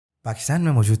पाकिस्तान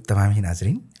में मौजूद तमाम ही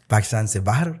नाजरीन, पाकिस्तान से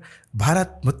बाहर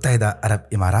भारत, मुत्तहिदा अरब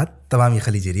इमारात, तमामी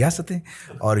खलीजी रियासतें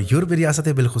और यूरोपीय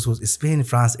रियासतें, बिलखुसूस स्पेन,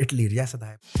 फ्रांस, इटली रियासत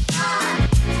है।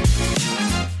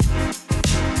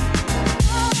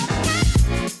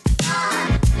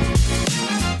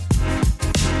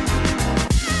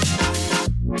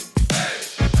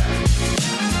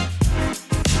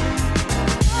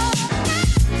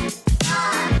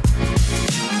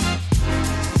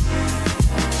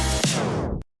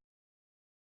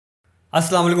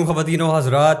 अस्सलाम वालेकुम ख़वातीन व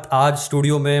हज़रात। आज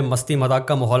स्टूडियो में मस्ती मजाक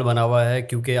का माहौल बना हुआ है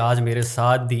क्योंकि आज मेरे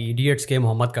साथ दी इडियट्स के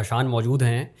मोहम्मद काशान मौजूद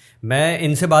हैं। मैं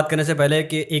इनसे बात करने से पहले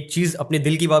कि एक चीज़ अपने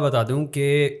दिल की बात बता दूं कि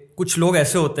कुछ लोग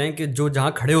ऐसे होते हैं कि जो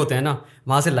जहाँ खड़े होते हैं ना,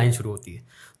 वहाँ से लाइन शुरू होती है।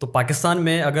 तो पाकिस्तान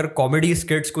में अगर कॉमेडी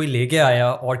स्किट्स कोई लेके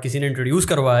आया और किसी ने इंट्रोड्यूस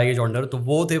करवाया ये जॉनर, तो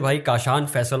वो थे भाई काशान,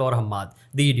 फैसल और हम्माद,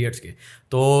 दी इडियट्स के।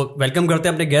 तो वेलकम करते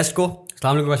हैं अपने गेस्ट को।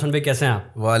 अस्सलाम वालेकुम काशान भाई, कैसे हैं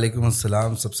आप? वालेकुम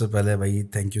अस्सलाम। सबसे पहले भाई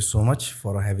thank you so much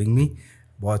for having मी।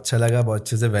 बहुत अच्छा लगा, बहुत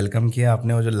अच्छे से वेलकम किया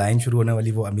आपने। और जो लाइन शुरू होने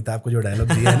वाली, वो अमिताभ को जो डायलॉग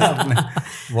दिया है ना आपने,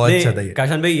 बहुत अच्छा था ये।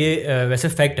 काशान भाई, ये वैसे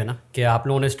फैक्ट है ना कि आप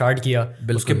लोगों ने स्टार्ट किया,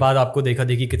 उसके बाद आपको देखा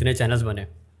देखी कितने चैनल्स बने,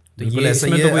 तो ये ऐसा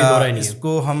इसमें ही तो कोई दो राय नहीं है।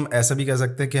 इसको हम ऐसा भी कह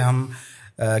सकते हैं कि हम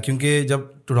क्योंकि जब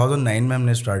 2009 में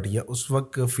हमने स्टार्ट किया, उस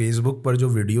वक्त फेसबुक पर जो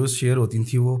वीडियोस शेयर होती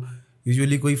थी वो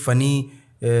यूजुअली कोई फ़नी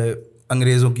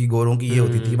अंग्रेज़ों की, गोरों की ये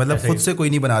होती थी। मतलब खुद से कोई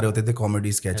नहीं बना रहे होते थे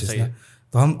कॉमेडी स्केचेस ना।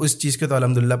 तो हम उस चीज़ के तो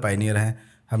अल्हम्दुलिल्लाह पायनियर हैं।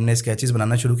 हमने स्केचेस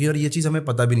बनाना शुरू किया और ये चीज़ हमें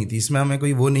पता भी नहीं थी। इसमें हमें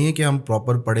कोई वो नहीं है कि हम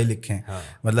प्रॉपर पढ़े लिखे हैं।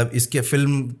 मतलब इसके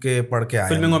फिल्म के पढ़ के आए,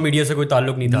 फिल्मिंग और मीडिया से कोई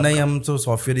ताल्लुक नहीं था। नहीं, हम तो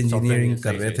सॉफ्टवेयर इंजीनियरिंग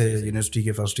कर रहे थे, यूनिवर्सिटी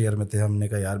के फर्स्ट ईयर में थे। हमने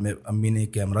कहा यार, मैं अम्मी ने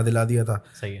एक कैमरा दिला दिया था,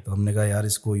 तो हमने कहा यार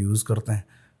इसको यूज़ करते हैं,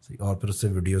 और फिर उससे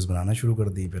वीडियोस बनाना शुरू कर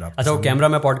दी। फिर आप अच्छा, वो कैमरा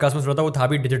मैं पॉडकास्ट में सुना था, वो था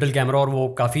भी डिजिटल कैमरा, और वो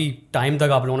काफ़ी टाइम तक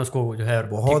आप लोगों ने उसको जो है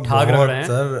बहुत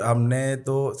सर, हमने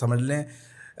तो समझ लें,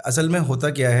 असल में होता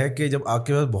क्या है कि जब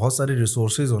आपके पास बहुत सारे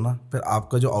रिसोर्सेज हो ना, फिर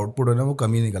आपका जो आउटपुट है ना वो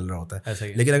कम ही निकल रहा होता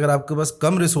है। लेकिन अगर आपके पास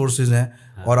कम रिसोर्सेज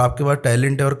हैं और आपके पास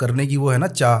टैलेंट है और करने की वो है ना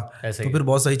चाह, तो फिर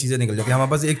बहुत सारी चीज़ें निकल जाती हैं।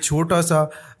 हमारे पास एक छोटा सा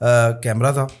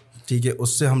कैमरा था, ठीक है,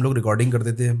 उससे हम लोग रिकॉर्डिंग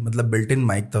करते थे। मतलब बिल्ट इन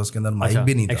माइक था, उसके अंदर माइक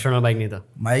भी नहीं था, एक्सटर्नल माइक नहीं था,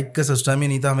 माइक का सिस्टम ही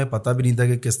नहीं था। हमें पता भी नहीं था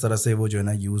कि किस तरह से वो जो है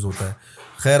ना यूज़ होता है।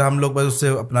 खैर, हम लोग बस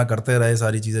उससे अपना करते रहे,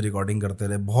 सारी चीज़ें रिकॉर्डिंग करते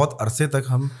रहे। बहुत अरसे तक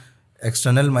हम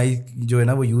एक्सटर्नल माइक जो है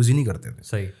ना वो यूज़ ही नहीं करते थे।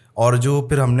 सही। और जो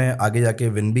फिर हमने आगे जाके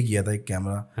विन भी किया था एक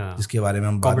कैमरा, जिसके बारे में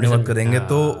हम बाद में बात करेंगे।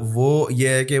 तो वो ये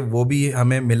है कि वो भी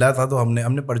हमें मिला था, तो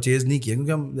हमने परचेज़ नहीं किया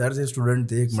क्योंकि हम यार से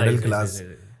स्टूडेंट थे, एक मिडिल क्लास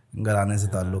घराने से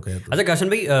ताल्लुक़ है। अच्छा काशन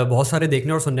भाई, बहुत सारे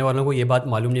देखने और सुनने वालों को ये बात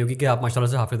मालूम नहीं होगी कि आप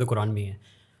माशाल्लाह से हाफिज़ कुरान भी हैं।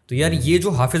 तो यार, ये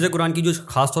जो हाफिज़ कुरान की जो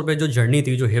खास तौर पे जो जर्नी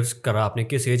थी, जो हिफ्ज़ करा आपने,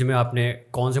 किस एज में आपने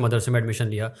कौन से मदरसे में एडमिशन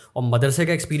लिया, और मदरसे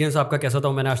का एक्सपीरियंस आपका कैसा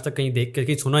था? मैंने आज तक कहीं देख के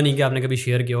कहीं सुना नहीं कि आपने कभी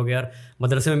शेयर किया हो कि यार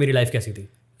मदरसे में मेरी लाइफ कैसी थी।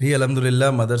 जी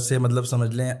अल्हम्दुलिल्लाह, मदरसे मतलब समझ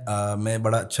लें मैं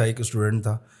बड़ा अच्छा एक स्टूडेंट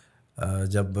था।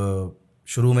 जब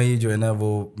शुरू में ही जो है ना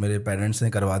वो मेरे पेरेंट्स ने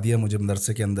करवा दिया मुझे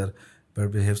मदरसे के अंदर,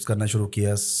 फिर हिफ्ज़ करना शुरू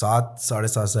किया।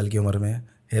 7-7.5 साल की उम्र में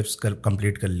हिफ्ज़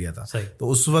कंप्लीट कर लिया था। तो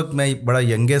उस वक्त मैं बड़ा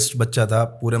यंगेस्ट बच्चा था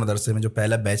पूरे मदरसे में। जो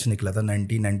पहला बैच निकला था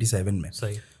 1997 में,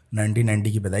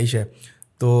 1990 की पैदाइश है,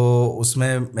 तो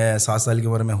उसमें मैं 7 साल की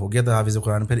उम्र में हो गया था हाफिज़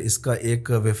कुरान। फिर इसका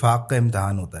एक विफाक का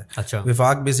इम्तिहान होता है। अच्छा।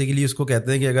 विफाक बेसिकली उसको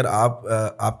कहते हैं कि अगर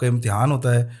आपका इम्तिहान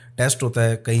होता है, टेस्ट होता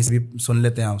है, कहीं से भी सुन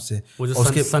लेते हैं आपसे,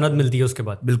 उसके सनद मिलती है उसके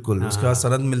बाद। बिल्कुल, उसके बाद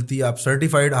सनद मिलती है, आप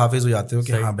सर्टिफाइड हाफिज़ हो जाते हो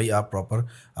कि हाँ भाई आप प्रॉपर,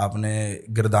 आपने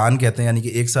गिरदान कहते हैं, यानी कि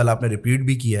 1 साल आपने रिपीट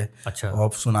भी किया है। अच्छा। और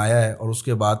आप सुनाया है, और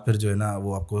उसके बाद फिर जो है ना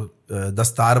वो आपको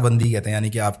दस्तारबंदी कहते हैं, यानी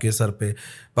कि आपके सर पे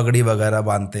पगड़ी वगैरह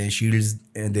बांधते हैं, शील्ड्स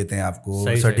देते हैं आपको,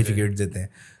 सर्टिफिकेट देते हैं।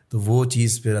 तो वो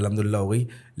चीज़ फिर अल्हम्दुलिल्लाह हो गई।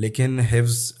 लेकिन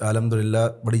हिफ्ज़ अल्हम्दुलिल्लाह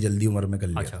बड़ी जल्दी उम्र में कर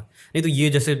लिया। अच्छा। नहीं तो ये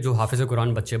जैसे जो हाफिज़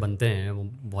कुरान बच्चे बनते हैं, वो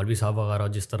मौलवी साहब वगैरह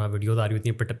जिस तरह वीडियोज़ आ रही होती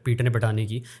हैं पीटने पिटाने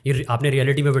की, ये आपने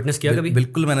रियलिटी में विटनेस किया कभी?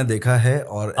 बिल्कुल, मैंने देखा है।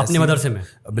 और अपने मदरसे में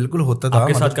बिल्कुल होता था।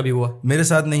 आपके साथ कभी हुआ? मेरे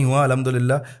साथ नहीं हुआ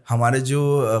अल्हम्दुलिल्लाह। हमारे जो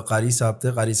कारी साहब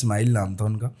थे, कारी इस्माइल नाम था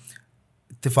उनका,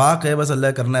 इत्तेफाक है बस,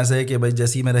 अल्लाह करना ऐसा है कि भाई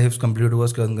जैसे ही मेरा हिफ्ज़ कंप्लीट हुआ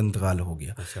उसका इंतकाल हो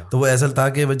गया। अच्छा। तो वो ऐसा था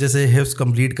कि वजह से हिफ्ज़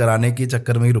कंप्लीट कराने के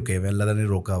चक्कर में ही रुके हुए, अल्लाह ने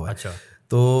रोका हुआ है। अच्छा।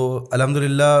 तो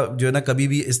अल्हम्दुलिल्लाह जो है ना कभी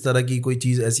भी इस तरह की कोई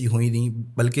चीज़ ऐसी हुई नहीं।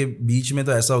 बल्कि बीच में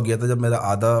तो ऐसा हो गया था, जब मेरा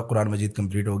आधा कुरान मजीद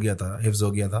कंप्लीट हो गया था, हिफ्ज़ हो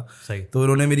गया था, तो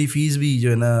उन्होंने मेरी फ़ीस भी जो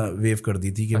है ना वेव कर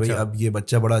दी थी कि भाई अब ये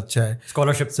बच्चा बड़ा अच्छा है।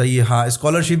 स्कॉलरशिप? सही है, हाँ,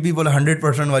 स्कॉलरशिप भी बोला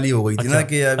 100% वाली हो गई थी ना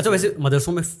कि। अच्छा, वैसे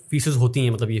मदरसों में फीसेस होती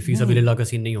हैं, मतलब ये फीस अबिलिल्लाह का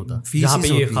सीन नहीं होता जहाँ पे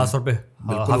ये खास तौर पे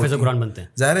हाफिज़ कुरान बनते हैं?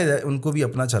 ज़ाहिर है उनको भी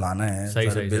अपना चलाना है,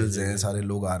 सारे बिल्स हैं, सारे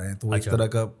लोग आ रहे हैं, तो एक तरह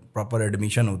का प्रॉपर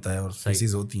एडमिशन होता है और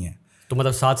फीसेस होती हैं। तो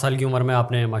मतलब 7 साल की उम्र में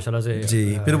आपने माशाल्लाह से जी,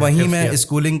 फिर वहीं मैं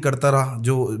स्कूलिंग करता रहा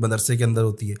जो मदरसे के अंदर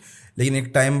होती है। लेकिन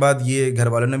एक टाइम बाद ये घर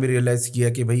वालों ने भी रियलाइज़ किया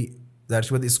कि भाई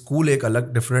दैट्स व्हाट, स्कूल एक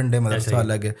अलग डिफरेंट है, मदरसा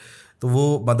अलग है। तो वो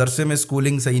मदरसे में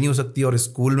स्कूलिंग सही नहीं हो सकती और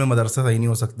स्कूल में मदरसा सही नहीं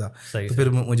हो सकता। तो फिर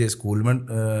मुझे स्कूल में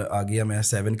आ गया, मैं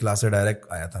 7 क्लास से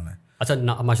डायरेक्ट आया था मैं। अच्छा,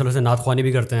 माशाल्लाह से नात ख्वानी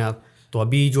भी करते हैं आप। तो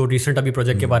अभी जो रिसेंट अभी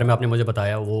प्रोजेक्ट के बारे में आपने मुझे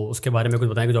बताया, वो उसके बारे में कुछ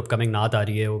बताएंगे, जो अपकमिंग नात आ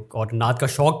रही है, और नात का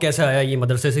शौक कैसे आया? ये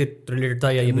मदरसे से रिलेटेड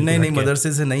था या ये नहीं नहीं,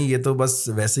 मदरसे से नहीं, ये तो बस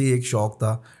वैसे ही एक शौक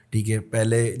था। ठीक है,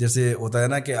 पहले जैसे होता है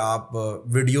ना कि आप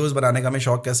वीडियोस बनाने का हमें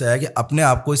शौक कैसे आया कि अपने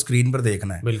आप को स्क्रीन पर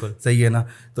देखना है। बिल्कुल सही है ना।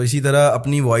 तो इसी तरह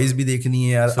अपनी वॉइस भी देखनी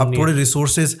है यार। अब थोड़े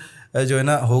रिसोर्सेज जो है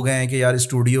ना हो गए हैं कि यार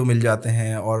स्टूडियो मिल जाते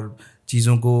हैं और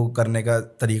चीज़ों को करने का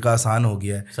तरीका आसान हो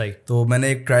गया है। सही। तो मैंने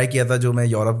एक ट्राई किया था, जो मैं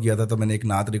यूरोप गया था, तो मैंने एक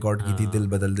नात रिकॉर्ड की थी, दिल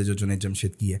बदल दे, जो जुनैद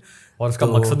जमशेद की है। और उसका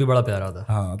मकसद भी बड़ा प्यारा था।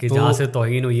 हाँ, कि जहाँ से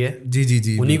तौहीन हुई है जी जी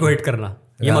जी, उन्हीं को हिट करना,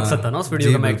 ये मकसद था ना उस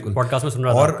वीडियो का। मैं पॉडकास्ट में सुन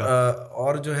रहा था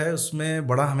और जो है उसमें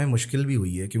बड़ा हमें मुश्किल भी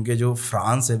हुई है, क्योंकि जो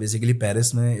फ्रांस है बेसिकली,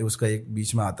 पेरिस में उसका एक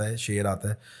बीच में आता है, शेर आता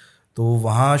है, तो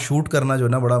वहाँ शूट करना जो है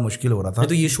ना बड़ा मुश्किल हो रहा था।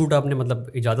 तो ये शूट आपने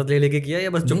मतलब इजाज़त ले लेके किया या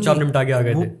बस चुपचाप निपटा के आ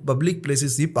गए थे? पब्लिक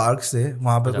प्लेसेस थी, पार्क से,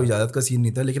 वहाँ पर कोई इजाज़त का सीन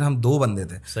नहीं था, लेकिन हम 2 बंदे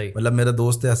थे। सही। मतलब मेरा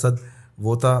दोस्त है असद,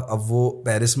 वो था। अब वो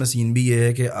पेरिस में सीन भी ये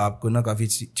है कि आपको ना काफ़ी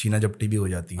छीना झपटी भी हो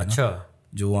जाती है। अच्छा।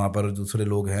 जो वहाँ पर दूसरे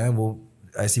लोग हैं वो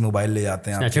ऐसी मोबाइल ले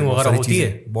जाते हैं, स्नैचिंग वगैरह होती है,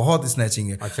 बहुत स्नैचिंग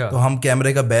है। अच्छा। तो हम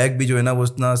कैमरे का बैग भी जो है ना वो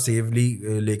इतना सेफली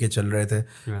लेके चल रहे थे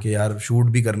कि यार शूट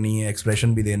भी करनी है,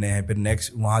 एक्सप्रेशन भी देने हैं, फिर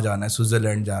नेक्स्ट वहाँ जाना है,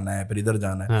 स्विट्जरलैंड जाना है, फिर इधर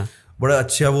जाना है। बड़ा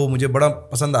अच्छा, वो मुझे बड़ा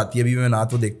पसंद आती है। अभी मैं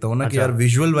नात वो देखता हूँ ना कि यार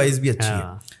विजुअल वाइज भी अच्छी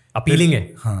है, अपीलिंग है।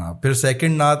 हाँ। फिर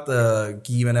सेकंड नात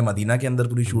की मैंने मदीना के अंदर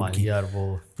पूरी शूट की यार,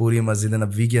 वो पूरी मस्जिद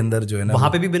नबवी के अंदर जो है ना, वहाँ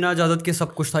पे भी बिना इजाज़त के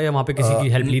सब कुछ था या वहाँ पे किसी की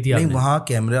हेल्प ली थी आपने? नहीं, वहाँ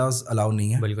कैमरास अलाउ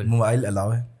नहीं है, बिल्कुल। मोबाइल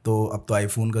अलाउ है। तो अब तो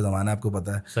आईफोन का ज़माना है, आपको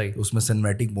पता है। सही। तो उसमें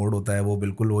सिनेमैटिक मोड होता है, वो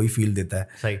बिल्कुल वही फील देता है।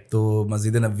 सही। तो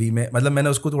मस्जिद नबवी में मतलब मैंने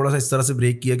उसको थोड़ा सा इस तरह से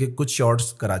ब्रेक किया कि कुछ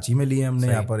शॉट्स कराची में लिए हमने,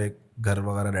 यहाँ पर एक घर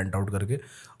वगैरह रेंट आउट करके,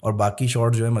 और बाकी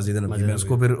शॉट जो है मस्जिद नबवी में,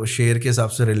 उसको फिर शेर के हिसाब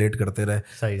से रिलेट करते रहे।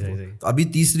 सही सही सही। तो अभी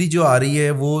तीसरी जो आ रही है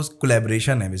वो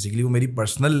कोलैबोरेशन है, बेसिकली वो मेरी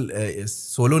पर्सनल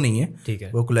सोलो नहीं है। ठीक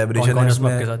है। वो कोलैबोरेशन है,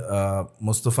 उसमें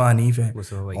मुस्तफ़ा हनीफ है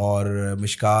और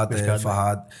मिशकात है,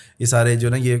 फहाद, ये सारे जो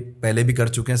ना ये पहले भी कर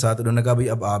चुके हैं साथ। उन्होंने कहा भाई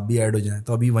अब आप भी ऐड हो जाएं,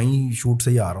 तो अभी वहीं शूट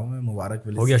से ही आ रहा हूँ मैं। मुबारक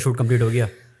हो गया, शूट कंप्लीट हो गया।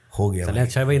 चलें,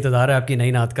 अच्छा भाई, इंतज़ार है आपकी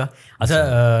नई नात का। अच्छा,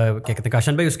 क्या कहते हैं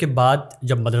काशन भाई, उसके बाद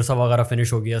जब मदरसा वगैरह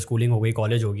फिनिश हो गया, स्कूलिंग हो गई,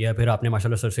 कॉलेज हो गया, फिर आपने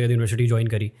माशाल्लाह सर सैयद यूनिवर्सिटी ज्वाइन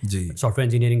करी जी, सॉफ्टवेयर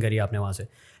इंजीनियरिंग करी आपने वहाँ से।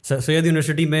 सर सैयद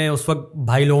यूनिवर्सिटी में उस वक्त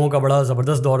भाई लोगों का बड़ा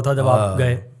ज़बरदस्त दौर था जब आप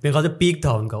गए, मेरे ख्याल से पीक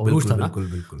था उनका, उरूज था ना।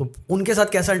 तो उनके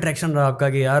साथ कैसा इंटरेक्शन रहा आपका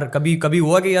कि यार कभी कभी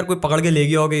हुआ कि यार कोई पकड़ के ले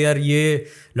गया हो कि यार ये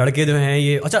लड़के जो हैं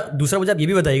ये। अच्छा, दूसरा मुझे आप ये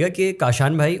भी बताइएगा कि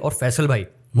काशान भाई और फैसल भाई,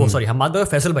 वो सॉरी हमाद भाई और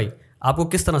फैसल भाई आपको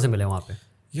किस तरह से मिले वहाँ पे?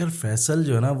 यार फैसल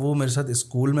जो है ना वो मेरे साथ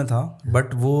स्कूल में था,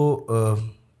 बट वो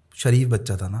शरीफ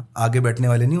बच्चा था ना, आगे बैठने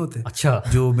वाले नहीं होते। अच्छा।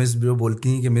 जो मिस जो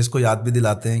बोलती हैं कि मिस को याद भी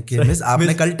दिलाते हैं कि मिस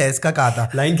आपने कल टेस्ट का कहा था,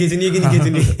 लाइन खींचनी है कि नहीं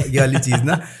खींचनी, ये वाली चीज़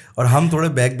ना। और हम थोड़े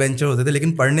बैक बेंचर होते थे,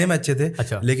 लेकिन पढ़ने में अच्छे थे।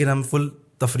 अच्छा। लेकिन हम फुल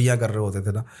तफरिया कर रहे होते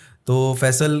थे ना। तो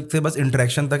फैसल से बस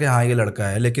इंटरेक्शन था कि हाँ ये लड़का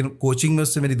है, लेकिन कोचिंग में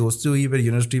उससे मेरी दोस्ती हुई, फिर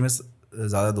यूनिवर्सिटी में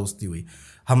ज़्यादा दोस्ती हुई।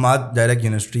 हमाद डायरेक्ट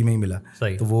यूनिवर्सिटी में ही मिला।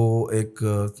 तो वो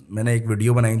मैंने एक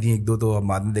वीडियो बनाई थी 1-2, तो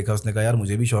हमाद ने देखा, उसने कहा यार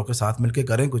मुझे भी शौक है, साथ मिलके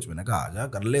करें कुछ। मैंने कहा आजा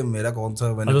कर ले, मेरा कौन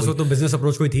सा। मैंने तो बिजनेस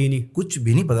अप्रोच कोई थी नहीं, कुछ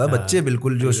भी नहीं पता। बच्चे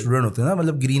बिल्कुल जो स्टूडेंट होते हैं ना,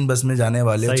 मतलब ग्रीन बस में जाने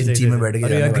वाले, चिंची में बैठ के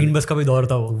जाने वाले। ग्रीन बस का भी दौर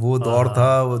था वो दौर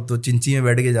था। वो तो चिंची में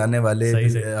बैठ के जाने वाले,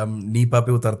 हम नीपा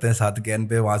पे उतरते हैं 7 कैन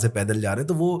पे, वहाँ से पैदल जा रहे।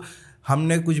 तो वो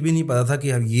हमने कुछ भी नहीं पता था कि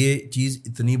अब ये चीज़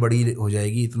इतनी बड़ी हो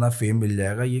जाएगी, इतना फेम मिल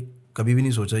जाएगा, ये कभी भी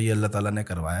नहीं सोचा। ये अल्लाह ताला ने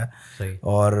करवाया।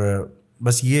 और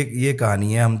बस ये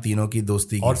कहानी है हम तीनों की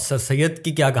दोस्ती की। और सर सैयद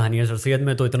की क्या कहानी है? सर सैयद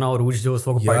में तो इतना उरूज जो उस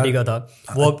वक्त पार्टी का था,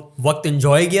 वो वक्त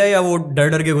एंजॉय किया या वो डर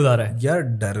डर के गुजारा है? यार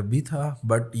डर भी था,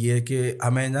 बट ये कि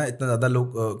हमें ना इतना ज़्यादा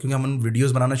लोग, क्योंकि हम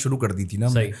वीडियोस बनाना शुरू कर दी थी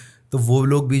ना, तो वो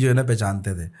लोग भी जो है ना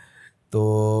पहचानते थे। तो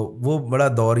वो बड़ा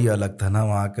दौर ही अलग था ना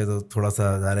वहाँ के। तो थोड़ा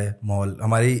सा ज़्यादा माहौल।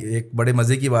 हमारी एक बड़े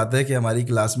मज़े की बात है कि हमारी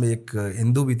क्लास में एक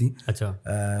हिंदू भी थी। अच्छा।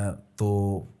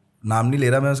 तो नाम नहीं ले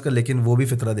रहा मैं उसका, लेकिन वो भी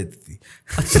फितरा देती थी।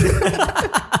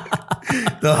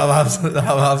 तो अब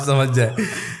आप समझ जाए।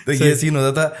 तो ये सीन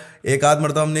होता था। एक आध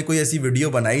मरतबा हमने कोई ऐसी वीडियो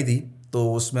बनाई थी, तो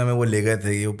उसमें हमें वो ले गए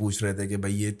थे, वो पूछ रहे थे कि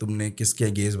भाई ये तुमने किसके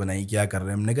अगेंस्ट बनाई, क्या कर रहे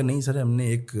हैं। हमने कहा नहीं सर,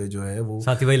 हमने एक जो है वो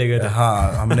साथी भाई ले गए थे।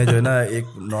 हाँ, हमने जो है ना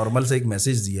एक नॉर्मल से एक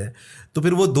मैसेज दिया है। तो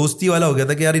फिर वो दोस्ती वाला हो गया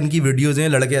था कि यार इनकी वीडियोज हैं,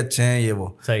 लड़के अच्छे हैं, ये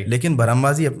वो। लेकिन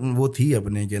भरमबाजी वो थी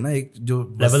अपने के ना, एक जो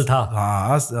लेवल था।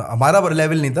 हाँ, हमारा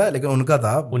लेवल नहीं था, लेकिन उनका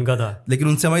था। लेकिन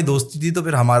उनसे हमारी दोस्ती थी, तो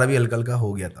फिर हमारा भी हल्का हल्का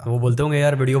हो गया था। वो बोलते होंगे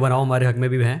यार वीडियो बनाओ, हमारे हक में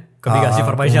भी हैं। कभी हाँ, ऐसी हाँ,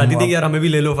 फरमाइश तो आती हम थी कि यार हमें भी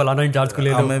ले लो, फलाना इंचार्ज को ले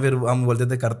लो? हमें फिर हम बोलते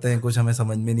थे करते हैं कुछ, हमें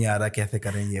समझ में नहीं आ रहा कैसे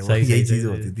करेंगे, वो सही यही सही चीज़ सही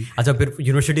होती सही। थी। अच्छा, फिर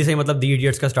यूनिवर्सिटी से ही मतलब दी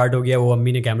इडियट्स का स्टार्ट हो गया, वो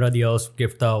अम्मी ने कैमरा दिया, उस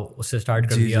गिफ्ट था उससे स्टार्ट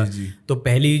कर जी दिया। जी जी। तो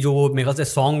पहली जो वो मेरे ख्याल से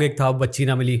सॉन्ग एक था बच्ची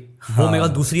ना मिली, वो मेरे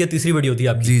ख्याल दूसरी या तीसरी वीडियो थी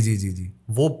आपकी। जी जी जी जी।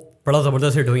 वो बड़ा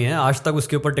ज़बरदस्त हिट हुई है, आज तक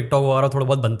उसके ऊपर टिकटॉक वगैरह थोड़ा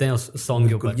बहुत बनते हैं उस सॉन्ग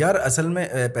के बिल्कुल ऊपर। यार, असल में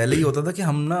पहले ही होता था कि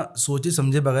हम ना सोचे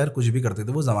समझे बगैर कुछ भी करते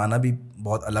थे, वो ज़माना भी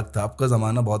बहुत अलग था, आपका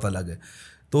ज़माना बहुत अलग है।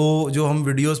 तो जो हम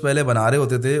वीडियोस पहले बना रहे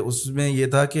होते थे उसमें ये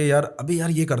था कि यार अभी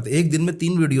यार ये करते, एक दिन में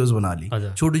 3 वीडियोस बना ली,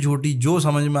 अच्छा। छोटी छोटी, जो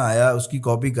समझ में आया उसकी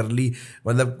कॉपी कर ली,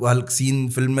 मतलब हल्का सीन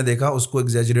फिल्म में देखा उसको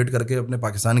एग्जैजरेट करके अपने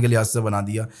पाकिस्तान के लिहाज से बना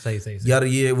दिया। सही सही सही। यार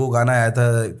ये वो गाना आया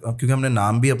था, क्योंकि हमने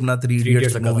नाम भी अपना 3 Idiots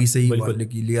इडियट्स रखा था, मूवी से ही बिल्कुल।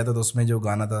 लिया था, तो उसमें जो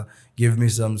गाना था गिव मी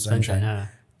सम सनशाइन, हाँ।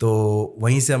 तो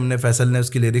वहीं से हमने फैसल ने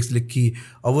उसकी लिरिक्स लिखी,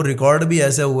 और वो रिकॉर्ड भी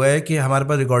ऐसा हुआ है कि हमारे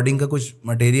पास रिकॉर्डिंग का कुछ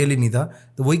मटेरियल ही नहीं था,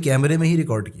 तो वही कैमरे में ही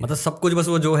रिकॉर्ड किया, मतलब सब कुछ बस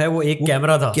वो जो है वो एक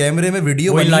कैमरा था, कैमरे में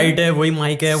वीडियो वही बनी, लाइट है, वही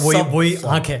माइक है, वही वही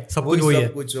आंख है, सब कुछ वही है।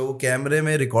 सब कुछ वो कैमरे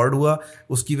में रिकॉर्ड हुआ,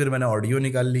 उसकी फिर मैंने ऑडियो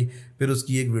निकाल ली, फिर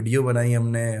उसकी एक वीडियो बनाई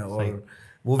हमने, और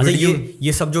वो अच्छा, वीडियो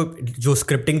ये सब जो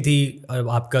स्क्रिप्टिंग थी,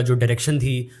 आपका जो डायरेक्शन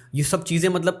थी, ये सब चीज़ें,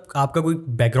 मतलब आपका कोई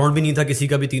बैकग्राउंड भी नहीं था किसी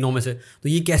का भी तीनों में से, तो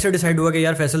ये कैसे डिसाइड हुआ कि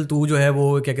यार फैसल तू जो है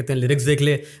वो क्या कहते हैं लिरिक्स देख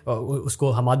ले,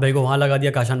 उसको हमाद भाई को वहाँ लगा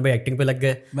दिया, काशान भाई एक्टिंग पे लग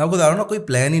गए? मैं आपको बता रहा हूँ ना, कोई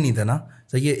प्लान ही नहीं था ना,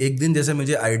 सही है। एक दिन जैसे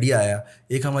मुझे आइडिया आया,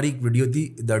 एक हमारी एक वीडियो थी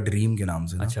द ड्रीम के नाम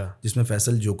से ना, अच्छा। जिसमें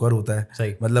फैसल जोकर होता है।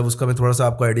 सही। मतलब उसका मैं थोड़ा सा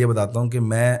आपको आइडिया बताता हूँ कि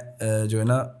मैं जो है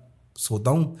ना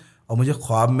सोता हूँ, और मुझे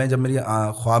ख्वाब में जब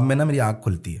ख्वाब में ना मेरी आँख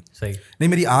खुलती है, सही नहीं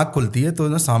मेरी आँख खुलती है, तो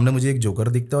ना सामने मुझे एक जोकर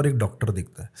दिखता है और एक डॉक्टर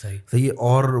दिखता है। सही सही है,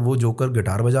 और वो जोकर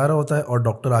गिटार बजा रहा होता है और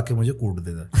डॉक्टर आके मुझे कूट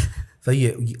देता है। सही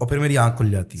है, और फिर मेरी आँख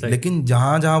खुल जाती है। लेकिन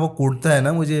जहाँ जहाँ वो कूटता है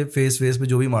ना मुझे, फेस पे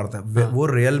जो भी मारता है, वो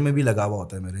रियल में भी लगा हुआ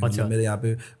होता है मेरे, मतलब मेरे यहाँ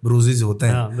पे ब्रूजेस होते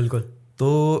हैं। हाँ बिल्कुल।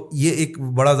 तो ये एक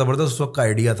बड़ा ज़बरदस्त उस वक्त का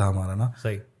आइडिया था हमारा ना।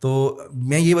 सही। तो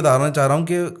मैं ये बताना चाह रहा हूँ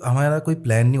कि हमारा कोई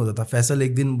प्लान नहीं होता था। फैसल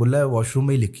एक दिन बोला है वॉशरूम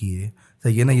में ही लिखी है,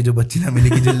 सही है ना, ये जो बच्ची ना मिली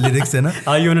की जो लिरिक्स है ना।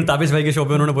 हाँ, ये उन्होंने ताबिश भाई के शो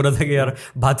पे उन्होंने बोला था कि यार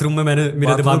बाथरूम में मैंने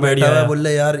मेरे दिमाग में आइडिया आया, बोल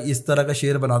रहे यार इस तरह का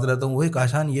शेर बनाते रहता हूँ, वही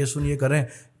काशान ये सुन ये करें,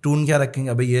 टून क्या रखेंगे,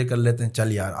 अभी ये कर लेते हैं,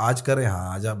 चल यार आज करें,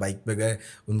 हाँ आजा। बाइक पे गए,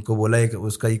 उनको बोला, एक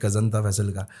उसका ही कज़न था फैसल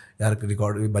का, यार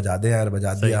रिकॉर्ड बजा दे यार,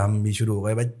 बजा दिया, हम भी शुरू हो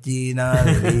गए बच्ची ना।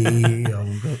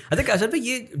 अच्छा काशान भाई,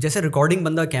 ये जैसे रिकॉर्डिंग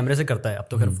बंदा कैमरे से करता है, अब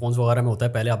तो खैर फोन्स वगैरह में होता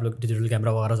है, पहले आप लोग डिजिटल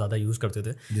कैमरा वगैरह ज़्यादा यूज़ करते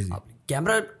थे।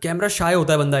 कैमरा शाय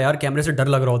होता है बंदा यार, कैमरे से डर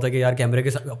लग रहा होता है कि यार कैमरे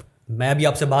के साथ मैं अभी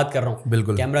आपसे बात कर रहा हूँ,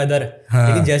 बिल्कुल कैमरा इधर है, हाँ।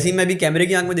 लेकिन जैसे ही मैं भी कैमरे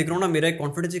की आंख में देख रहा हूँ ना, मेरा एक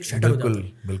कॉन्फिडेंस एक शटर हो जाता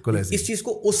है। बिल्कुल ऐसे। इस चीज़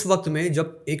को उस वक्त में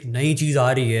जब एक नई चीज़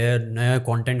आ रही है, नया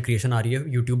कंटेंट क्रिएशन आ रही है,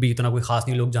 यूट्यूब भी इतना कोई खास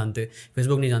नहीं लोग जानते,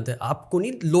 फेसबुक नहीं जानते, आपको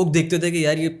नहीं लोग देखते थे कि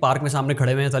यार ये पार्क में सामने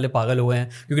खड़े हुए हैं, साले पागल हुए हैं,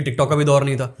 क्योंकि टिकटॉक का भी दौर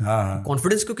नहीं था। हाँ।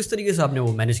 कॉन्फिडेंस को किस तरीके से आपने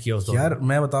वो मैनेज किया उस दौर? यार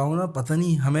मैं बताऊँ ना, पता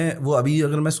नहीं हमें वो, अभी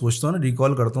अगर मैं सोचता हूँ ना,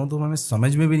 रिकॉल करता हूँ, तो हमें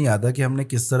समझ में भी नहीं आता कि हमने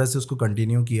किस तरह से उसको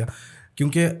कंटिन्यू किया,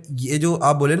 क्योंकि ये जो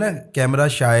आप बोले ना कैमरा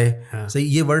शाय, हाँ। सही,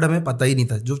 ये वर्ड हमें पता ही नहीं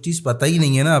था। जो चीज़ पता ही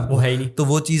नहीं है ना आपको, वो है ही नहीं, तो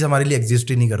वो चीज़ हमारे लिए एग्जिस्ट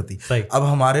ही नहीं करती। सही। अब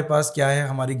हमारे पास क्या है,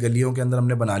 हमारी गलियों के अंदर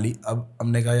हमने बना ली, अब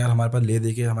हमने कहा यार हमारे पास ले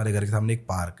दे के हमारे घर के सामने एक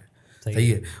पार्क है, सही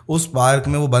है, उस पार्क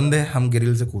में वो बंद है, हम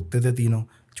ग्रिल से कूदते थे तीनों,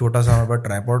 छोटा सा हमारे पास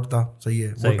ट्राइपॉड था, सही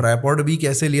है, वो ट्राइपॉड भी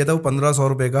कैसे लिया था, वो 1500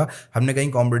 रुपए का, हमने कहीं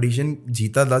कंपटीशन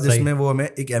जीता था जिसमें वो हमें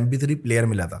एक MP3 प्लेयर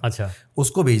मिला था। अच्छा।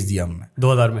 उसको भेज दिया हमने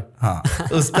 2000 में, हाँ,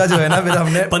 उसका जो है ना, फिर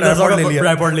हमने 1500 ले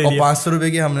लिया और 500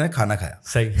 रुपए की हमने खाना खाया।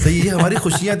 सही ये हमारी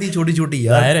खुशियां थी छोटी छोटी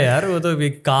यार। अरे यार वो तो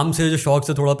काम से जो शौक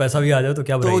से थोड़ा पैसा भी आ जाए तो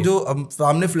क्या तो जो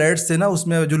सामने फ्लैट्स थे ना,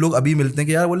 उसमें जो लोग अभी मिलते हैं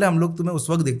कि यार बोले हम लोग तुम्हें उस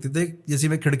वक्त देखते थे, जैसे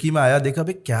मैं खिड़की में आया देखा,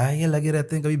 भाई क्या है ये लगे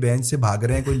रहते हैं, कभी बेंच से भाग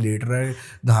रहे हैं, कोई लेट रहा है,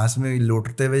 घास में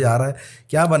लौटते हुए जा रहा है,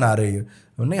 क्या बना रहे हो?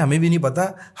 नहीं, हमें भी नहीं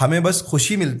पता, हमें बस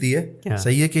खुशी मिलती है,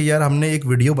 सही है, कि यार हमने एक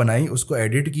वीडियो बनाई, उसको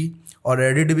एडिट की, और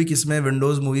एडिट भी किसमें,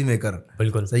 विंडोज मूवी मेकर,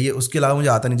 बिल्कुल सही है, उसके अलावा मुझे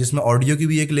आता नहीं, जिसमें ऑडियो की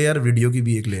भी एक लेयर, वीडियो की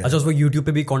भी एक लेयर। अच्छा, उसमें यूट्यूब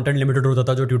पे भी कंटेंट लिमिटेड होता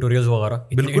था, जो ट्यूटोरियल्स वगैरह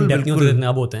बिल्कुल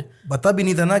अब होते हैं, पता भी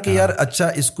नहीं था ना कि यार अच्छा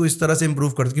इसको इस तरह से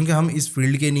इंप्रूव करते, क्योंकि हम इस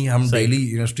फील्ड के नहीं, हम डेली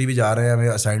यूनिवर्सिटी भी जा रहे हैं, हमें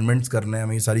असाइनमेंट्स करने हैं,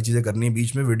 हमें ये सारी चीज़ें करनी है,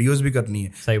 बीच में वीडियोज़ भी करनी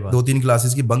है, 2-3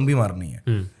 क्लासेस की बंक भी मारनी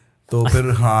है, तो फिर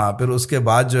हाँ, फिर उसके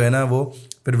बाद जो है ना, वो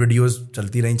फिर वीडियोस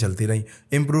चलती रही,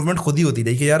 इम्प्रूवमेंट खुद ही होती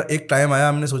रही, कि यार एक टाइम आया,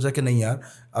 हमने सोचा कि नहीं यार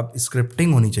अब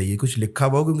स्क्रिप्टिंग होनी चाहिए, कुछ लिखा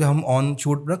हुआ, क्योंकि हम ऑन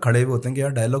शूट ना खड़े हुए होते हैं कि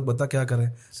यार डायलॉग बता क्या करें,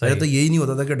 पहले तो यही नहीं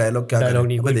होता था कि डायलॉग क्या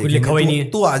करें,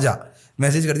 तू आ जा,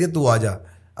 मैसेज कर दिया तू आ जा,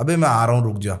 अबे मैं आ रहा हूँ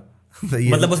रुक जा,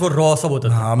 मतलब बस वो रॉ सब होता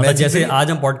था। हाँ, मतलब जैसे आज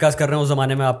हम पॉडकास्ट कर रहे हैं, उस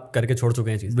जमाने में आप करके छोड़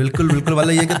चुके हैं चीज। बिल्कुल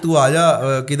वाला ये कि तू आ जा,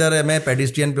 किधर है, मैं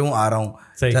पेडिस्ट्रियन पे हूँ, आ रहा हूँ,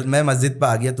 चल मैं मस्जिद पे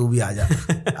आ गया, तू भी आ जा।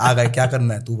 आ गए, क्या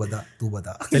करना है, तू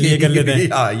बता चलिए कर लेते हैं।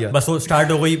 हाँ, बस वो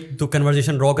स्टार्ट हो गई तो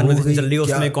कन्वर्सेशन, रॉ कन्वर्सेशन चल रही है,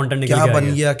 उसमें कंटेंट निकल क्या के आ बन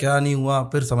गया। गया क्या नहीं हुआ,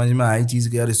 फिर समझ में आई चीज़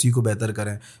कि यार इसी को बेहतर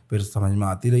करें, फिर समझ में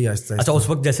आती रही आहिस्ता अच्छा, आहिस्ता। उस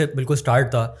वक्त जैसे बिल्कुल स्टार्ट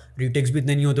था, रीटेक्स भी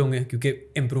इतने नहीं होते होंगे क्योंकि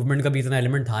इम्प्रूवमेंट का भी इतना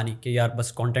एलिमेंट था नहीं कि यार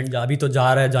बस कंटेंट अभी तो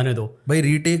जा रहा है जाने दो। भाई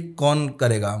रीटेक कौन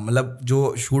करेगा, मतलब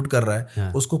जो शूट कर रहा है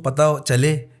हाँ। उसको पता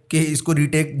चले कि इसको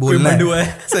रीटेक बोलना है, बंडू है।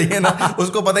 सही है ना,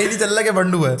 उसको पता ही नहीं चल रहा कि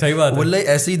बंडू है, सही बात है। बोल रहे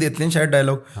ऐसे ही देते हैं शायद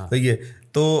डायलॉग, सही है।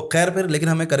 तो खैर फिर लेकिन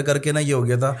हमें कर करके ना ये हो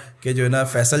गया था कि जो है ना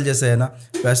फैसल जैसे है ना,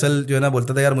 फैसल जो है ना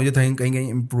बोलता था यार मुझे कहीं कहीं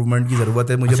इम्प्रूवमेंट की ज़रूरत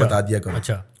है, मुझे बता दिया करो।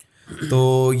 अच्छा, तो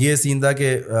ये सीन था कि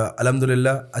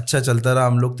अल्हम्दुलिल्लाह अच्छा चलता रहा,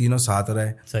 हम लोग तीनों साथ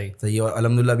रहे, सही है, और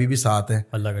अल्हम्दुलिल्लाह अभी भी साथ हैं।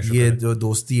 अल्लाह का शुक्र ये है। जो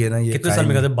दोस्ती है ना, ये कितने साल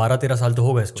में कहते हैं, 12-13 साल तो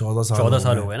हो गए इसको, 14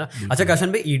 साल हो गए ना। अच्छा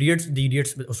काशन भाई,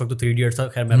 इडियट्स उस वक्त तो 3 इडियट्स था,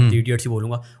 खैर मैं दी इडियट्स ही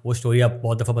बोलूंगा, वो स्टोरी आप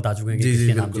बहुत दफ़ा बता चुके हैं कि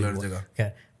किसके नाम से हर हुआ। जगह।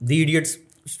 खैर दी इडियट्स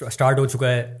स्टार्ट हो चुका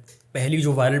है, पहली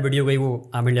जो वायरल वीडियो गई वो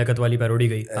आमिर लियाकत वाली पैरोडी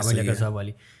गई, आमिर लियाकत साहब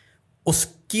वाली।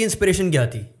 उसकी इंस्पिरेशन क्या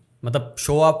थी, मतलब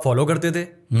शो आप फॉलो करते थे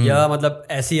या मतलब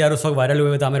ऐसे यार उस वक्त वायरल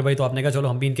हुए थे आमिर भाई तो आपने कहा चलो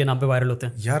हम भी इनके नाम पे वायरल होते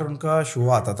हैं? यार उनका शो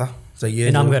आता था, सही है,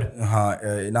 इनाम घर। हाँ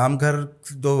इनाम घर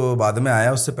तो बाद में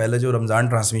आया, उससे पहले जो रमज़ान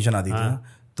ट्रांसमिशन आती थी ना,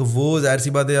 तो वो जाहिर सी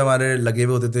बात है हमारे लगे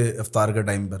हुए होते थे इफ्तार के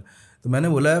टाइम पर। तो मैंने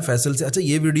बोला है फैसल से, अच्छा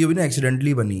ये वीडियो भी ना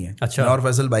एक्सीडेंटली बनी है। अच्छा। मैं और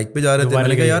फैसल बाइक पे जा रहे थे,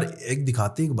 मैंने कहा यार एक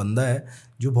दिखाते एक बंदा है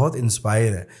जो बहुत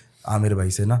इंस्पायर है आमिर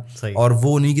भाई से ना, और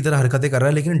वो उन्हीं की तरह हरकतें कर रहा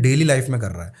है लेकिन डेली लाइफ में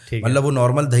कर रहा है, मतलब वो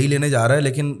नॉर्मल दही लेने जा रहा है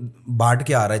लेकिन बांट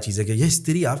के आ रहा है चीज़ें कि ये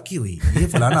स्त्री आपकी हुई, ये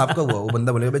फलाना आपका हुआ। वो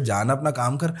बंदा बोलेगा भाई जाना अपना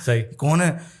काम कर, कौन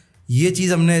है। ये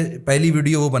चीज़ हमने पहली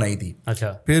वीडियो वो बनाई थी।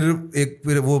 अच्छा।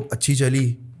 फिर वो अच्छी चली,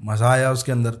 मज़ा आया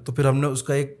उसके अंदर, तो फिर हमने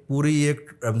उसका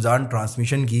एक रमज़ान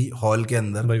ट्रांसमिशन की हॉल के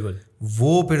अंदर, बिल्कुल,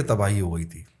 वो फिर तबाही हो गई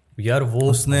थी यार, वो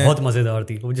उसने बहुत मजेदार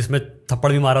थी, वो जिसमें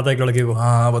थप्पड़ भी मारा था एक लड़के को।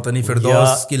 हाँ पता नहीं,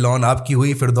 फिरदौस की लॉन आपकी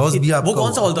हुई, फिरदौस भी आपका। वो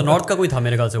कौन सा हॉल था, नॉर्थ का कोई था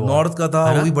मेरे ख्याल से, वो नॉर्थ का था,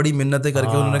 वो भी बड़ी मिन्नतें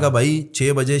करके उन्होंने कहा भाई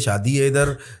 6 बजे शादी है इधर,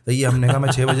 तो ये हमने कहा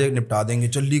मैं 6 बजे निपटा देंगे,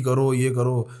 जल्दी करो, ये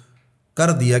करो,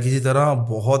 कर दिया किसी तरह,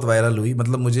 बहुत वायरल हुई।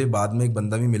 मतलब मुझे बाद में एक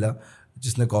बंदा भी मिला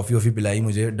जिसने कॉफ़ी वॉफ़ी पिलाई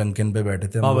मुझे, डंकन पे बैठे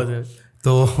थे हम लोग,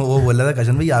 तो वो बोला था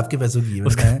कशन भाई आपके पैसों की है,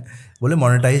 मैंने कहा बोले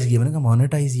मोनेटाइज किया, मैंने कहा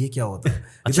मोनेटाइज ये क्या होता है?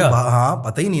 अच्छा। तो हाँ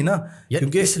पता ही नहीं ना,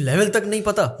 क्योंकि इस लेवल तक नहीं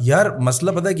पता यार।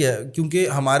 मसला पता क्या, क्योंकि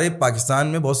हमारे पाकिस्तान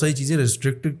में बहुत सारी चीज़ें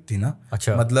रिस्ट्रिक्टेड थी ना।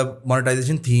 अच्छा। मतलब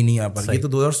मोनेटाइजेशन थी नहीं यहाँ पर। ये तो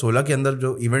 2016 के अंदर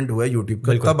जो इवेंट हुआ है यूट्यूब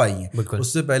का तब आई है,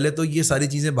 उससे पहले तो ये सारी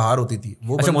चीज़ें बाहर होती थी।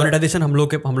 वो अच्छा, मोनेटाइजेशन हम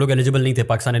लोग एलिजिबल नहीं थे,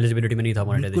 पाकिस्तान एलिजिबिलिटी में नहीं था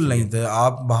मोनेटाइजेशन, बिल्कुल नहीं थे।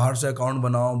 आप बाहर से अकाउंट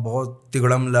बनाओ, बहुत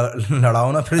तिगड़म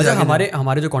लड़ाओ ना, फिर अच्छा,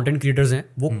 हमारे जो कंटेंट क्रिएटर्स हैं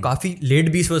वो काफी लेट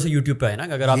भी इस वजह से यूट्यूब पे है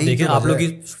ना। अगर आप देखें, आप लोग की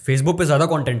फेसबुक पे ज्यादा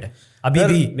कंटेंट है अभी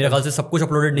भी, मेरे ख्याल से सब कुछ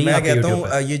अपलोडेड नहीं है। मैं कहता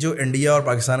हूँ ये जो इंडिया और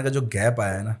पाकिस्तान का जो गैप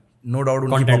आया है ना, नो डाउट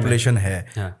उनकी पॉपुलेशन है,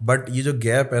 बट ये जो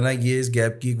गैप है ना, ये इस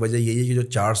गैप की वजह यही है कि जो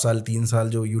 4 साल 3 साल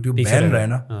जो यूट्यूब बैन रहा है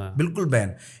ना, बिल्कुल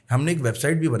बैन। हमने एक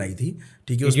वेबसाइट भी बनाई थी,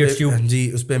 ठीक है,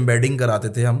 उस पर एम्बेडिंग कराते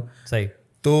थे हम, सही।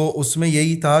 तो उसमें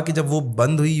यही था कि जब वो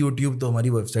बंद हुई यूट्यूब तो हमारी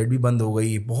वेबसाइट भी बंद हो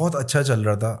गई। बहुत अच्छा चल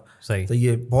रहा था, सही। तो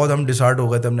ये बहुत हम डिसार्ट हो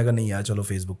गए थे, हमने कहा नहीं यार चलो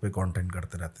फेसबुक पे कंटेंट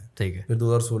करते रहते हैं, ठीक है। फिर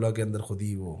 2016 के अंदर खुद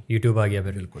ही वो यूट्यूब आ गया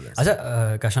फिर। बिल्कुल।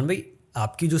 अच्छा काशान भाई,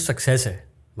 आपकी जो सक्सेस है,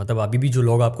 मतलब अभी भी जो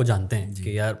लोग आपको जानते हैं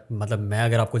कि यार, मतलब मैं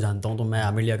अगर आपको जानता हूँ तो मैं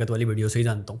आमिर लियाकत वाली वीडियो से ही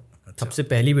जानता हूँ। सबसे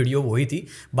पहली वीडियो वही थी,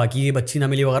 बाकी ये बच्ची ना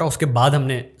मिली वगैरह उसके बाद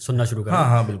हमने सुनना शुरू करा।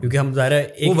 हाँ, क्योंकि हम ज़ाहिर है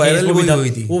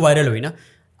एक वो वायरल हुई ना।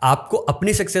 आपको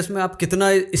अपनी सक्सेस में आप कितना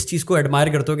इस चीज़ को एडमायर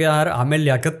करते हो कि यार आमिर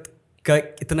लियाकत का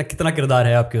कितना किरदार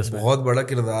है आपके उसमें? बहुत बड़ा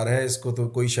किरदार है, इसको तो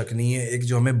कोई शक नहीं है। एक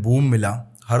जो हमें बूम मिला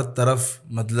हर तरफ,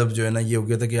 मतलब जो है ना ये हो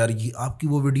गया था कि यार ये आपकी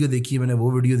वो वीडियो देखी है, मैंने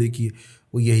वो वीडियो देखी है,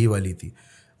 वो यही वाली थी।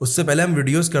 उससे पहले हम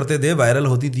वीडियोस करते थे, वायरल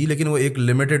होती थी, लेकिन वो एक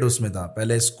लिमिटेड उसमें था।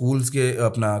 पहले स्कूल्स के,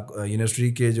 अपना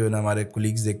यूनिवर्सिटी के जो है ना हमारे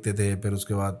कोलीग्स देखते थे, फिर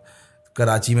उसके बाद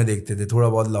कराची में देखते थे, थोड़ा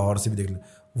बहुत लाहौर से भी देख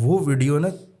ले। वो वीडियो ना,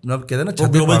 मतलब कहते हैं ना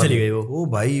ग्लोबल चली गई वो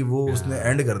भाई, वो उसने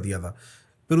एंड कर दिया था।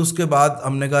 फिर उसके बाद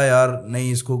हमने कहा यार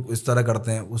नहीं, इसको इस तरह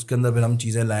करते हैं। उसके अंदर फिर हम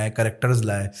चीज़ें लाए, कैरेक्टर्स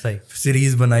लाए,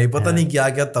 सीरीज़ बनाई, पता नहीं क्या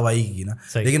क्या तबाही की ना।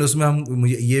 लेकिन उसमें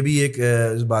मुझे ये भी एक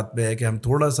इस बात पे है कि हम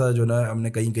थोड़ा सा जो ना, हमने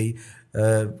कहीं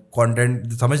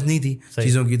कंटेंट समझ नहीं थी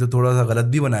चीज़ों की, तो थोड़ा सा गलत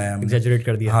भी बनाया हमने, एग्जैजरेट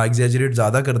कर दिया। हाँ, एग्जैजरेट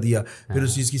ज़्यादा कर दिया। फिर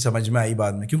उस चीज़ की समझ में आई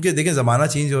बाद में, क्योंकि देखें ज़माना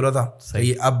चेंज हो रहा था।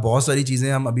 सही। अब बहुत सारी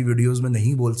चीज़ें हम अभी वीडियोज़ में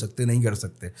नहीं बोल सकते, नहीं कर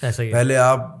सकते। पहले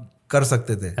आप कर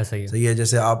सकते थे। ऐसा ही है। सही है,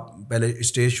 जैसे आप पहले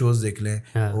स्टेज शोज देख लें,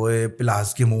 वो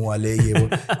पिलास के मुंह वाले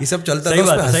ये सब चलता था,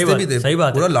 उसमें हंसते भी थे, सही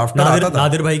बात पूरा है। लाफ्टर आता था।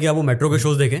 नादिर भाई के आप वो मेट्रो के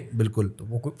शोज देखें, बिल्कुल, तो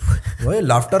वो वो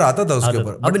लाफ्टर आता था उसके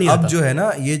ऊपर। अब नहीं अब आता। जो है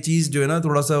ना ये चीज़ जो है ना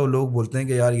थोड़ा सा लोग बोलते हैं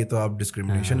कि यार ये तो आप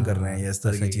डिस्क्रिमिनेशन कर रहे हैं, या इस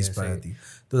तरह की चीज़ पाई जाती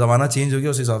है। तो ज़माना चेंज हो गया,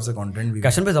 उस हिसाब से कंटेंट भी।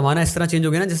 कैशन पे ज़माना इस तरह चेंज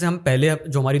हो गया ना, जैसे हम पहले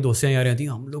जो हमारी दोस्तियाँ यार थी,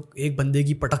 हम लोग एक बंदे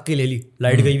की पटक के ले ली,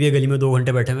 लाइट गई हुई है गली में 2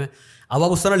 घंटे बैठे में, अब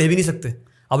आप उस तरह ले भी नहीं सकते।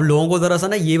 अब लोगों को ज़रा सा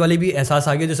ना ये वाली भी एहसास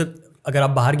आ गया, जैसे अगर आप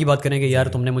बाहर की बात करें कि यार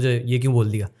तुमने मुझे ये क्यों बोल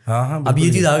दिया। हाँ, अब ये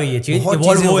चीज़ आ गई है, चेंज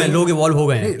इवॉल्व हो गए, लोग इवॉल्व हो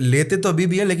गए हैं। लेते तो अभी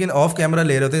भी है, लेकिन ऑफ कैमरा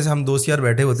ले रहे होते हैं। हम दोस्त यार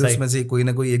बैठे होते हैं, उसमें से कोई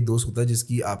ना कोई एक दोस्त होता है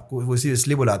जिसकी आपको वो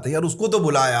इसलिए बुलाते हैं, यार उसको तो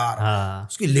बुला यार,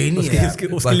 उसकी लेनी है,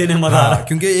 उसकी लेने मजा आ रहा है,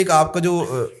 क्योंकि एक आपका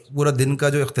जो पूरा दिन का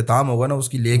जो इख्तिताम होगा ना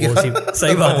उसकी लेके।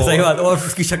 सही बात, और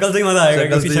उसकी शक्ल से ही मजा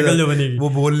आएगा, उसकी शक्ल जो बनेगी, वो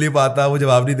बोल नहीं पाता, वो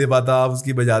जवाब नहीं दे पाता, आप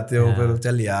उसकी बजाते हो, फिर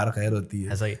चल यार खैर होती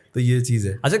है। ऐसा ही तो ये चीज़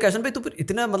है। अच्छा कैशन भाई, तो फिर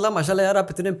इतना मतलब माशाल्लाह यार आप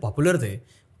इतने पॉपुलर थे,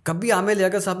 कभी आमिर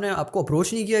लियाकत साहब ने आपको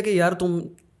अप्रोच नहीं किया कि यार तुम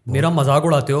मेरा मजाक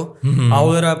उड़ाते हो, आओ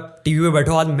अगर आप टीवी पे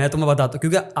बैठो, आज मैं तुम्हें बताता हूँ,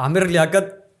 क्योंकि Aamir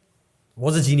Liaquat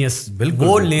was a genius.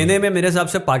 वो लेने में मेरे हिसाब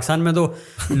से पाकिस्तान में तो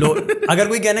अगर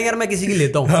कोई कहने यार मैं किसी की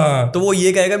लेता हूँ तो वो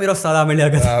ये कहेगा मेरा उस्ताद आमिर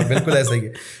लियाकत। बिल्कुल ऐसा ही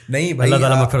है। नहीं भाई, अल्लाह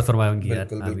ताला मग़फ़िरत फरमाए उनकी।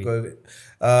 बिल्कुल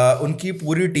उनकी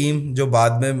पूरी टीम जो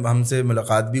बाद में हमसे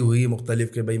मुलाकात भी हुई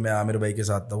मुख्तलिफ के, भाई मैं आमिर भाई के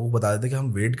साथ था, वो बता देते कि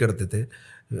हम वेट करते थे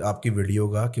आपकी वीडियो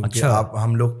का, क्योंकि आप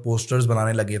हम लोग पोस्टर्स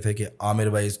बनाने लगे थे कि आमिर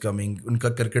भाई इज कमिंग, उनका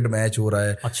क्रिकेट मैच हो रहा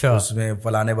है, उसमें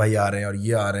फलाने भाई आ रहे हैं और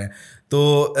ये आ रहे हैं, तो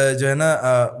जो है ना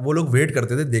वो लोग वेट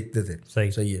करते थे, देखते थे।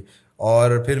 सही है।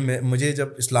 और फिर मुझे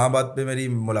जब इस्लामाबाद पे मेरी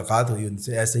मुलाकात हुई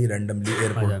उनसे, ऐसे ही रैंडमली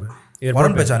एयरपोर्ट पे,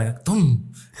 फौरन पहचाने तुम।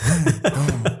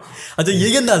 अच्छा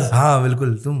यही अंदाज। हाँ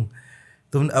बिल्कुल, तुम।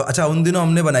 अच्छा उन दिनों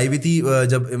हमने बनाई हुई थी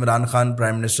जब इमरान खान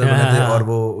प्राइम मिनिस्टर बने थे, और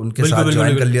वो उनके साथ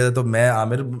ज्वाइन कर लिया था, तो मैं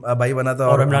आमिर भाई बना था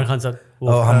और इमरान खान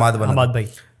साहब हमाद भाई।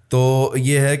 तो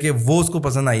ये है कि वो उसको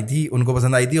पसंद आई थी, उनको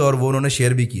पसंद आई थी, और वो उन्होंने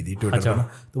शेयर भी की थी ट्विटर पर ना,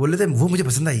 तो बोले थे वो मुझे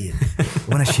पसंद आई है,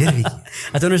 उन्होंने शेयर भी की।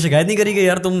 अच्छा उन्होंने शिकायत नहीं करी कि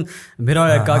यार तुम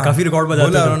मेरा काफी रिकॉर्ड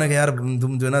बजाते हो? उन्होंने कहा यार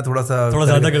तुम जो है ना थोड़ा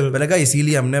ज्यादा कर, मैंने कहा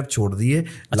इसीलिए हमने अब छोड़ दिए।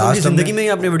 लास्ट जिंदगी में ही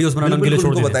आपने वीडियोस बनाना उनके लिए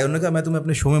छोड़ दिया? बताया, उन्होंने कहा मैं तुम्हें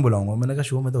अपने शो में बुलाऊंगा। मैंने कहा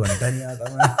शो में तो घंटा नहीं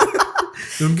आता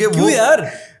उनके। वो यार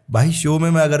भाई शो में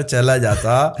मैं अगर चला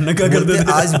जाता बोलते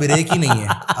आज ब्रेक ही नहीं है,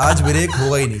 आज ब्रेक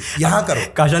होगा ही नहीं, यहाँ करो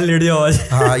काशान लेट जाओ आज।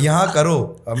 हाँ यहाँ करो।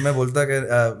 अब मैं बोलता कि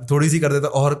थोड़ी सी कर देता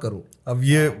और करो। अब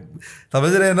ये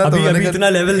समझ रहे हैं ना, तो मैंने इतना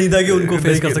लेवल नहीं था कि उनको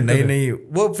फेस कर सकते। नहीं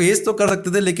वो फेस तो कर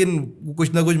सकते थे, लेकिन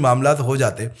कुछ ना कुछ मामला हो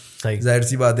जाते, जाहिर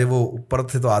सी बात है, वो ऊपर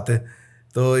थे तो आते,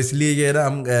 तो इसलिए ये ना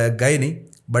हम गए नहीं।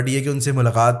 बट ये कि उनसे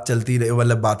मुलाकात चलती रही,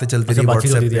 मतलब बातें चलती रही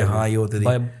व्हाट्सएप पे। हाँ ये होती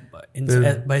रही।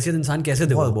 वैसे इंसान कैसे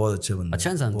थे? बहुत अच्छे बंदे, अच्छा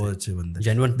इंसान, बहुत अच्छे बंदे,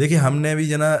 जेन्युइन। देखिए हमने भी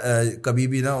जना कभी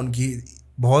भी ना उनकी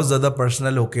बहुत ज्यादा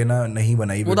पर्सनल होके ना नहीं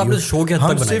बनाई वीडियो, तो शो के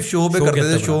हद तक सिर्फ शो पे करते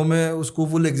थे, शो में उसको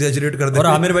फुल एग्जैजरेट कर देते। और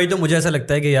आमिर भाई तो मुझे ऐसा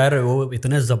लगता है कि यार वो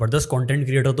इतने जबरदस्त कंटेंट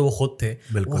क्रिएटर तो वो खुद थे,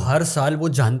 वो हर साल वो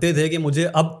जानते थे कि मुझे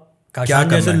अब काशान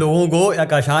जैसे लोगों को, या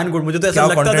काशान को, मुझे तो ऐसा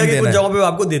लगता था कि कुछ जगहों पे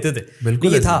आपको देते थे,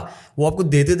 बिल्कुल ये था, वो आपको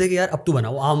देते थे कि यार अब तू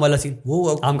बनाओ आम वाला सीन,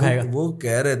 वो आम खाएगा। वो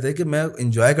कह रहे थे कि मैं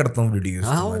एंजॉय करता हूँ वीडियोस,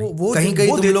 कहीं कहीं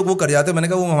तुम लोग वो कर जाते। मैंने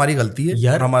कहा वो हमारी गलती है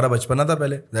यार, हमारा बचपना था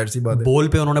पहले, जाहिर सी बात है। बोल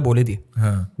पे उन्होंने बोली थी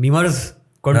मीमर्स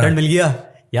कंटेंट मिल गया,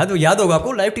 याद होगा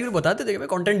आपको, लाइव टीवी बताते थे कि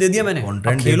कंटेंट दे दिया मैंने,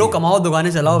 खेलो कमाओ दुकानें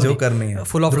चलाओ, जो करनी है,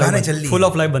 फुल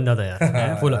ऑफ लाइफ बंदा था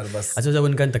यार, फुल। अच्छा जब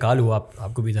उनका इंतकाल हुआ,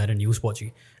 आपको भी ज़ाहिर न्यूज़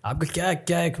पहुंची, आपका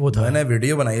क्या एक वो था? मैंने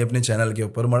वीडियो बनाई अपने चैनल के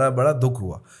ऊपर, बड़ा दुख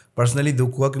हुआ, पर्सनली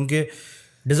दुख हुआ, क्योंकि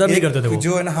डिजर्व नहीं करते थे वो,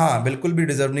 जो है ना, हाँ बिल्कुल भी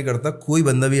डिजर्व नहीं करता, कोई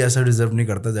बंदा भी ऐसा डिजर्व नहीं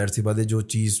करता। जाहिर सी बात है, जो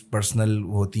चीज़ पर्सनल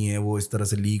होती हैं वो इस तरह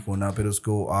से लीक होना, फिर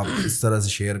उसको आप इस तरह से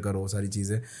शेयर करो सारी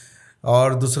चीज़ें।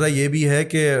 और दूसरा ये भी है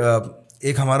कि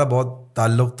एक हमारा बहुत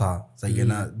ताल्लुक़ था, सही है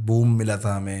ना, बूम मिला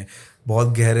था हमें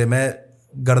बहुत गहरे में,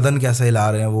 गर्दन कैसे हिला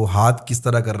रहे हैं, वो हाथ किस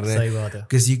तरह कर रहे हैं,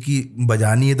 किसी की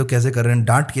बजानी है तो कैसे कर रहे हैं,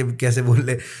 डांट के कैसे बोल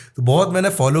रहे, तो बहुत मैंने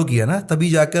फॉलो किया ना, तभी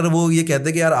जाकर वो ये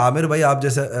कहते कि यार आमिर भाई आप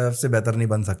जैसे से बेहतर नहीं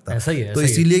बन सकता। ऐसा ही है, तो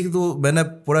इसीलिए तो मैंने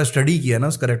पूरा स्टडी किया ना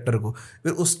उस कैरेक्टर को,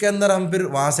 फिर उसके अंदर हम फिर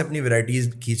वहाँ से अपनी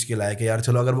वैराइटीज खींच के लाए कि यार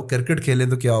चलो अगर वो क्रिकेट खेलें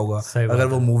तो क्या होगा, अगर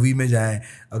वो मूवी में जाएं,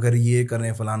 अगर ये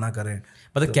करें फलाना करें।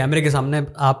 मतलब कैमरे के सामने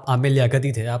आप आमिर लियाकत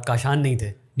ही थे, आप काशान नहीं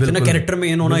थे, इतना कैरेक्टर में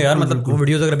इन होना यार, मतलब वो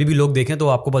वीडियोस अगर अभी भी लोग देखें तो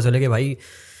आपको पता चले कि भाई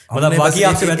मतलब बाकी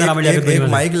आपसे बेहतर आमिर लियाकत। एक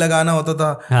माइक लगाना होता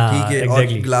था, ठीक है, और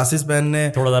ग्लासेस पहनने,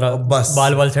 थोड़ा जरा बस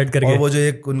बाल सेट करके, और वो जो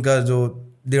एक उनका जो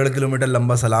 1.5 किलोमीटर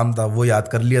लंबा सलाम था वो याद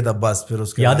कर लिया था बस। फिर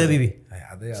उसके याद है अभी भी?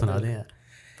 याद है, सुना दे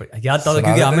यार। याद था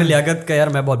क्योंकि आमिर लियाकत का यार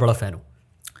मैं बहुत बड़ा फैन हूँ।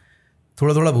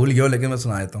 थोड़ा भूल गया लेकिन मैं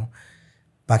सुना देता हूँ।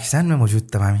 पाकिस्तान में मौजूद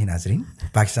तमाम ही नाजरीन,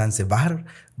 पाकिस्तान से बाहर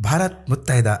भारत,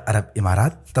 मुत्तहिदा अरब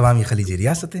इमारात, तमामी खलीजी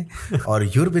रियासतें और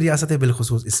यूरोपीय रियासतें,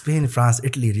 बिलखुसूस स्पेन, फ्रांस,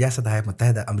 इटली, रियासत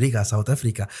मुत्तहिदा अमेरिका, साउथ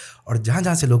अफ्रीका और जहाँ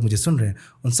जहाँ से लोग मुझे सुन रहे हैं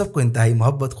उन सबको इंतहाई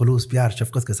मोहब्बत, खुलूस, प्यार,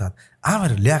 शफकत के साथ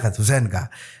आमिर लियाकत हुसैन का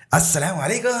अस्सलाम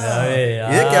वालेकुम।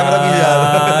 ये कैमरा भी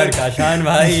यार काशान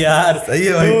भाई यार सही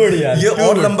है भाई, ये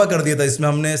और लंबा कर दिया था, इसमें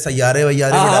हमने सैयारे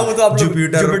वैयारे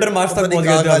जुपिटर मार्स तक पहुंच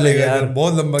गए थे यार,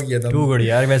 बहुत लंबा किया था। टू गुड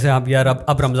यार। वैसे आप यार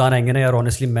अब रमजान आएंगे ना यार,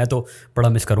 ऑनेस्टली मैं तो बड़ा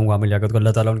मिस करूंगा आमिर लियाकत को,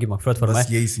 अल्लाह ताला उनकी मगफिरत फरमाए।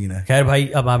 यही सीन है। खैर भाई,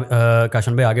 अब आप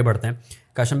काशन भाई आगे बढ़ते हैं।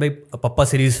 काशन भाई, पप्पा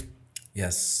सीरीज,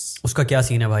 यस, उसका क्या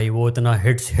सीन है भाई? वो इतना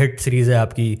हिट सीरीज है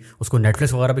आपकी, उसको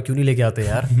नेटफ्लिक्स वगैरह पे क्यों नहीं लेके आते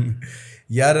यार?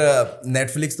 यार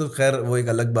नेटफ्लिक्स तो खैर वो एक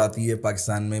अलग बात ही है,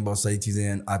 पाकिस्तान में बहुत सारी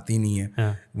चीज़ें आती नहीं है।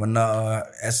 हाँ। वरना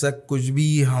ऐसा कुछ भी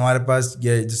हमारे पास,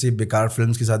 जैसे बेकार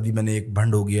फिल्म्स के साथ भी मैंने एक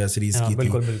भंड हो गया सीरीज़ की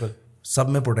बिल्कुल थी। बिल्कुल, सब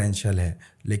में पोटेंशियल है,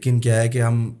 लेकिन क्या है कि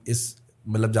हम इस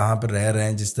मतलब जहाँ पर रह रहे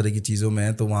हैं जिस तरह की चीज़ों में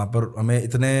हैं, तो वहाँ पर हमें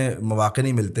इतने मौके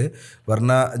नहीं मिलते।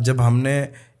 वरना जब हमने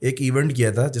एक इवेंट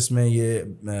किया था जिसमें ये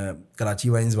कराची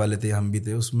वाइन्स वाले थे, हम भी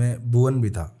थे उसमें, भुवन भी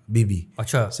था, बीबी।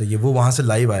 अच्छा सही है, वो वहाँ से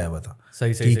लाइव आया हुआ था।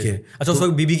 सही सही, ठीक है। अच्छा, उस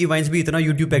वक्त बीबी की वाइन्स भी इतना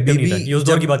यूट्यूब पे एक्टिव नहीं था, ये उस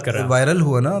दौर की बात कर रहा है। वायरल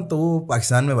हुआ ना तो वो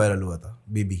पाकिस्तान में वायरल हुआ था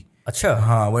बीबी। अच्छा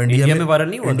हाँ, वो इंडिया में वायरल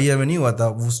नहीं हुआ? इंडिया में नहीं हुआ था।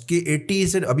 उसके 80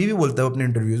 से, अभी भी बोलता है अपने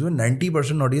इंटरव्यूज में,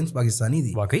 90% ऑडियंस पाकिस्तानी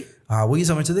थी। वाकई? हाँ, वो ये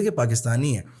समझते थे कि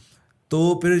पाकिस्तानी है।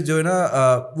 तो फिर जो है ना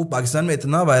वो पाकिस्तान में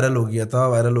इतना वायरल हो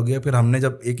गया। फिर हमने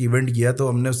जब एक इवेंट किया तो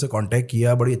हमने उससे कांटेक्ट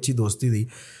किया, बड़ी अच्छी दोस्ती थी।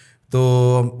 तो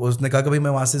उसने कहा कि भाई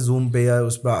मैं वहाँ से जूम पे या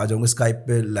उस पर आ जाऊँगा, स्काइप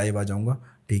पे लाइव आ जाऊँगा।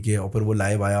 ठीक है। और फिर वो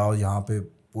लाइव आया और यहाँ पे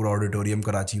पूरा ऑडिटोरियम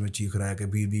कराची में चीख रहा है कि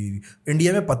बीबी।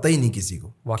 इंडिया में पता ही नहीं किसी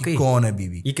को कि कौन है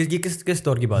बीबी। ये किस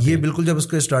दौर की बात है? ये बिल्कुल जब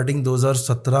उसके स्टार्टिंग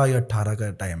 2017 या 18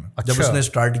 का टाइम है। अच्छा। जब उसने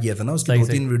स्टार्ट किया था ना, उसकी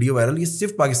 2-3 वीडियो वायरल, ये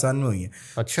सिर्फ पाकिस्तान में हुई है।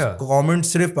 अच्छा। कमेंट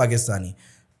सिर्फ पाकिस्तानी।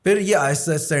 फिर ये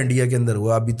आहिस्ता आहिस्ता इंडिया के अंदर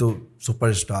हुआ, अभी तो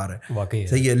सुपरस्टार है। वाकई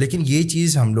सही है। लेकिन ये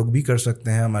चीज़ हम लोग भी कर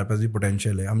सकते हैं, हमारे पास भी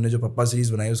पोटेंशियल है। हमने जो पप्पा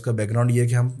सीरीज़ बनाई उसका बैकग्राउंड ये है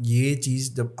कि हम ये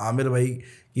चीज़ जब आमिर भाई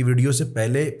की वीडियो से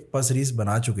पहले पप्पा सीरीज़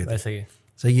बना चुके थे। सही है।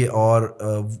 सही है। और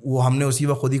वो हमने उसी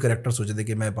वक्त खुद ही करेक्टर सोचे थे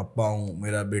कि मैं पप्पा हूँ,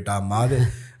 मेरा बेटा अम्माद है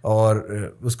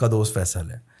और उसका दोस्त फैसल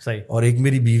है। सही। और एक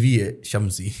मेरी बीवी है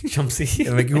शमसी।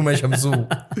 मैं शमसू हूँ।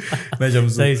 मैं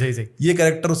शमसू। सही सही सही। ये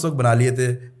कैरेक्टर उस वक्त बना लिए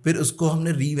थे। फिर उसको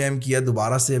हमने रीवैम्प किया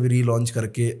दोबारा से, अभी रीलॉन्च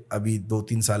करके अभी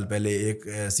 2-3 साल पहले एक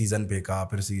सीज़न फेंका,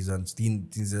 फिर तीन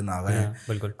सीज़न आ गए हैं।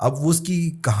 बिल्कुल। अब उसकी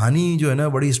कहानी जो है ना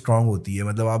बड़ी स्ट्रांग होती है।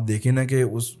 मतलब आप देखें ना कि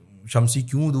उस शमसी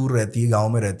क्यों दूर रहती है, गांव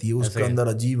में रहती है, उसके अंदर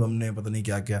अजीब हमने पता नहीं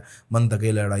क्या क्या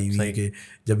मनतके लड़ाई हुई है कि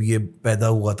जब ये पैदा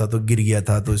हुआ था तो गिर गया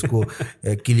था तो इसको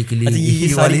किली ये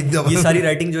सारी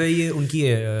राइटिंग जो है ये उनकी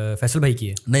है, फैसल भाई की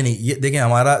है? नहीं, ये देखें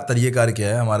हमारा तरीक़ाकार क्या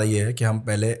है। हमारा ये है कि हम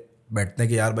पहले बैठते हैं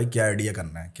कि यार भाई क्या आइडिया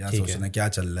करना है, क्या सोचना है, क्या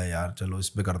चल रहा है यार, चलो इस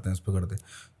पे करते हैं, उस पे करते हैं।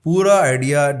 पूरा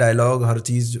आइडिया, डायलॉग, हर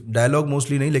चीज़, डायलॉग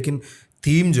मोस्टली नहीं लेकिन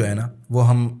थीम जो है ना वो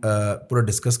हम पूरा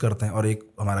डिस्कस करते हैं। और एक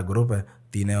हमारा ग्रुप है,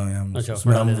 3 हैं हम। अच्छा,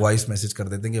 उसमें हम वॉइस मैसेज कर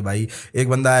देते हैं कि भाई एक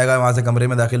बंदा आएगा वहाँ से कमरे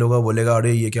में दाखिल होगा, बोलेगा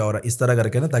अरे ये क्या हो रहा है, इस तरह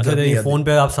करके ना, ताकि अच्छा, फोन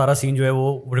पे आप सारा सीन जो है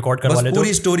वो रिकॉर्ड करवा लेते हो,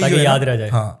 पूरी स्टोरी ताकि याद रह जाए।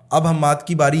 हाँ, अब हम बात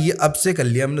की बारी ये अब से कर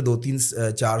लिया हमने,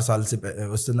 2-3-4 साल से,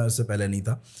 उससे पहले नहीं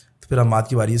था। तो फिर हम बात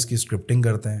की बारी इसकी स्क्रिप्टिंग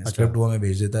करते हैं। स्क्रिप्ट वो हमें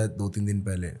भेज देता है 2-3 दिन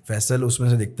पहले। फैसल उसमें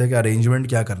से देखता है कि अरेंजमेंट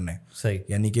क्या करना है। सही।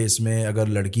 यानी कि इसमें अगर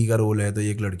लड़की का रोल है तो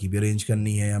एक लड़की भी अरेंज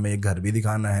करनी है, हमें एक घर भी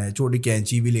दिखाना है, छोटी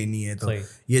कैंची भी लेनी है, तो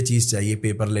ये चीज़ चाहिए,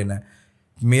 पेपर लेना है।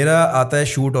 मेरा आता है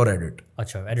शूट और एडिट।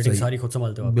 अच्छा, एडिटिंग सारी खुद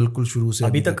संभालते हो आप? बिल्कुल, शुरू से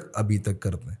अभी तक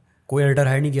करते हैं। कोई एडिटर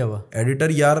है नहीं किया हुआ?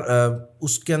 एडिटर यार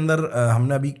उसके अंदर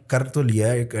हमने अभी कर तो लिया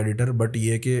है एक एडिटर, बट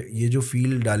ये कि ये जो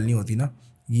फील डालनी होती ना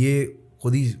ये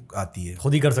खुद ही आती है,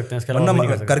 खुद ही कर सकते हैं। इसके अलावा नहीं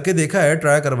कर सकते। करके देखा है,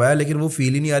 ट्राई करवाया, लेकिन वो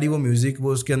फील ही नहीं आ रही, वो म्यूजिक,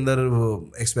 वो उसके अंदर वो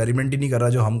एक्सपेरिमेंट ही नहीं कर रहा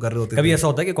जो हम कर रहे होते। कभी ऐसा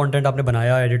होता है कि कंटेंट आपने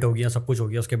बनाया, एडिट हो गया, सब कुछ हो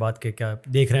गया, उसके बाद के क्या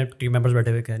देख रहे हैं टीम मेंबर्स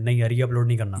बैठे हुए, नहीं यार ये अपलोड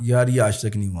नहीं करना? यार ये आज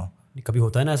तक नहीं हुआ। कभी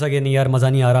होता है ना ऐसा कि नहीं यार मज़ा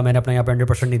नहीं आ रहा, मैंने अपना यहाँ पे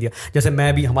 100% नहीं दिया। जैसे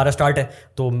मैं भी, हमारा स्टार्ट है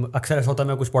तो अक्सर ऐसा होता है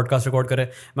मैं कुछ पॉडकास्ट रिकॉर्ड करे,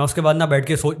 मैं उसके बाद ना बैठ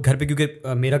के घर पे,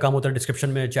 क्योंकि मेरा काम होता है डिस्क्रिप्शन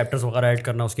में चैप्टर्स वगैरह ऐड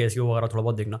करना, उसके एसईओ वगैरह थोड़ा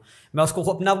बहुत देखना, मैं उसको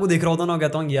अपने आप को देख रहा होता हूँ ना,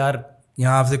 कहता हूँ यार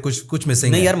यहाँ आपसे कुछ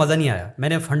मिसिंग नहीं यार, मज़ा नहीं आया,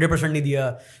 मैंने 100% नहीं दिया,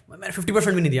 मैंने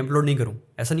 50% भी नहीं दिया, अपलोड नहीं करूँ।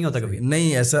 ऐसा नहीं होता कभी?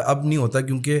 नहीं, ऐसा अब नहीं होता,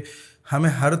 क्योंकि हमें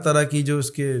हर तरह की जो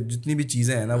उसके जितनी भी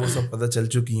चीज़ें हैं ना वो सब पता चल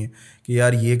चुकी हैं कि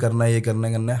यार ये करना है, ये करना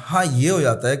है। हाँ, ये हो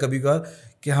जाता है कभी कभार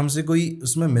कि हमसे कोई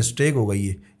उसमें मिस्टेक हो गई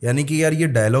है, यानी कि यार ये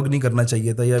डायलॉग नहीं करना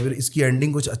चाहिए था, या फिर इसकी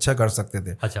एंडिंग कुछ अच्छा कर सकते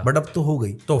थे। अच्छा। बट अब तो हो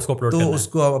गई, तो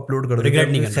उसको अपलोड कर रिग्रेट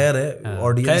नहीं करना। खैर है,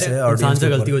 ऑडियंस है, इंसान से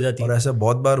गलती हो जाती है। और ऐसा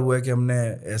बहुत बार हुआ है कि हमने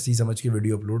ऐसी समझ के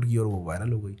वीडियो अपलोड की और वो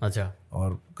वायरल हो गई। अच्छा।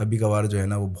 और कभी कभार जो है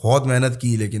ना वो बहुत मेहनत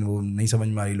की लेकिन वो नहीं समझ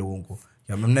में आई लोगों को,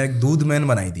 हमने एक दूध मैन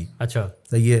बनाई थी। अच्छा,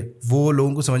 सही है, वो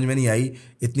लोगों को समझ में नहीं आई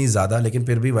इतनी ज़्यादा, लेकिन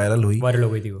फिर भी वायरल हो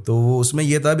गई थी वो। तो वो उसमें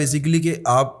ये था बेसिकली कि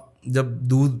आप जब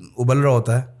दूध उबल रहा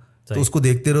होता है तो उसको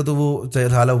देखते रहो तो वो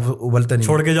साला उबलता नहीं,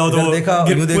 छोड़ के जाओ तो देखा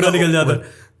पूरा निकल जाता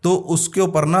है। तो उसके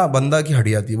ऊपर ना बंदा की हट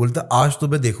जाती है, बोलता आज तो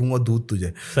मैं देखूंगा दूध तुझे।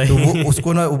 तो वो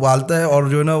उसको ना उबालता है और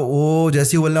जो है ना वो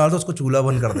जैसे ही उबलने वाला था उसको चूल्हा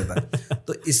बंद कर देता है।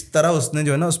 तो इस तरह उसने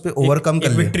जो है ना उस पर ओवरकम कर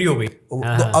लिया, विक्ट्री हो गई। तो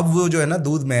अब वो जो है ना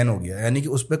दूध मैन हो गया, यानी कि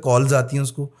उस पर कॉल्स आती हैं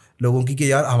उसको लोगों की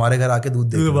कि यार हमारे घर आके दूध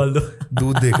देख लो,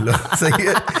 दूध देख लो। सही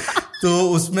है, तो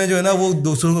उसमें जो है ना वो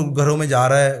दूसरों घरों में जा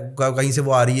रहा है, कहीं से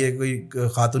वो आ रही है, कोई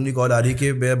खातून की कॉल आ रही है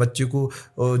कि मेरे बच्चे को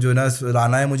जो है ना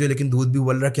लाना है मुझे, लेकिन दूध भी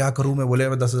उबल रहा है, क्या करूं मैं? बोले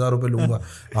मैं 10,000 रुपये लूंगा।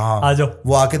 हाँ आ जाओ।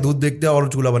 वो आके दूध देखते हैं और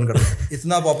चूल्हा बंद कर देते हैं।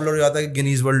 इतना पॉपुलर हो जाता है कि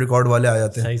गिनीज वर्ल्ड रिकॉर्ड वाले आ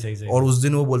जाते हैं। सही। और उस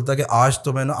दिन वो बोलता है कि आज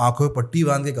तो मैं ना आंखों में पट्टी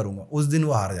बांध के करूंगा, उस दिन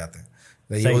वो हार जाते हैं।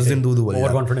 उस दिन दूध उबल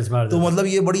जाता है। तो मतलब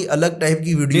ये बड़ी अलग टाइप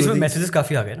की वीडियो, इसमें मैसेजेस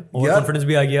काफी आ गए ना, ओवर कॉन्फिडेंस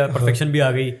भी आ गया, परफेक्शन भी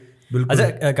आ गई।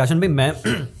 अच्छा काशन भाई, मैं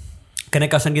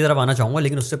कनेक्ट काशन की तरफ आना चाहूँगा,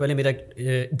 लेकिन उससे पहले मेरा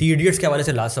दी इडियट्स के हवाले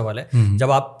से लास्ट सवाल है।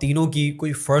 जब आप तीनों की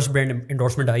कोई फर्स्ट ब्रांड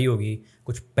एंडोर्समेंट आई होगी,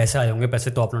 कुछ पैसे आए होंगे,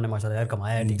 पैसे तो आप लोगों ने माशाल्लाह यार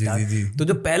कमाया है ठीक ठाक, तो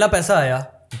जो पहला पैसा आया,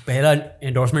 पहला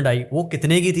एंडोर्समेंट आई, वो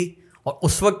कितने की थी? और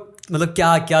उस वक्त मतलब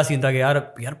क्या सीन था कि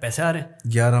यार पैसे आ रहे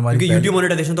हैं यार हमारी, क्योंकि यूट्यूब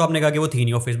मोनेटाइजेशन तो आपने कहा कि वो थी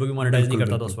नहीं, और फेसबुक भी मोनेटाइज नहीं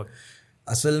करता था उस वक्त।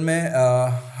 असल में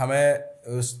हमें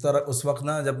उस वक्त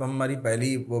ना जब हमारी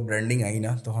पहली वो ब्रांडिंग आई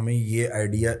ना, तो हमें ये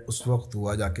आइडिया उस वक्त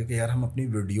हुआ जाके कि यार हम अपनी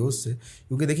वीडियोस से,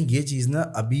 क्योंकि देखिए ये चीज़ ना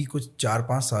अभी कुछ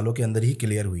 4-5 सालों के अंदर ही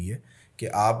क्लियर हुई है कि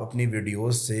आप अपनी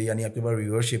वीडियोस से, यानी आपके पास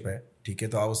व्यूअरशिप है, ठीक है,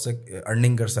 तो आप उससे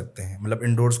अर्निंग कर सकते हैं, मतलब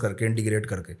इंडोर्स करके, इंटीग्रेट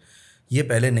करके। ये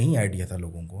पहले नहीं आइडिया था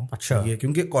लोगों को। अच्छा, ये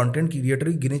क्योंकि कंटेंट क्रिएटर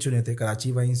ही गिने चुने थे,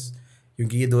 कराची वाइंस,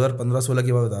 क्योंकि ये 2015-16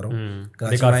 की बात बता रहा हूँ,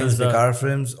 कराची वाइंस, बेकार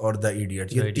फिल्म्स और द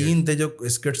इडियट, ये 3 थे जो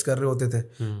स्किट्स कर रहे होते थे।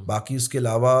 बाकी उसके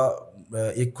अलावा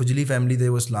एक खुजली फैमिली थे,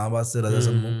 वो इस्लामाबाद से, रजा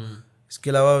सम्मू। इसके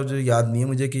अलावा जो याद नहीं है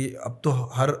मुझे कि अब तो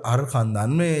हर खानदान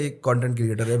में एक कंटेंट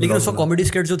क्रिएटर है। लेकिन उसको कॉमेडी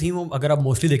स्किट्स जो थी वो अगर आप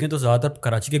मोस्टली देखें तो ज़्यादातर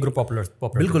कराची के ग्रुप पॉपुलर।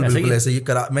 बिल्कुल ऐसे ही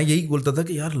मैं यही बोलता था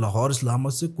कि यार लाहौर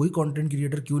इस्लामाबाद से कोई कंटेंट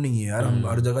क्रिएटर क्यों नहीं है यार, हम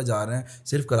हर जगह जा रहे हैं,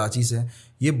 सिर्फ कराची से।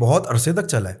 ये बहुत अरसे तक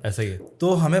चला है, ऐसा ही है।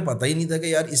 तो हमें पता ही नहीं था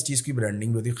कि यार इस चीज़ की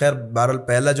ब्रांडिंग भी होती है। खैर बहरहाल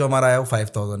पहला जो हमारा आया वो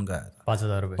 5,000 का आया था,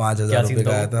 5,000 रुपये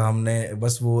का आया था। हमने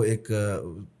बस वो एक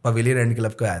पवेलियन एंड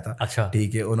क्लब का आया था। अच्छा,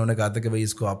 ठीक है, उन्होंने कहा था कि भाई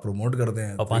इसको आप प्रमोट कर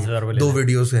दें, और 5,000 रुपये 2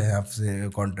 वीडियो से है आपसे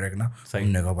कॉन्ट्रैक्ट ना।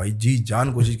 हमने कहा भाई जी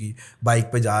जान कोशिश की, बाइक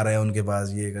पे जा रहे हैं उनके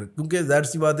पास, ये कर, क्योंकि ज़ाहिर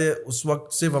सी बात है उस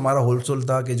वक्त सिर्फ हमारा होलसेल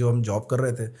था कि जो हम जॉब कर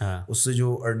रहे थे, उससे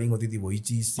जो अर्निंग होती थी वही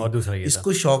चीज़ थी, और दूसरा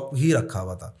इसको शौक ही रखा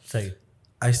हुआ था। सही।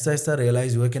 आहिस्ता आहिस्ता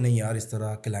रियलाइज़ हुआ कि नहीं यार, इस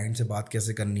तरह क्लाइंट से बात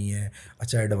कैसे करनी है।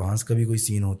 अच्छा, एडवांस का भी कोई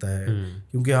सीन होता है,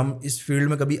 क्योंकि हम इस फील्ड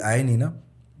में कभी आए नहीं ना,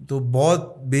 तो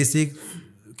बहुत बेसिक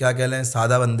क्या कह लें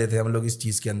सादा बंदे थे हम लोग इस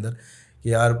चीज़ के अंदर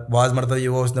कि यार बाज़ मरतबा ये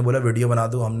वो उसने बोला वीडियो बना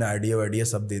दो, हमने आइडिया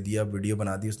सब दे दिया, वीडियो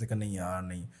बना दी, उसने कहा नहीं यार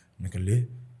नहीं, हमने कहा ले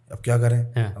अब क्या करें,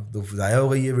 अब तो ज़ाया हो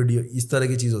गई ये वीडियो, इस तरह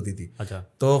की चीज़ होती थी। अच्छा,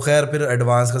 तो खैर फिर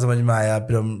एडवांस का समझ में आया,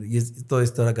 फिर हम ये तो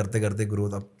इस तरह करते करते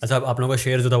ग्रोथ अब। अच्छा, आप लोगों का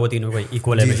शेयर जो था वो तीनों का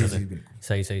इक्वल है हमेशा से?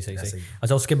 सही।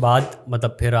 अच्छा, उसके बाद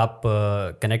मतलब फिर आप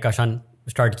कनेक्ट काशान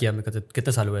स्टार्ट किया, मैं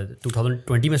कितने साल हुए?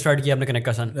 2020 में स्टार्ट किया आपने कनेक्ट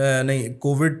काशान? नहीं,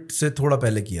 कोविड से थोड़ा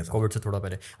पहले किया था। कोविड से थोड़ा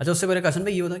पहले। अच्छा, उससे पहले काशान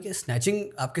भाई ये होता कि स्नैचिंग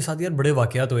आपके साथ यार बड़े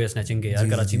वाकयात हुए स्नैचिंग के यार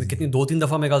कराची में, कितनी 2-3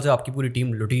 दफ़ा मेरे ख्याल से आपकी पूरी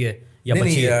टीम लुटी है या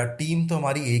बची है? टीम तो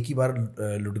हमारी एक ही बार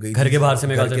लुट गई, घर के बाहर से।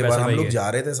 मेरे ख्याल से हम लोग जा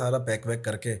रहे थे, सारा पैक वैक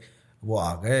करके वो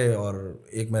आ गए, और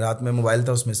एक मेरे हाथ में मोबाइल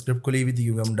था, उसमें स्क्रिप्ट खुली हुई थी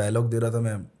क्योंकि हम डायलॉग दे रहा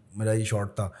था, मेरा ये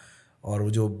शॉट था, और वो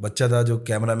जो बच्चा था जो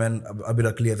कैमरामैन अभी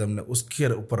रख लिया था हमने, उसके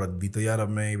ऊपर रख दी। तो यार अब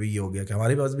मैं ये हो गया कि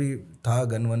हमारे पास भी था,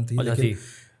 गन वन थी, लेकिन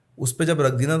उस पर जब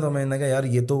रख दी ना तो मैंने कहा यार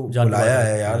ये तो बुलाया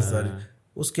है यार सर।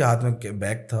 उसके हाथ में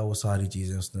बैग था, वो सारी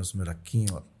चीज़ें उसने उसमें रखी।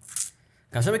 और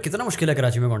कैसे में कितना मुश्किल है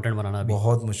कराची में कंटेंट बनाना?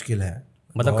 बहुत मुश्किल है,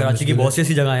 मतलब कराची की बहुत सी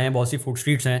ऐसी जगह हैं, बहुत सी फूड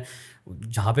स्ट्रीट्स हैं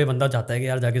जहाँ पे बंदा चाहता है कि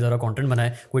यार जाके ज़रा कंटेंट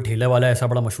बनाए। कोई ठेले वाला ऐसा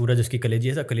बड़ा मशहूर है जिसकी कलेजी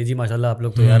है, कलेजी माशाल्लाह आप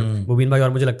लोग तो यार मुबीन भाई और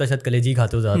मुझे लगता है शायद कलेजी ही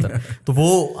खाते हो ज़्यादातर। तो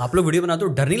वो आप लोग वीडियो बनाते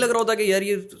हो, डर नहीं लग रहा होता कि यार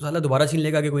ये साला दोबारा छीन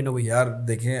लेगा कि कोई ना कोई? यार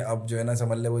देखें, अब जो है ना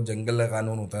समझ ले वो जंगल का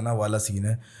कानून होता है ना वाला सीन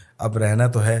है, अब रहना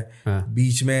तो है।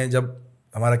 बीच में जब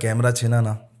हमारा कैमरा छीना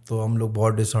ना तो हम लोग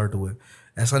बहुत डिसहर्ट हुए।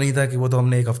 ऐसा नहीं था कि वो तो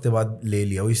हमने एक हफ्ते बाद ले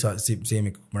लिया वही सेम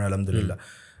इक्विपमेंट अल्हम्दुलिल्लाह,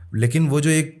 लेकिन वो जो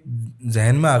एक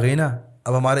जहन में आ गई ना,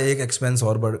 अब हमारे एक एक्सपेंस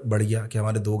और बढ़ गया कि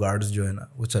हमारे 2 गार्ड्स जो है ना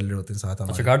वो चल रहे होते हैं साथ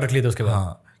हमारे। अच्छा, गार्ड रख लिए थे उसके बाद?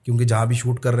 हाँ, क्योंकि जहाँ भी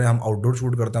शूट कर रहे हैं हम आउटडोर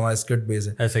शूट करते हैं, हमारा स्किट बेस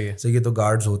है। ऐसा ही है। सही है, तो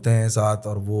गार्ड्स होते हैं साथ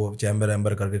और वो चैम्बर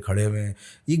वैम्बर करके खड़े हुए हैं।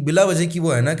 एक बिला वजह की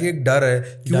वो है ना कि एक डर है,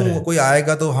 क्यों कोई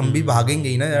आएगा तो हम भी भागेंगे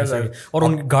ही ना यार। और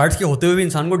उन गार्ड्स के होते हुए भी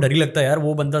इंसान को डर ही लगता है यार,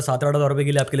 वो बंदा 7-8 हज़ार रुपए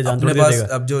के लिए आपके लिए जान अपने दे पास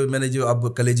देगा। अब जो मैंने जो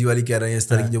अब कलेजी वाली कह रहे हैं इस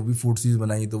तरह की जो भी फूड सीरीज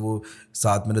बनाई, तो वो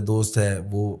साथ मेरे दोस्त है,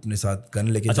 वो अपने साथ गन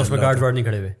लेके अच्छा, चल उसमें रहा गार्ड्स था। वार्ड नहीं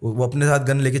खड़े हुए? वो अपने साथ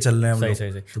गन लेके चल रहे हैं हम लोग,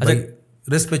 सही। तो भाई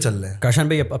रिस्क पे चल रहे हैं। काशान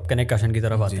भाई, अब कनेक्ट काशान की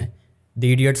तरफ आते हैं। द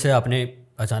इडियट से आपने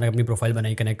अचानक अपनी प्रोफाइल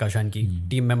बनाई कनेक्ट काशान की,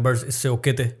 टीम मेंबर्स इससे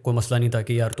ओके थे, कोई मसला नहीं था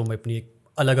कि यार तुम अपनी एक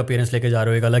अलग अपीयरेंस लेके जा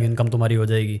रहे हो, एक अलग इनकम तुम्हारी हो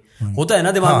जाएगी? होता है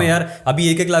ना दिमाग में यार, अभी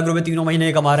 1-1 लाख रुपए 3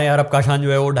 महीने कमा रहे हैं यार, अब काशान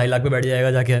जो है वो 2.5 लाख पे बैठ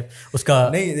जाएगा जाके उसका।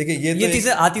 नहीं देखिए, ये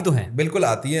चीज़ें आती तो हैं, बिल्कुल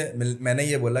आती है। मैंने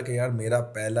ये बोला कि यार मेरा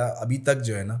पहला अभी तक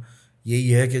जो है ना यही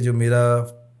है कि जो मेरा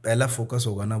पहला फोकस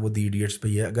होगा ना वो दी इडियट्स पे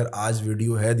ही है। अगर आज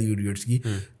वीडियो है दी इडियट्स की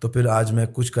तो फिर आज मैं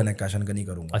कुछ कनेक्ट काशन का नहीं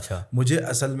करूँगा। अच्छा। मुझे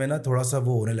असल में ना थोड़ा सा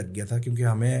वो होने लग गया था, क्योंकि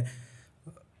हमें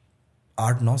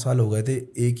 8-9 साल हो गए थे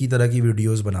एक ही तरह की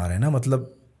वीडियोस बना रहे हैं ना,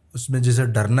 मतलब उसमें जैसे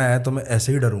डरना है तो मैं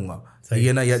ऐसे ही डरूंगा,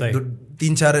 ये ना, या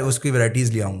 3-4 उसकी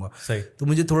वैरायटीज़ ले आऊँगा। तो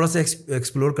मुझे थोड़ा सा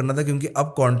एक्सप्लोर करना था, क्योंकि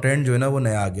अब कंटेंट जो है ना वो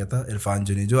नया आ गया था। इरफान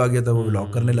जुनी जो आ गया था वो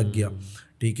व्लॉग करने लग गया,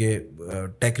 ठीक है,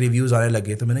 टेक रिव्यूज़ आने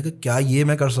लगे। तो मैंने कहा क्या ये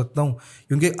मैं कर सकता हूँ,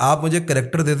 क्योंकि आप मुझे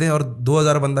कैरेक्टर देते हैं और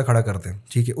 2000 बंदा खड़ा करते हैं,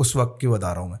 ठीक है, उस वक्त की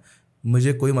बता रहा हूँ मैं,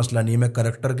 मुझे कोई मसला नहीं है, मैं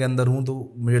कैरेक्टर के अंदर हूँ तो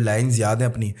मुझे लाइन्स याद हैं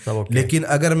अपनी। लेकिन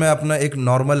अगर मैं अपना एक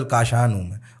नॉर्मल काशान हूँ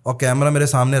मैं और कैमरा मेरे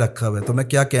सामने रखा हुआ है, तो मैं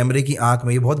क्या कैमरे की आंख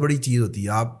में, ये बहुत बड़ी चीज़ होती है,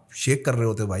 आप शेक कर रहे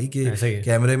होते हो भाई कि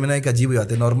कैमरे में ना एक अजीब हो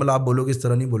जाते हैं। नॉर्मल आप बोलोगे इस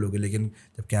तरह नहीं बोलोगे, लेकिन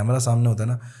जब कैमरा सामने होता है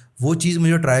ना, वो चीज़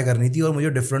मुझे ट्राई करनी थी। और मुझे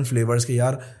डिफरेंट फ्लेवर्स के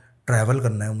यार ट्रैवल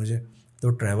करना है मुझे, तो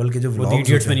ट्रैवल के जो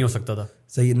व्लॉग्स में नहीं हो सकता था।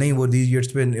 सही नहीं, वो दी इडियट्स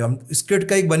पे हम स्किट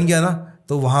का एक बन गया ना,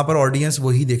 तो वहाँ पर ऑडियंस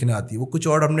वही देखने आती है। वो कुछ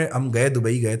और हम गए,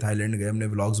 दुबई गए, थाईलैंड गए, हमने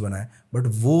व्लॉग्स बनाए, बट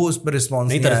वो उस पर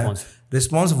रिस्पॉन्स नहीं आया।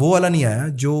 रिस्पॉन्स वो वाला नहीं आया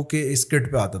जो कि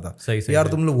स्किट पे आता था। सही यार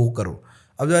तुम लोग वो करो।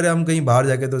 अब यार हम कहीं बाहर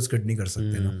जाके तो स्किट नहीं कर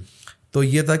सकते ना। तो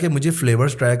ये था कि मुझे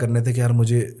फ्लेवर्स ट्राई करने थे कि यार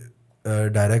मुझे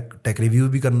डायरेक्ट टेक रिव्यू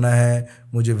भी करना है,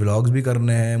 मुझे व्लॉग्स भी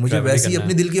करने हैं, मुझे वैसे ही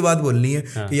अपनी दिल की बात बोलनी है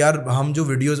कि यार हम जो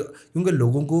वीडियोस, क्योंकि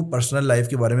लोगों को पर्सनल लाइफ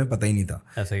के बारे में पता ही नहीं था।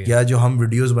 क्या जो हम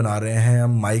वीडियोस बना रहे हैं,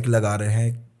 हम माइक लगा रहे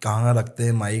हैं, कहाँ रखते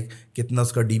हैं माइक, कितना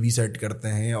उसका डीबी सेट करते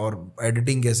हैं और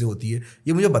एडिटिंग कैसे होती है,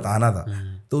 ये मुझे बताना था।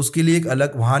 तो उसके लिए एक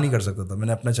अलग वहाँ नहीं कर सकता था।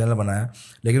 मैंने अपना चैनल बनाया,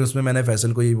 लेकिन उसमें मैंने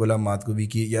फैसल को यही बोला, मात को भी,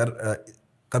 कि यार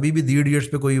कभी भी दी इडियट्स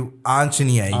पे कोई आंच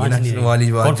नहीं आएगी ना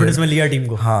वाली बात। कॉन्फिडेंस में लिया टीम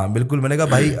को। हाँ बिल्कुल, मैंने कहा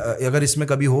भाई अगर इसमें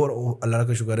कभी हो, अल्लाह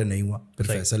का शुक्र है नहीं हुआ। फिर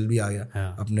फैसल भी आ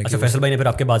गया अपने। अच्छा, फैसल भाई ने फिर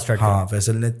आपके बाद स्टार्ट किया? हाँ,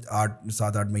 फैसल ने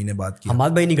 7-8 महीने बाद किया।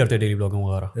 हमाद भाई नहीं करते डेली ब्लॉगिंग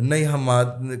वगैरह? नहीं,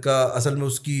 हमाद का असल में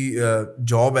उसकी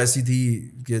जॉब ऐसी थी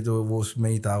कि जो वो उसमें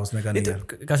ही था, उसने कहा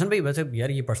नहीं। काशन भाई वैसे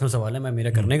यार ये पर्सनल सवाल है, मैं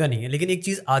मेरा करने का नहीं है, लेकिन एक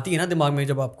चीज़ आती है ना दिमाग में,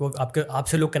 जब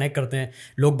आपसे लोग कनेक्ट करते हैं,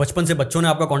 लोग बचपन से, बच्चों ने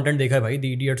आपका कंटेंट देखा है भाई,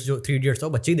 दी इडियट्स जो 3 इडियट्स था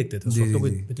वो बच्चे ही देखते थे उस वक्त, तो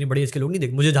कोई इतनी बड़ी इसके लोग नहीं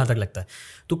देख, मुझे जहाँ तक लगता है।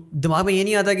 तो दिमाग में ये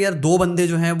नहीं आता कि यार 2 बंदे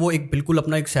जो हैं वो एक बिल्कुल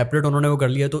अपना एक सेपरेट उन्होंने वो कर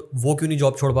लिया, तो वो क्यों नहीं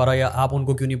जॉब छोड़ पा रहा, या आप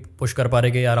उनको क्यों नहीं पुश कर पा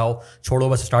रहे कि यार आओ छोड़ो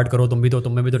बस स्टार्ट करो, तुम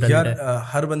में भी तो टैलेंट है।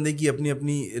 हर बंदे की अपनी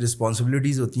अपनी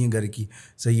रिस्पॉन्सिबिलिटीज़ होती हैं घर की,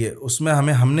 सही है। उसमें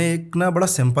हमने एक ना बड़ा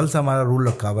सिंपल सा हमारा रूल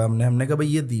रखा हुआ है। हमने कहा भाई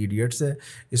ये दी इडियट्स है,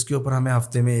 इसके ऊपर हमें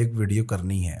हफ्ते में 1 वीडियो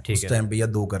करनी है, उस टाइम पे, या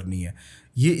 2 करनी है,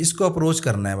 ये इसको अप्रोच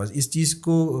करना है बस, इस चीज़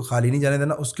को खाली नहीं जाने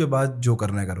देना। उसके बाद जो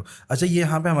करना है करो। अच्छा, ये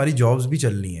यहाँ पे हमारी जॉब्स भी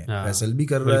चलनी है, फैसल भी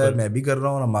कर रहा है, मैं भी कर रहा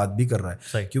हूँ, और अमाद भी कर रहा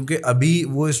है, क्योंकि अभी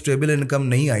वो स्टेबल इनकम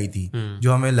नहीं आई थी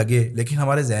जो हमें लगे, लेकिन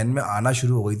हमारे जहन में आना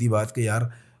शुरू हो गई थी बात कि यार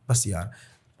बस यार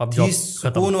अब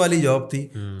सुकून वाली जॉब थी,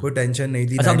 कोई टेंशन नहीं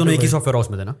थी। अच्छा, आप दोनों एक ही सॉफ्टवेयर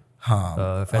हाउस में थे ना?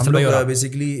 हाँ, हम लोग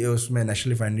बेसिकली उसमें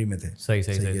नेशनल रिफाइनरी में थे।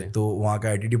 सही। तो वहाँ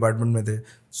का IT डिपार्टमेंट में थे,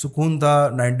 सुकून था,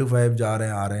 9 to 5 जा रहे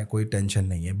हैं आ रहे हैं, कोई टेंशन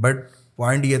नहीं है। बट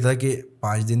पॉइंट ये था कि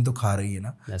 5 दिन तो खा रही है ना,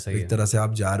 तो एक तरह से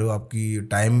आप जा रहे हो, आपकी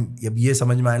टाइम, अब ये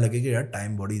समझ में आने लगे कि यार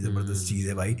टाइम बड़ी ज़बरदस्त चीज़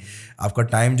है भाई। आपका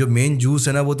टाइम जो मेन जूस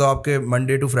है ना, वो तो आपके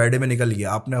मंडे टू फ्राइडे में निकल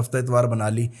गया, आपने हफ्ता इतवार बना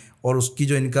ली, और उसकी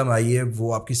जो इनकम आई है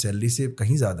वो आपकी सैलरी से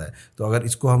कहीं ज़्यादा है। तो अगर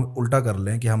इसको हम उल्टा कर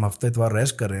लें कि हम हफ्ता इतवार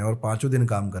रेस्ट कर रहे हैं और 5 दिन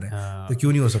काम करें, तो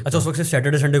क्यों नहीं हो सकता? अच्छा, उस वक्त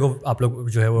सैटरडे संडे को आप लोग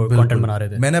जो है वो कंटेंट बना रहे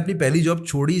थे? मैंने अपनी पहली जॉब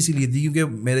छोड़ी इसीलिए थी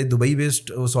क्योंकि मेरे दुबई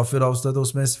बेस्ड सॉफ्टवेयर हाउस था, तो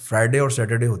उसमें फ्राइडे और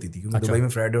सैटरडे होती थी, क्योंकि दुबई में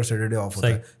फ्राइडे और सैटरडे ऑफ होता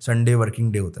है, संडे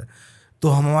वर्किंग डे होता है। तो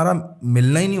हमारा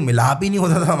मिलना ही नहीं, मिलाप ही नहीं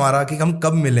होता था हमारा कि हम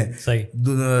कब मिलें।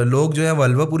 लोग जो है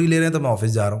वल्वा पूरी ले रहे हैं तो मैं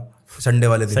ऑफिस जा रहा हूँ संडे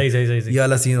वाले दिन, ये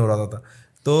वाला सीन हो रहा था।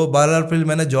 तो 12 अप्रैल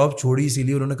मैंने जॉब छोड़ी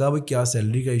इसीलिए। उन्होंने कहा भाई क्या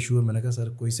सैलरी का इशू है? मैंने कहा सर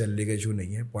कोई सैलरी का इशू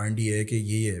नहीं है, पॉइंट ये है कि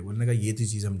ये है। उन्होंने कहा ये तो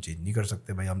चीज़ हम चेंज नहीं कर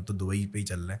सकते भाई, हम तो दुबई पे ही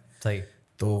चल रहे हैं। सही।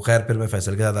 तो खैर फिर मैं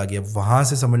फैसल के साथ आ गया। वहाँ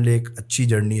से समझ ले एक अच्छी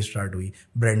जर्नी स्टार्ट हुई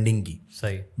ब्रांडिंग की।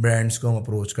 सही। ब्रांड्स को हम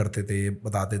अप्रोच करते थे,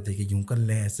 बताते थे कि यूँ कर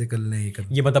लें, ऐसे कर लें, ये कर लें।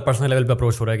 ये मतलब पर्सनल लेवल पे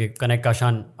अप्रोच हो रहा है कि कनेक्ट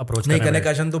काशान अप्रोच नहीं, कनेक्ट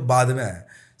काशान तो बाद में आया।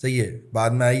 सही है।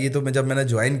 बाद में आई ये, तो मैं जब मैंने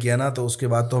ज्वाइन किया ना तो उसके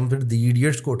बाद तो हम फिर दी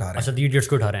इडियट्स को उठा रहे हैं। अच्छा, दी इडियट्स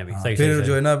को उठा रहे हैं अभी। हाँ, सही फिर सही जो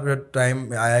सही। है ना फिर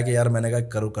टाइम आया कि यार मैंने कहा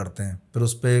करो करते हैं, फिर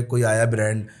उस पर कोई आया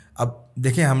ब्रांड। अब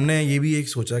देखें हमने ये भी एक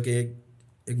सोचा कि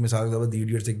एक मिसाल के तौर पर दी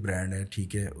इडियट्स एक ब्रांड है,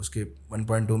 ठीक है, उसके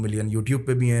 1.2 मिलियन यूट्यूब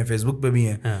पे भी हैं, फेसबुक पे भी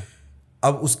हैं। हाँ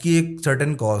अब उसकी एक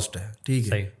सर्टेन कॉस्ट है, ठीक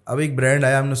सही। है। अब एक ब्रांड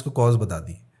आया, हमने उसको कॉस्ट बता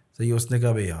दी, सही है, उसने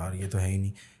कहा भाई यार ये तो है ही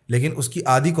नहीं, लेकिन उसकी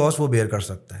आधी कॉस्ट वो बेयर कर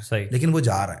सकता है, सही लेकिन वो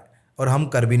जा रहा है और हम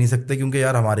कर भी नहीं सकते क्योंकि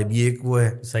यार हमारे भी एक वो है।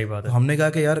 सही बात तो है। हमने कहा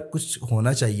कि यार कुछ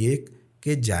होना चाहिए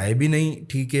कि जाए भी नहीं,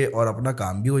 ठीक है, और अपना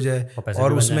काम भी हो जाए, और पैसे और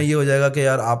भी बन उसमें जाए। ये हो जाएगा कि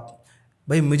यार आप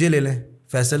भाई मुझे ले लें,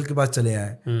 फैसल के पास चले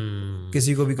आए,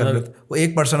 किसी को भी कर मतलब ले, वो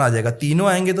एक पर्सन आ जाएगा, तीनों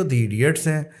आएंगे तो दी इडियट्स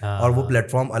हैं, और वो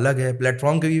प्लेटफॉर्म अलग है,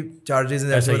 प्लेटफॉर्म के भी चार्जेस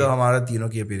हैं, ऐसा ही तो है। हमारा तीनों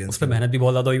की अपीयरेंस उस पर मेहनत भी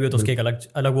बहुत ज़्यादा हुई है, तो उसके एक अलग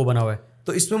अलग वो बना हुआ है।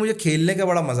 तो इसमें मुझे खेलने का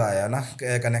बड़ा मज़ा आया ना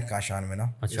कनेक्ट काशान में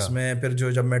ना। अच्छा। इसमें फिर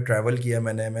जो जब मैं ट्रैवल किया,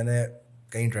 मैंने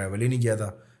कहीं ट्रैवल ही नहीं किया था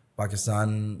पाकिस्तान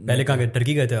में। पहले कहाँ गए,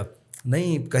 टर्की गए थे आप?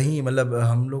 नहीं, कहीं मतलब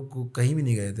हम लोग कहीं भी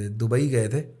नहीं गए थे, दुबई गए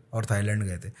थे और थाईलैंड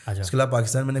गए थे। अच्छा। उसके अलावा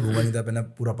पाकिस्तान मैंने घूमा नहीं था, मैंने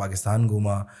पूरा पाकिस्तान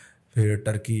घूमा, फिर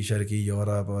टर्की शर्की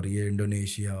यूरोप और ये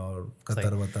इंडोनेशिया और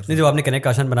कतर वतर। नहीं, जब आपने कनेक्ट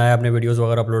काशन बनाया, आपने वीडियोस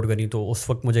वगैरह अपलोड करी, तो उस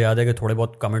वक्त मुझे याद है कि थोड़े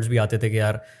बहुत कमेंट्स भी आते थे कि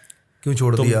यार क्यों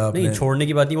छोड़ दिया आपने? नहीं, छोड़ने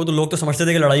की बात नहीं, वो तो लोग तो समझते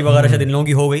थे कि लड़ाई वगैरह शायद इन लोगों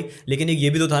की हो गई, लेकिन एक ये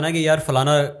भी तो था ना कि यार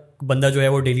फलाना बंदा जो है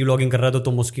वो डेली व्लॉगिंग कर रहा है, तो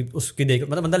तुम उसकी देख,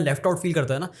 मतलब बंदा लेफ्ट आउट फील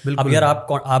करता है ना। अब यार आप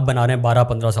बना रहे हैं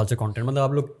 12-15 साल से कंटेंट, मतलब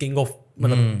आप लोग किंग ऑफ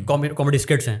मतलब कॉमेडी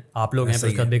स्किट्स हैं आप लोग हैं। फिर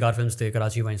उसके बाद बेकार फिल्म्स थे,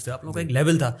 कराची वाइन्स थे, आप लोगों का एक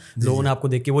लेवल था, लोगों ने आपको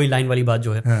देख के वही लाइन वाली बात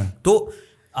जो है। तो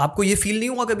आपको ये फील नहीं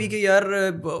हुआ कभी कि यार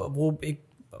वो एक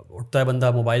उठता है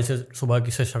बंदा मोबाइल से सुबह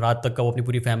की से रात तक का, वो अपनी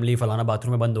पूरी फैमिली, फलाना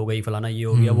बाथरूम में बंद हो गई, फलाना ये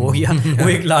हो गया, वो हो गया, वो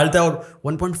एक लालता है, और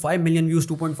 1.5 million views,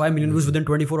 2.5 million views within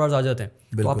 24 hours आ जाते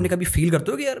हैं। तो आपने कभी फील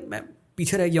करते हो कि यार मैं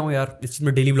पीछे रह गया हूँ यार इस चीज़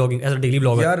में, daily blogging as a daily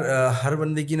blogger? यार हर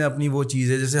बंदे की ना अपनी वो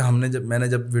चीज़ है। जैसे मैंने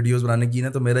जब वीडियोस बनाने की ना,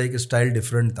 तो मेरा एक स्टाइल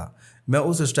डिफरेंट था, मैं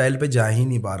उस स्टाइल पे जा ही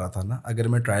नहीं पा रहा था ना। अगर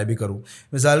मैं ट्राई भी करूँ,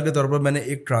 मिसाल के तौर पर मैंने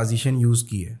एक ट्रांजिशन यूज़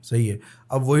की है, सही है,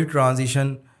 अब वही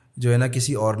ट्रांजिशन जो है ना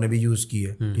किसी और ने भी यूज़ की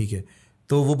है, ठीक है,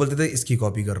 तो वो बोलते थे इसकी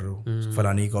कॉपी कर रहे हो,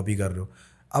 फलानी की कॉपी कर रहे हो।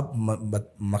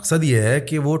 अब मकसद ये है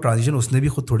कि वो ट्रांजिशन उसने भी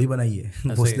खुद थोड़ी बनाई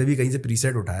है, उसने भी कहीं से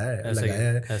प्रीसेट उठाया है,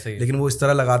 लगाया है, लेकिन वो इस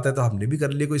तरह लगाता है तो हमने भी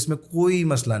कर लिया, कोई इसमें कोई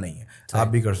मसला नहीं है, आप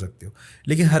भी कर सकते हो।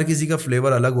 लेकिन हर किसी का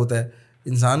फ्लेवर अलग होता है,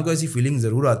 इंसान को ऐसी फीलिंग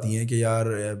ज़रूर आती है कि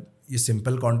यार ये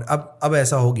सिंपल कंटेंट, अब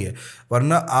ऐसा हो गया है,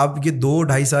 वरना आप ये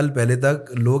 2-2.5 साल पहले तक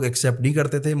लोग एक्सेप्ट नहीं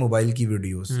करते थे मोबाइल की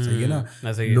वीडियोस, सही है ना।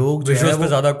 लोग जो है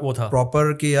वो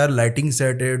प्रॉपर कि यार लाइटिंग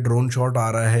सेट है, ड्रोन शॉट आ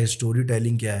रहा है, स्टोरी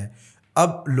टेलिंग क्या है।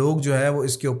 अब लोग जो है वो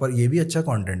इसके ऊपर, ये भी अच्छा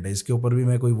कंटेंट है, इसके ऊपर भी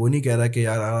मैं कोई वो नहीं कह रहा कि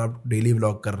यार आप डेली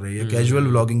व्लॉग कर रहे हो, कैजुअल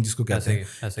व्लॉगिंग जिसको कहते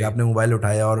हैं कि आपने मोबाइल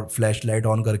उठाया और फ्लैश लाइट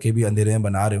ऑन करके भी अंधेरे में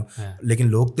बना रहे हो, लेकिन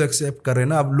लोग तो एक्सेप्ट कर रहे हैं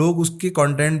ना। अब लोग उसके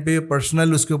कंटेंट पे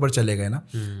पर्सनल उसके ऊपर चले गए ना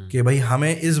कि भाई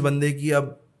हमें इस बंदे की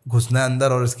अब घुसना है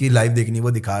अंदर और इसकी लाइव देखनी,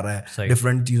 वो दिखा रहा है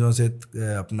डिफरेंट चीज़ों से,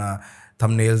 अपना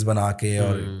थंबनेल्स बना के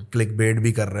और क्लिक बेट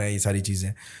भी कर रहे हैं, ये सारी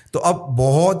चीज़ें। तो अब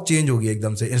बहुत चेंज हो गई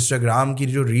एकदम से। इंस्टाग्राम की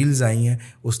जो रील्स आई हैं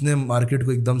उसने मार्केट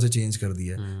को एकदम से चेंज कर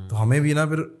दिया है। तो हमें भी ना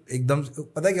फिर एकदम,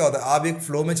 पता है क्या होता है, आप एक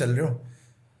फ्लो में चल रहे हो,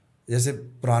 जैसे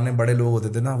पुराने बड़े लोग होते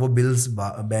थे ना, वो बिल्स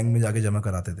बैंक में जाके जमा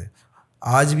कराते थे।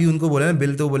 आज भी उनको बोले ना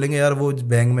बिल, तो बोलेंगे यार वो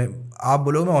बैंक में, आप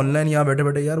बोलो मैं ऑनलाइन यहाँ बैठे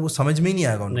बैठे, यार वो समझ में ही नहीं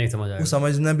आएगा उनको, वो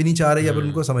समझना भी नहीं चाह रहे या फिर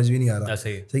उनको समझ भी नहीं आ रहा।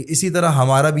 सही, इसी तरह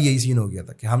हमारा भी यही सीन हो गया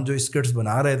था कि हम जो स्क्रिप्ट्स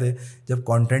बना रहे थे, जब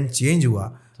कंटेंट चेंज हुआ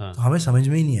तो हमें समझ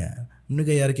में ही नहीं आया। हमने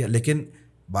कहा यार क्या, लेकिन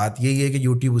बात यही है कि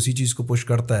यूट्यूब उसी चीज़ को पुश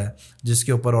करता है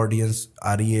जिसके ऊपर ऑडियंस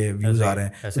आ रही है, व्यूज़ आ रहे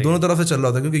हैं, तो दोनों तरफ से चल रहा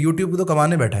होता है, क्योंकि यूट्यूब तो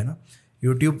कमाने बैठा है ना।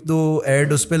 यूट्यूब तो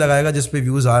ऐड उस पर लगाएगा जिस पे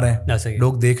व्यूज़ आ रहे हैं,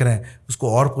 लोग देख रहे हैं,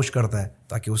 उसको और पुश करता है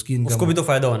ताकि उसकी इनकम, उसको भी तो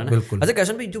फायदा होना ना। बिल्कुल। अच्छा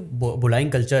कैशन भाई, जो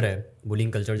बुलाइंग कल्चर है,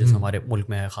 बुलिंग कल्चर जैसे हमारे मुल्क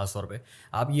में है खास तौर पे,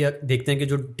 आप ये देखते हैं कि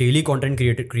जो डेली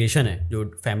कंटेंट क्रिएशन है, जो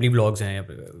फैमिली ब्लॉग्स हैं,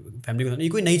 फैमिली, ये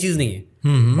कोई नई चीज़ नहीं है,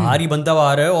 बाहर ही बनता हुआ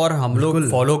आ रहा है और हम लोग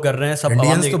फॉलो कर रहे हैं। सब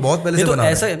इंडियंस तो बहुत पहले से बना रहे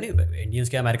हैं। ऐसा नहीं, इंडियंस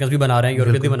क्या, अमेरिकन भी बना रहे हैं,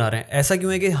 यूरोपियन भी बना रहे हैं। ऐसा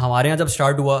क्यों है कि हमारे यहाँ जब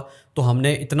स्टार्ट हुआ तो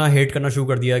हमने इतना हेट करना शुरू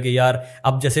कर दिया कि यार,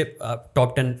 अब जैसे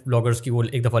टॉप 10 ब्लॉगर्स की वो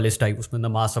एक दफ़ा लिस्ट आई, उसमें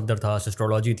मास सफदर था,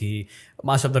 एस्ट्रोलॉजी थी,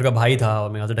 मास सफदर का भाई था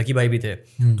और मेरे ढकी भाई भी थे।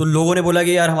 तो लोगों ने बोला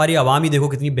कि यार हमारी आवाम ही देखो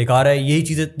कितनी बेकार है, यही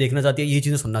चीज़ें देखना चाहती है, यही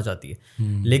चीज़ें सुनना चाहती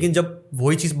है। लेकिन जब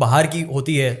वही चीज़ बाहर की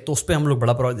होती है तो उस पर हम लोग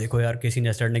बड़ा प्रभाव, देखो यार केसी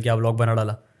नेस्टेड ने क्या व्लॉग बना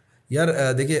डाला। यार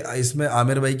देखिए, इसमें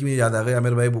आमिर भाई की मुझे याद आ गई,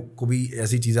 आमिर भाई को भी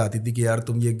ऐसी चीज़ें आती थी कि यार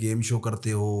तुम ये गेम शो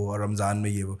करते हो और रमज़ान में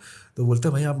ये वो, तो बोलते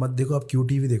भाई आप मत देखो, आप क्यू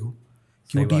टीवी देखो,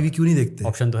 क्यों टीवी क्यों नहीं देखते?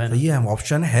 ऑप्शन तो है ना। सही है,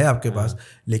 ऑप्शन है आपके पास,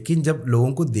 लेकिन जब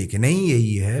लोगों को देखना ही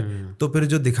यही है तो फिर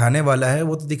जो दिखाने वाला है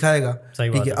वो तो दिखाएगा।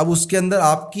 ठीक है, अब उसके अंदर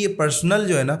आपकी पर्सनल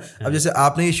जो है ना, अब जैसे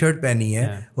आपने ये शर्ट पहनी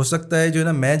है, हो सकता है जो है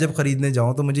ना मैं जब खरीदने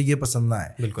जाऊं तो मुझे ये पसंद ना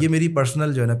आए, ये मेरी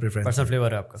पर्सनल जो है ना प्रेफरेंस, पर्सनल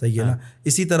फ्लेवर है आपका। सही है ना।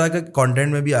 इसी तरह का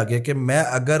कंटेंट में भी आ गया कि मैं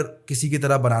अगर किसी की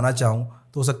तरह बनाना चाहूँ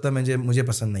तो हो सकता है मुझे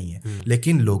पसंद नहीं है,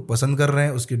 लेकिन लोग पसंद कर रहे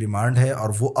हैं, उसकी डिमांड है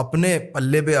और वो अपने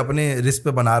पल्ले पे अपने रिस्क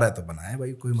पे बना रहा है तो बनाए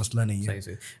भाई, कोई मसला नहीं है।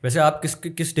 सही। वैसे आप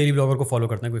किस डेली ब्लॉगर को फॉलो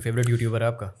करते हैं? कोई फेवरेट यूट्यूबर है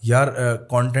आपका? यार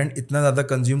कंटेंट इतना ज़्यादा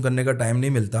कंज्यूम करने का टाइम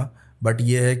नहीं मिलता, बट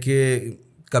ये है कि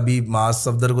कभी मास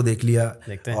सफदर को देख लिया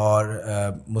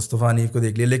और मुस्तफ़ा हनीफ को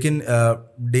देख लिया, लेकिन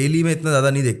डेली में इतना ज़्यादा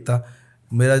नहीं देखता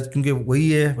मेरा, क्योंकि वही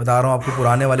है, बता रहा हूँ आपको,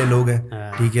 पुराने वाले लोग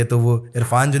हैं। ठीक है, तो वो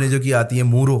इरफान जुनेजो की आती है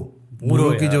मूरो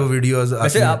की जो वीडियोस।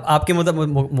 वैसे आपके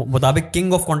मुताबिक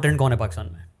किंग ऑफ कंटेंट कौन है पाकिस्तान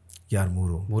में? यार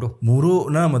मूरो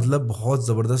ना, मतलब बहुत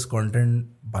ज़बरदस्त कंटेंट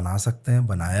बना सकते हैं,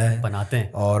 बनाया है,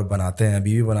 बनाते हैं,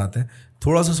 अभी भी बनाते हैं।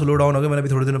 थोड़ा सा स्लो डाउन हो गया, मैंने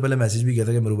अभी थोड़े दिनों पहले मैसेज भी किया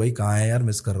था कि मेरू भाई कहाँ है यार,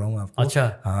 मिस कर रहा हूँ आपको।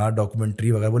 अच्छा। हाँ,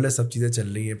 डॉक्यूमेंट्री वगैरह बोले सब चीज़ें चल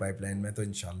रही है पाइपलाइन में, तो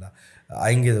इंशाल्लाह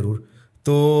आएंगे ज़रूर।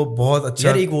 तो बहुत अच्छा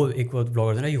यार, एक वो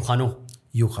ब्लॉगर है ना,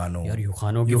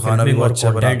 यूखानो की भी बहुत अच्छा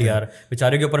कंटेंट यार,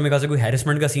 बेचारे के ऊपर में कोई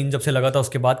हैरेसमेंट का सीन जब से लगा था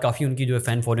उसके बाद काफी उनकी जो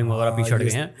फैन फॉलोइंग वगैरह पीछे हट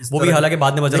गए हैं, वो भी हालांकि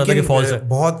बाद में बता था कि फॉल्स है।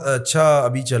 बहुत अच्छा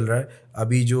अभी चल रहा है,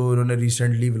 अभी जो उन्होंने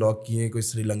रिसेंटली व्लॉग किए कोई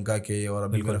श्रीलंका के, और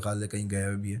अभी मेरे ख्याल से कहीं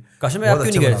गए भी है। काशिम, आप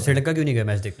क्यों नहीं गए श्रीलंका? क्यों नहीं गए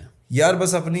मैच देखने? यार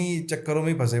बस अपनी चक्करों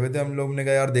में ही फंसे हुए थे हम लोग ने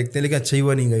कहा यार देखते हैं, लेकिन अच्छा ही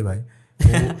हुआ नहीं गए भाई।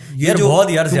 ये जो बहुत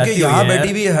यार क्योंकि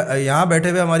यहाँ बैठे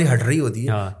हुए हमारी हट रही होती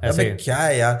है। अबे क्या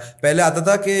है यार, पहले आता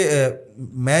था कि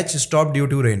match stop due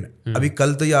to rain, अभी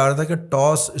कल तो ये आ रहा था कि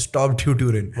toss stop due to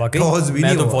rain. Toss भी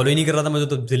मैं तो फॉलो ही नहीं कर रहा था, मुझे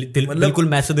तो बिल्कुल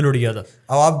मैच से दिल उड़ गया था।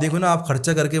 अब आप देखो ना, आप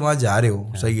खर्चा करके वहां जा रहे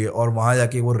हो, सही है, और वहां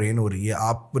जाके वो रेन हो रही है,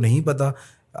 आपको नहीं पता।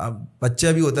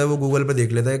 बच्चा भी होता है, वो गूगल पे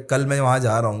देख लेता है, कल मैं वहाँ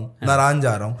जा रहा हूँ, नारायण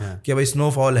जा रहा हूँ कि भाई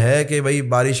स्नोफॉल है, कि भाई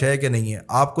बारिश है कि नहीं है।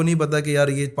 आपको नहीं पता कि यार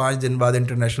ये 5 दिन बाद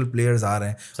इंटरनेशनल प्लेयर्स आ रहे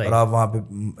हैं और आप वहाँ पे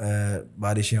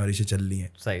बारिशें चल रही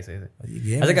हैं।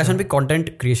 सही। अच्छा कैशन भी, कंटेंट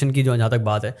क्रिएशन की जो जहाँ तक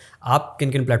बात है, आप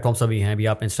किन प्लेटफॉर्म्स अभी हैं? अभी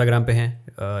आप इंस्टाग्राम पे हैं,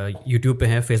 यूट्यूब पे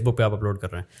हैं, फेसबुक पे आप अपलोड कर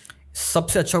रहे हैं।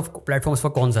 सबसे अच्छा प्लेटफॉर्म इस पर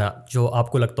कौन सा है जो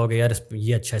आपको लगता हो कि यार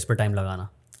ये अच्छा है, इस पर टाइम लगाना?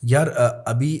 यार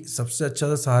अभी सबसे अच्छा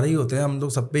तो सारे ही होते हैं, हम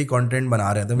लोग सब पे ही कंटेंट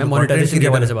बना रहे हैं। मैं मोनेटाइजेशन के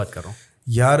हवाले से बात कर रहा हूँ।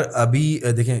 यार अभी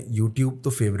देखें, यूट्यूब तो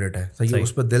फेवरेट है, सही है,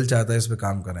 उस पर दिल चाहता है इस पर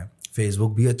काम करें।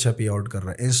 फेसबुक भी अच्छा पे आउट कर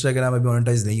रहा है। इंस्टाग्राम अभी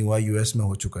मोनेटाइज नहीं हुआ, यूएस में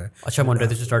हो चुका है। अच्छा,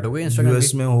 मोनेटाइजेशन स्टार्ट हो गई इंस्टाग्राम?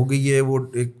 यूएस में हो गई है,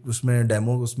 वो एक उसमें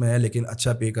डेमो उसमें है, लेकिन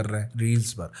अच्छा पे कर रहा है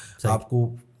रील्स पर। आपको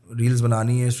रील्स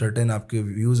बनानी है, सर्टेन आपके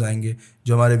व्यूज़ आएंगे।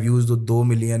 जो हमारे व्यूज़ 2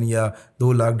 मिलियन या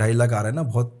 2 लाख 2.5 लाख आ रहे हैं ना,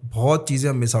 बहुत चीज़ें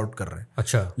हम मिस आउट कर रहे हैं।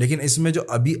 अच्छा, लेकिन इसमें जो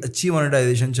अभी अच्छी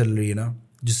मोनेटाइजेशन चल रही है ना,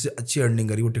 जिससे अच्छी अर्निंग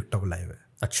करी, वो टिकटॉक लाइव है।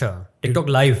 अच्छा, टिकटॉक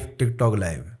लाइव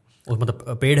है,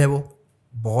 मतलब पेड है? वो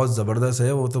बहुत ज़बरदस्त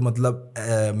है वो तो, मतलब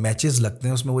मैचेस लगते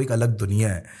हैं उसमें, वो एक अलग दुनिया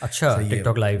है। अच्छा,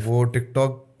 टिकटॉक लाइव, वो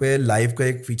टिकटॉक पे लाइव का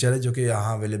एक फीचर है जो कि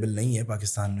यहाँ अवेलेबल नहीं है।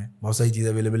 पाकिस्तान में बहुत सारी चीज़ें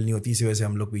अवेलेबल नहीं होती, इसी वजह से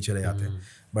हम लोग पीछे रह जाते हैं।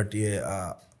 बट ये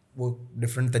वो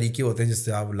डिफरेंट तरीके होते हैं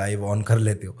जिससे आप लाइव ऑन कर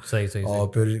लेते हो। सही। और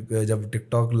फिर जब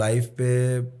टिकटॉक लाइव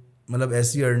पे मतलब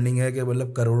ऐसी अर्निंग है कि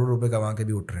मतलब करोड़ों रुपए कमा के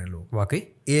भी उठ रहे हैं लोग वाकई।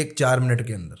 4 मिनट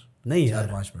के अंदर नहीं,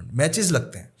 4-5 मिनट मैचेस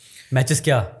लगते हैं। मैचेस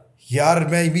क्या यार,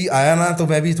 मैं भी आया ना तो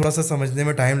मैं भी थोड़ा सा समझने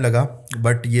में टाइम लगा,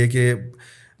 बट ये कि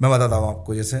मैं बताता हूँ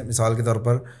आपको। जैसे मिसाल के तौर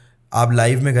पर आप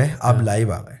लाइव में गए, आप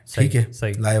लाइव आ गए, ठीक है,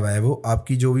 लाइव आए, वो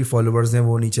आपकी जो भी फॉलोवर्स हैं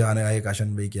वो नीचे आने आए,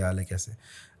 काशन भाई क्या हाल है, कैसे।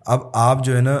 अब आप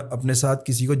जो है ना अपने साथ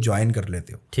किसी को ज्वाइन कर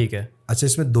लेते हो, ठीक है। अच्छा,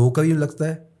 इसमें 2 का भी लगता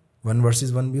है, 1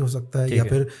 वर्सेस 1 भी हो सकता है, या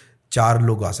फिर 4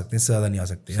 लोग आ सकते हैं, इससे ज़्यादा नहीं आ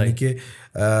सकते। यानी कि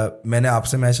मैंने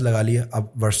आपसे मैच लगा लिया,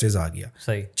 अब वर्सेस आ गया,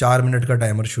 4 मिनट का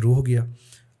टाइमर शुरू हो गया।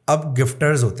 अब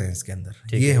गिफ्टर्स होते हैं इसके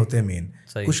अंदर, ये होते हैं मेन।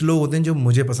 कुछ लोग होते हैं जो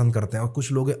मुझे पसंद करते हैं और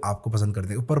कुछ लोग आपको पसंद करते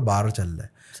हैं, ऊपर बार चल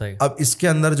रहा है। अब इसके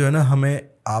अंदर जो है ना हमें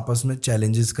आपस में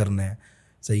चैलेंजेस करने हैं,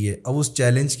 सही है। अब उस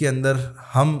चैलेंज के अंदर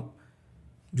हम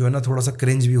जो है ना थोड़ा सा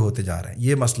क्रिंज भी होते जा रहे हैं,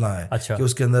 ये मसला है। अच्छा। कि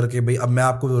उसके अंदर कि भाई अब मैं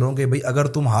आपको बोल रहा हूँ कि भाई अगर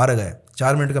तुम हार गए,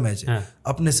 4 मिनट का मैच है,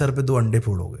 अपने सर पे 2 अंडे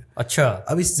फोड़ोगे। अच्छा,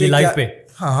 अब इससे लाइव पे?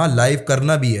 हाँ, लाइव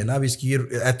करना भी है ना, अब इसकी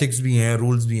एथिक्स भी हैं,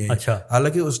 रूल्स भी हैं। अच्छा।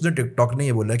 हालांकि उसने टिकटॉक ने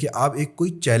ये बोला कि आप एक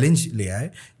कोई चैलेंज ले आए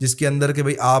जिसके अंदर कि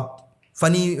भाई आप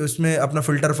फनी, उसमें अपना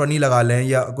फिल्टर फनी लगा लें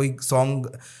या कोई सॉन्ग,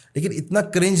 लेकिन इतना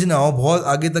क्रिंज ना हो। बहुत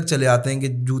आगे तक चले आते हैं कि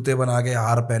जूते बना के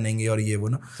हार पहनेंगे और ये वो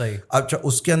ना। सही। अच्छा,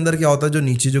 उसके अंदर क्या होता है, जो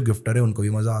नीचे जो गिफ्टर है उनको भी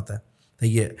मज़ा आता है,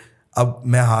 ठीक है। अब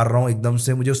मैं हार रहा हूँ एकदम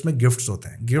से, मुझे उसमें गिफ्ट्स होते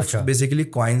हैं, गिफ्ट्स बेसिकली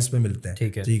कॉइन्स पे मिलते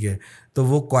हैं, ठीक है। तो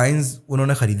वो कॉइन्स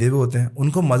उन्होंने खरीदे हुए होते हैं,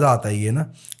 उनको मज़ा आता ही है ना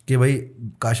कि भाई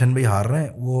काशन भाई हार रहे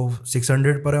हैं, वो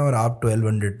 600 पर है और आप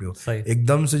 1200 पे हो।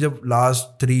 एकदम से जब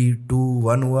लास्ट 3, 2,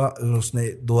 1 हुआ, उसने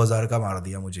 2000 का मार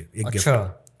दिया मुझे, एक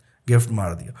गिफ्ट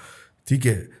मार दिया, ठीक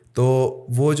है। तो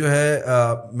वो जो है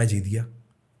मैं जीत गया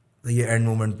ये एंड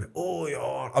मोमेंट पे। ओ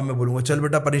यार, अब मैं बोलूँगा चल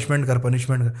बेटा पनिशमेंट कर।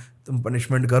 तुम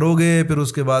पनिशमेंट करोगे, फिर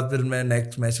उसके बाद फिर मैं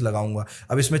नेक्स्ट मैच लगाऊंगा।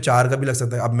 अब इसमें 4 का भी लग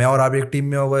सकता है, अब मैं और आप एक टीम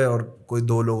में हो गए और कोई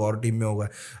 2 लोग और टीम में हो गए।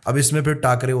 अब इसमें फिर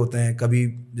टाकरे होते हैं, कभी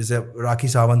जैसे राखी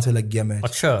सावंत से लग गया मैच,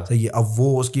 अच्छा सही है, अब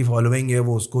वो उसकी फॉलोइंग है,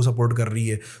 वो उसको सपोर्ट कर रही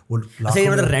है, वो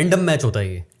मतलब रैंडम मैच होता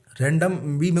है ये, रैंडम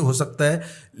भी में हो सकता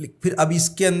है। फिर अब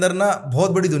इसके अंदर ना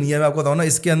बहुत बड़ी दुनिया में, आपको बताऊं ना,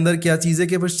 इसके अंदर क्या चीज़ है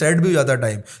कि फिर सेट भी हो जाता है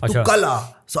टाइम। तू कल आ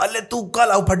साले, तू कल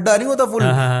आ, फड्डा नहीं होता फुल।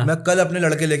 मैं कल अपने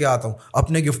लड़के लेके आता हूँ,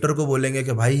 अपने गिफ्टर को बोलेंगे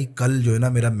कि भाई कल जो है ना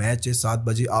मेरा मैच है 7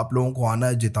 बजे, आप लोगों को आना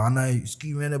है, जिताना है,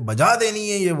 इसकी मैंने बजा देनी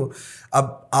है ये वो।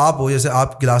 अब आप हो, जैसे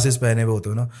आप ग्लासेस पहने हुए होते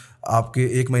हो ना, आपके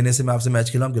 1 महीने से मैं आपसे मैच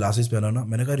खेला, ग्लासेस पहना ना,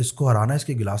 मैंने कहा इसको हराना है,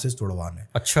 इसके ग्लासेस तोड़वाने।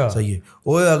 अच्छा सही है,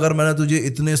 ओए अगर मैंने तुझे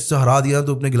इतने से हरा दिया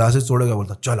तो अपने ग्लासेस तोड़ेगा,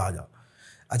 बोलता चल आ जा।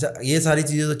 अच्छा, ये सारी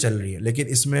चीज़ें तो चल रही हैं, लेकिन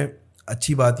इसमें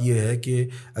अच्छी बात यह है कि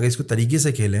अगर इसको तरीके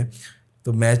से खेलें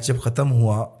तो मैच जब ख़त्म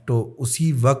हुआ तो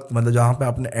उसी वक्त, मतलब जहाँ पे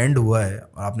आपने एंड हुआ है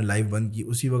और आपने लाइव बंद की,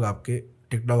 उसी वक्त आपके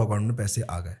टिकटॉक अकाउंट में पैसे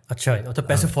आ गए। अच्छा, तो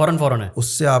पैसे फौरन है,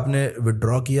 उससे आपने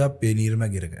विड्रॉ किया, पेनीर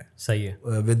में गिर गए, सही है,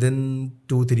 विद इन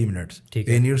 2-3 मिनट्स।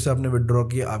 पेनीर से आपने विड्रॉ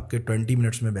किया, आपके 20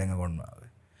 मिनट्स में बैंक अकाउंट में आ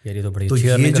गए। तो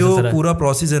ये जो पूरा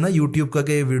प्रोसेस है ना यूट्यूब का,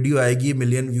 कि वीडियो आएगी,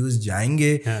 मिलियन व्यूज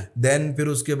जाएंगे, देन फिर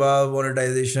उसके बाद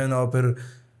मोनेटाइजेशन, और फिर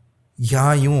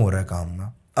यहाँ यूं हो रहा है काम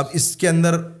ना। अब इसके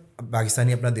अंदर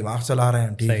पाकिस्तानी अपना दिमाग चला रहे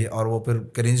हैं, ठीक है, और वो फिर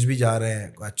क्रिंज भी जा रहे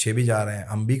हैं, अच्छे भी जा रहे हैं,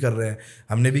 हम भी कर रहे हैं,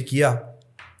 हमने भी किया।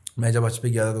 मैं जब हज पे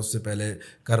गया था तो उससे पहले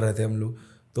कर रहे थे हम लोग,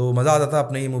 तो मज़ा आता था।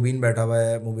 अपने ही मुबीन बैठा हुआ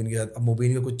है, मुबीन के साथ, अब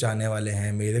मुबीन के कुछ चाहने वाले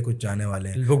हैं, मेरे कुछ चाहने वाले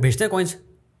हैं, लोग भेजते हैं कॉइन्स,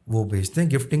 वो भेजते हैं,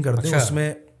 गिफ्टिंग करते हैं।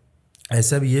 उसमें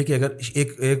ऐसा भी है कि अगर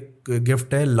एक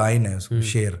गिफ्ट है, लाइन है उसमें,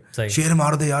 शेर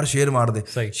मार दे यार, शेर मार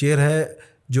दे, शेर है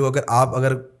जो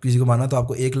अगर किसी को माना तो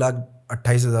आपको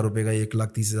 1,28,000 रुपये का,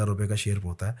 1,30,000 रुपये का शेर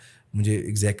होता है, मुझे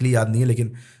एग्जैक्टली याद नहीं है,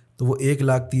 लेकिन तो वो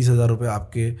 1,30,000 रुपये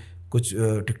आपके कुछ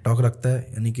टिकटॉक रखता है,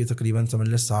 यानी कि तकरीबन समझ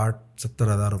लें 60-70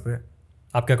 हज़ार रुपये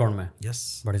आपके अकाउंट में।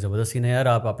 यस, बड़ी ज़बरदस्त सीन है यार,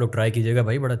 आप लोग ट्राई कीजिएगा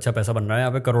भाई, बड़ा अच्छा पैसा बन रहा है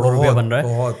यहाँ पे, करोड़ों रुपया बन रहा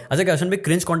है। अच्छा क्वेश्चन भी,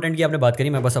 क्रिंज कंटेंट की आपने बात करी,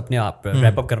 मैं बस अपने आप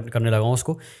रैप अप करने लगा हूँ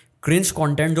उसको। क्रिंज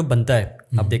कंटेंट जो बनता है,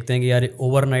 आप देखते हैं कि यार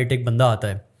ओवरनाइट एक बंदा आता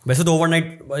है, वैसे तो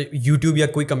ओवरनाइट यूट्यूब या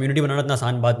कोई कम्युनिटी बनाना इतना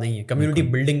आसान बात नहीं है, कम्युनिटी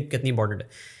बिल्डिंग कितनी इंपॉर्टेंट है।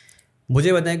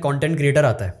 मुझे बताएं, कंटेंट क्रिएटर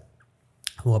आता है,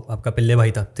 वो आपका पिल्ले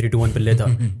भाई था, 3-2-1 पिल्ले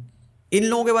था, इन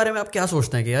लोगों के बारे में आप क्या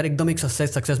सोचते हैं कि यार एकदम एक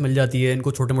सक्सेस मिल जाती है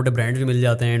इनको, छोटे मोटे ब्रांड्स भी मिल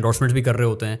जाते हैं, एंडोर्समेंट्स भी कर रहे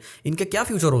होते हैं, इनका क्या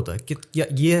फ्यूचर होता है कि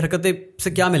ये हरकतें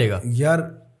से क्या मिलेगा? यार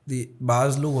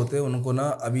बाज़ लोग होते हैं, उनको ना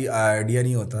अभी आइडिया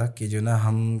नहीं होता कि जो ना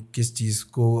हम किस चीज़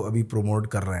को अभी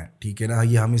प्रमोट कर रहे हैं, ठीक है ना।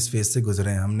 ये हम इस फेज से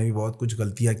गुजरे हैं, हमने भी बहुत कुछ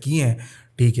गलतियाँ की हैं,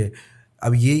 ठीक है।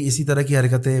 अब ये इसी तरह की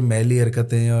हरकतें, मैली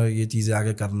हरकतें और ये चीज़ें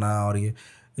आगे करना, और ये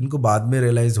इनको बाद में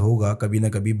रियलाइज़ होगा कभी ना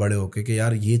कभी बड़े होके कि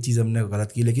यार ये चीज़ हमने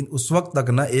गलत की, लेकिन उस वक्त तक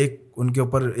ना एक उनके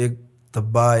ऊपर एक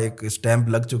धब्बा, एक स्टैंप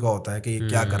लग चुका होता है कि ये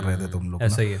क्या कर रहे थे तुम लोग।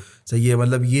 ऐसा ही है, सही है,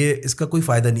 मतलब ये इसका कोई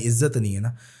फ़ायदा नहीं, इज्जत नहीं है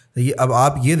ना। तो ये अब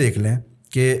आप ये देख लें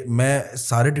कि मैं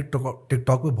सारे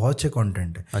टिकटॉक पे बहुत अच्छे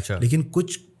कंटेंट है, अच्छा, लेकिन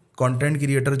कुछ कंटेंट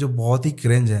क्रिएटर जो बहुत ही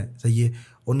क्रिंज हैं, सही है,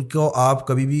 उनको आप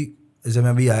कभी भी, जैसे मैं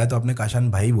अभी आया तो आपने काशान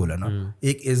भाई बोला ना,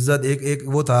 एक इज्जत, एक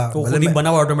वो था, मतलब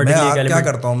बना ऑटोमेटिकली। मैं क्या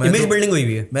करता हूँ, मैं इमेज बिल्डिंग हुई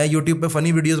है, मैं यूट्यूब पे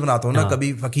फनी वीडियोस बनाता हूँ ना,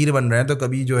 कभी फकीर बन रहे हैं तो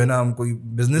कभी जो है ना हम कोई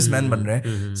बिजनेसमैन बन रहे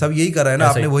हैं, सब यही कर रहे हैं ना,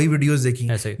 आपने वही वीडियोस देखी,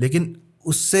 लेकिन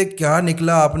उससे क्या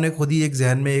निकला, आपने खुद ही एक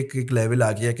जहन में एक लेवल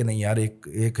आ गया कि नहीं यार,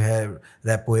 एक है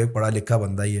रैपो, एक पढ़ा लिखा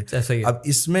बंदा ही है। अब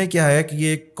इसमें क्या है कि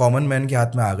ये एक कॉमन मैन के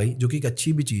हाथ में आ गई, जो कि एक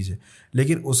अच्छी भी चीज़ है,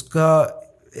 लेकिन उसका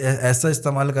ऐसा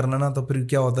इस्तेमाल करना ना, तो फिर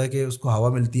क्या होता है कि उसको हवा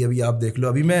मिलती है। अभी आप देख लो,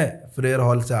 अभी मैं फ्रेयर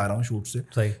हॉल से आ रहा हूँ शूट से,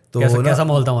 तो कैसा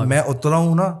माहौल था? मैं उतरा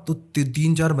हूँ ना तो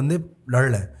 3-4 बंदे लड़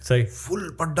रहे हैं, फुल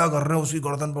पड्डा कर रहे हैं, उसकी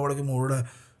गर्दन पकड़ के मोड़ रहा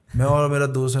है। मैं और मेरा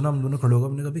दोस्त है ना, हम दोनों खड़े होकर,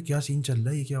 हमने कहा क्या सीन चल रहा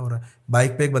है, ये क्या हो रहा है।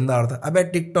 बाइक पे एक बंदा आ रहा था, अबे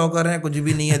टिकटॉकर है, कुछ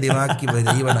भी नहीं है, दिमाग की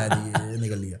वजह ही बना दी है,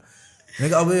 निकल लिया। मैंने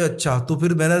कहा अबे अच्छा, तो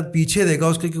फिर मैंने पीछे देखा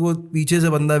उसके कि वो पीछे से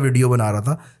बंदा वीडियो बना रहा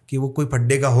था कि वो कोई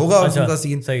फड्डे का होगा उसका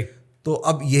सीन। तो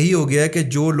अब यही हो गया है कि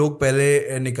जो लोग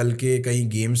पहले निकल के कहीं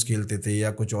गेम्स खेलते थे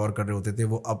या कुछ और कर रहे होते थे,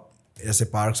 वो अब ऐसे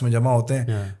पार्क्स में जमा होते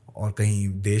हैं और कहीं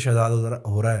देश आज़ाद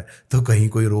हो रहा है तो कहीं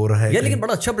कोई रो रहा है। लेकिन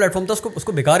बड़ा अच्छा प्लेटफॉर्म था,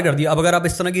 उसको बेकार कर दिया। अब अगर आप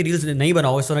इस तरह की रील्स नहीं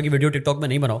बनाओ, इस तरह की वीडियो टिकटॉक में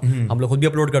नहीं बनाओ, हम लोग खुद भी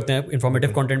अपलोड करते हैं,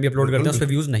 इन्फॉर्मेटिव कंटेंट भी अपलोड करते हैं, उस पर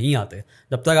व्यूज़ नहीं आते।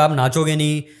 जब तक आप नाचोगे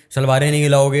नहीं, सलवारें नहीं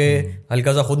हिलाओगे,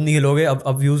 हल्का सा खुद नहीं हिलोगे,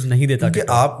 अब व्यूज़ नहीं देता।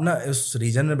 क्योंकि आप ना इस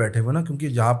रीजन में बैठे हुए ना, क्योंकि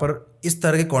जहाँ पर इस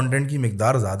तरह के कंटेंट की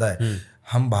मिकदार ज़्यादा है।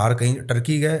 हम बाहर कहीं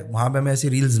टर्की गए, वहाँ पे हमें ऐसी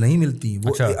रील्स नहीं मिलती।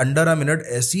 वो अंडर अ मिनट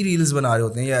ऐसी रील्स बना रहे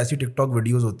होते हैं या ऐसी टिकटॉक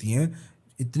वीडियोस होती हैं,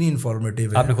 इतनी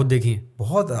इन्फॉर्मेटिव है। आपने खुद देखी है?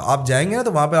 बहुत। आप जाएंगे ना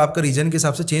तो वहाँ पे आपका रीजन के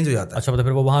हिसाब से चेंज हो जाता है। अच्छा, मतलब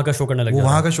फिर वो वहाँ का शो करने लग वो जाता है।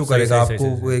 वहाँ का शो करेगा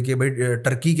आपको कि भाई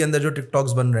टर्की के अंदर जो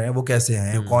टिकटॉक्स बन रहे हैं वो कैसे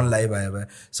हैं, कौन लाइव आया हुआ है।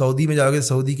 सऊदी में जाओगे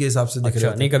सऊदी के हिसाब से दिख रहे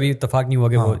हैं। नहीं, कभी इत्तेफाक नहीं हुआ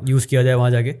कि वो यूज़ किया जाए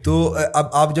वहाँ जाके। तो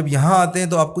अब आप जब यहाँ आते हैं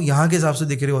तो आपको यहाँ के हिसाब से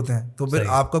दिख रहे होते हैं, तो फिर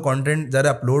आपका कंटेंट ज़रा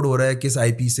अपलोड हो रहा है किस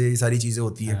आईपी से, ये सारी चीज़ें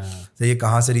होती है, तो ये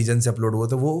कहाँ से रीजन से अपलोड हुआ,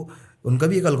 तो वो उनका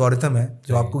भी एक एल्गोरिथम है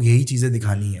जो आपको यही चीज़ें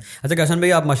दिखानी है। अच्छा काशन भाई,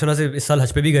 आप माशाल्लाह से इस साल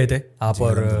हज पे भी गए थे, आप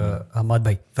और अहमद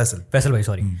भाई, फैसल भाई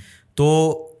सॉरी। तो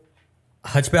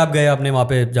हज पे आप गए, आपने वहाँ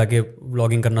पे जाके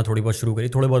व्लॉगिंग करना थोड़ी बहुत शुरू करी,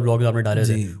 थोड़े बहुत व्लॉग्स आपने डाले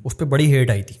थे, उस पर बड़ी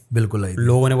हेट आई थी। बिल्कुल आई थी।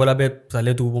 लोगों ने बोला बे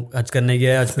साले तू हज करने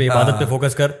गया, हज पे इबादत पे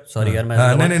फोकस कर। सॉरी यार,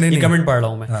 मैं ये कमेंट पढ़ रहा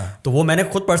हूँ मैं, तो वो मैंने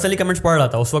खुद पर्सनली कमेंट्स पढ़ रहा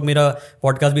था उस वक्त, मेरा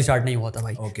पॉडकास्ट भी स्टार्ट नहीं हुआ था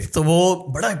भाई। तो वो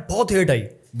बहुत हेट आई।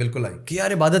 बिल्कुल आई कि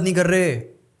यार इबादत नहीं कर रहे,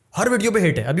 हर वीडियो पे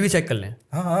हेट है, अभी भी चेक कर लें।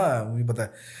 हाँ मुझे पता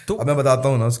है। तो अब मैं बताता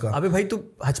हूँ ना उसका। अबे भाई तू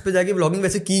हज पे जाके व्लॉगिंग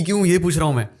वैसे की क्यों, ये पूछ रहा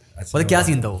हूँ मैं। मतलब क्या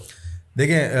सीन था वो?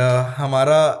 देखें,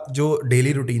 हमारा जो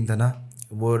डेली रूटीन था ना,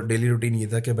 वो डेली रूटीन ये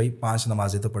था कि भाई 5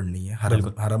 नमाजें तो पढ़नी है,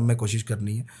 हरम में कोशिश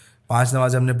करनी है। 5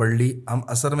 नमाजें हमने पढ़ ली। हम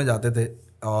असर में जाते थे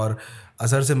और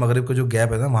असर से मगरिब का जो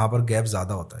गैप है ना, वहाँ पर गैप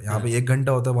ज़्यादा होता है। यहाँ पे 1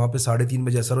 घंटा होता है, वहाँ पे 3:30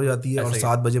 बजे असर हो जाती है और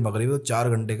 7 बजे मगरिब, तो 4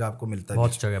 घंटे का आपको मिलता है।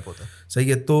 बहुत अच्छा गैप होता है। सही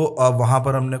है। तो अब वहाँ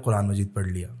पर हमने कुरान मजीद पढ़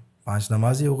लिया, 5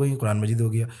 नमाज़ें हो गई, कुरान मजीद हो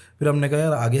गया। फिर हमने कहा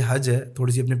यार आगे हज है,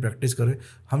 थोड़ी सी अपनी प्रैक्टिस करें।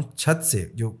 हम छत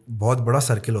से, जो बहुत बड़ा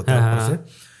सर्किल होता है ऊपर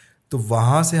से, तो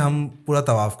वहाँ से हम पूरा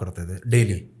तवाफ़ करते थे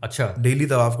डेली। अच्छा, डेली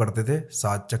तवाफ़ करते थे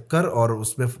 7 चक्कर, और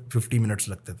उसमें 50 मिनट्स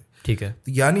लगते थे। ठीक है।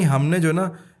 तो यानी हमने जो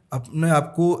ना अपने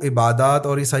आपको इबादत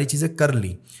और ये सारी चीज़ें कर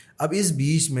ली। अब इस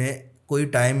बीच में कोई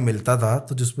टाइम मिलता था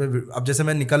तो जिसमें, अब जैसे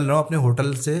मैं निकल रहा हूँ अपने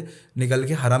होटल से, निकल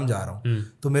के हरम जा रहा हूँ,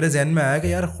 तो मेरे जहन में आया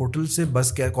कि यार होटल से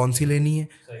बस क्या कौन सी लेनी है,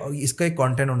 और इसका एक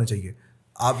कंटेंट होना चाहिए।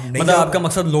 आप नहीं, मतलब आपका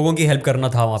मकसद लोगों की हेल्प करना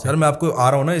था वहाँ पे? सर मैं आपको आ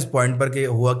रहा हूँ ना इस पॉइंट पर कि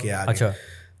हुआ क्या आगे। अच्छा।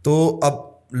 तो अब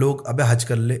लोग अबे हज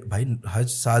कर ले भाई, हज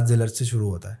 7 ज़िलहज से शुरू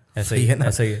होता है। ऐसा ही है ना,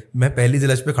 ऐसा ही है। मैं पहली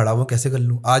ज़िलहज पे खड़ा हुआ, कैसे कर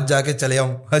लूँ, आज जाके चले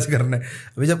आऊँ हज करने।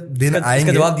 अभी जब दिन आएंगे,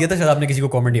 इसका जवाब दिया था शायद आपने किसी को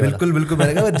कॉमेंट। बिल्कुल बिल्कुल,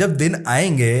 मैंने कहा जब दिन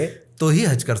आएंगे तो ही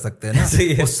हज कर सकते हैं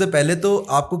ना। उससे पहले तो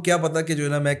आपको क्या पता कि जो है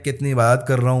ना मैं कितनी इबादत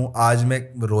कर रहा हूँ, आज मैं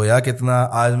रोया कितना,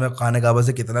 आज मैं खाने काबा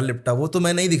से कितना लिपटा, वो तो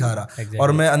मैं नहीं दिखा रहा।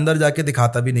 और मैं अंदर जाके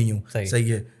दिखाता भी नहीं हूँ। सही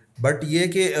है। बट ये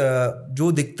कि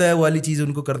जो दिखता है वो वाली चीज़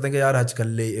उनको करते हैं कि यार हज कर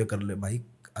ले, ये कर ले। भाई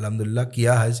अल्हम्दुलिल्लाह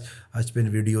किया हज पे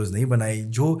वीडियोस नहीं बनाई।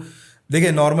 जो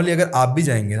देखिए नॉर्मली अगर आप भी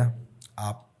जाएंगे ना,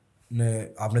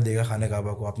 आपने देखा खाने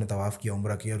काबा को, आपने तवाफ़ किया,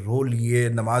 उम्रा किया, रो लिए,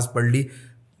 नमाज़ पढ़ ली,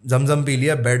 जमजम पी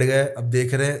लिया, बैठ गए, अब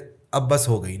देख रहे हैं, अब बस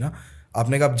हो गई ना,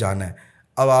 आपने कहा अब जाना है।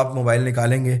 अब आप मोबाइल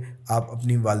निकालेंगे, आप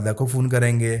अपनी वालदा को फ़ोन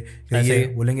करेंगे, ये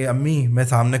बोलेंगे अम्मी मैं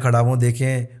सामने खड़ा हूँ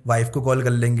देखें, वाइफ को कॉल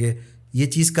कर लेंगे, ये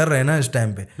चीज़ कर रहे हैं ना इस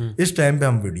टाइम पे। इस टाइम पे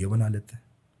हम वीडियो बना लेते हैं।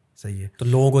 सही है। तो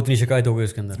लोगों को इतनी शिकायत हो गई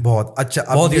इसके अंदर? बहुत। अच्छा,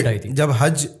 बहुत हिट आई थी। जब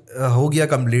हज हो गया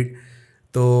कंप्लीट,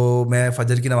 तो मैं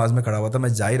फजर की नमाज़ में खड़ा हुआ था,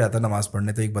 मैं जा ही रहा था नमाज़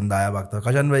पढ़ने, तो एक बंदा आया भागता,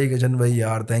 कशन भाई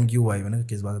यार थैंक यू भाई। मैंने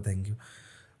किस बात है थैंक यू?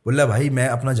 बोला भाई मैं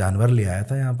अपना जानवर ले आया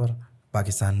था यहाँ पर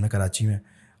पाकिस्तान में, कराची में,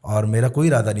 और मेरा कोई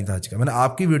इरादा नहीं था हज का। मैंने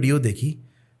आपकी वीडियो देखी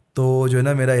तो जो है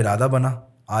ना मेरा इरादा बना,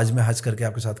 आज मैं हज करके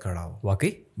आपके साथ खड़ा हूँ।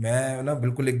 वाकई मैं ना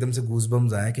बिल्कुल एकदम से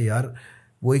गूज़बम्स आए कि यार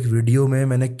वो एक वीडियो में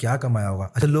मैंने क्या कमाया होगा।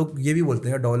 अच्छा, लोग ये भी बोलते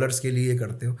हैं डॉलर्स के लिए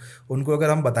करते हो, उनको अगर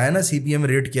हम बताएं ना CPM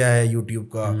रेट क्या है यूट्यूब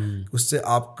का, उससे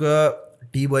आपका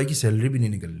टी बॉय की सैलरी भी नहीं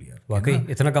निकल रही है। वाकई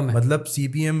इतना कम है? मतलब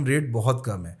CPM रेट बहुत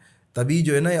कम है। तभी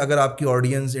जो है ना, अगर आपकी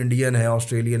ऑडियंस इंडियन है,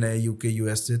 ऑस्ट्रेलियन है, UK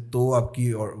US से, तो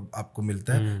आपको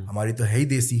मिलता है। हमारी तो है ही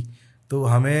देसी, तो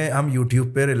हम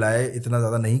यूट्यूब पे रिलाय इतना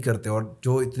ज़्यादा नहीं करते, और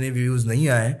जो इतने व्यूज़ नहीं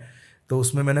आए तो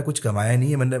उसमें मैंने कुछ कमाया नहीं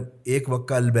है। मैंने एक वक्त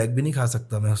का अलबैग भी नहीं खा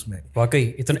सकता मैं उसमें। वाकई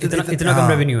इतना कम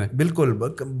रेवेन्यू है? बिल्कुल,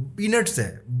 पीनट्स है।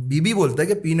 बीबी बोलता है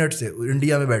कि पीनट्स है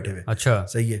इंडिया में बैठे हुए। अच्छा,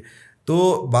 सही है।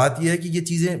 तो बात यह है कि ये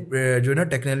चीज़ें जो है ना,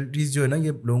 टेक्नोलॉजीज जो है ना,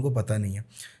 ये लोगों को पता नहीं है।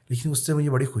 लेकिन उससे मुझे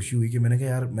बड़ी खुशी हुई कि मैंने कहा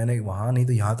यार मैंने वहाँ नहीं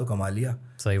तो यहाँ तो कमा लिया।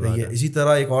 सही बात है। इसी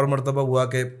तरह एक और मरतबा हुआ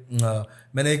कि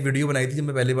मैंने एक वीडियो बनाई थी जब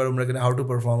मैं पहली बार उम्रा करने, हाउ टू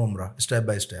परफॉर्म उम्रा स्टेप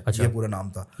बाय स्टेप। अच्छा, ये पूरा नाम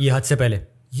था। ये हज से पहले?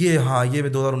 ये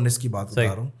मैं 2019 की बात बता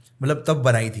रहा हूँ, मतलब तब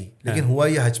बनाई थी, लेकिन हुआ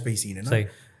ये हज पे ही सीन है ना।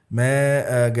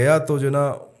 मैं गया तो जो ना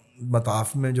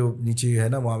मताफ में जो नीचे है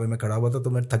ना, वहाँ पे मैं खड़ा हुआ था, तो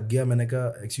मैं थक गया। मैंने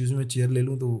कहा एक्सक्यूज़ मी, चेयर ले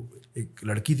लूँ? तो एक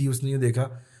लड़की थी, उसने ये देखा,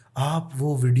 आप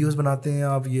वो वीडियोस बनाते हैं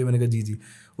आप ये? मैंने कहा जी जी।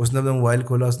 उसने अपना मोबाइल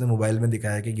खोला, उसने मोबाइल में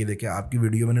दिखाया कि ये देखें आपकी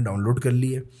वीडियो मैंने डाउनलोड कर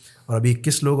ली है और अभी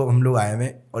 21 लोग हम लोग आए हुए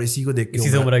हैं और इसी को देख के इसी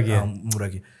से उम्र किया उम्र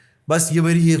की। बस ये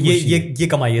मेरी ये खुशी है, ये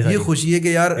कमाई है ये सारी। खुशी है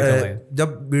कि यार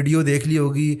जब वीडियो देख ली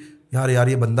होगी यार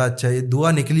ये बंदा अच्छा है, ये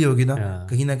दुआ निकली होगी ना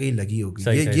कहीं लगी होगी,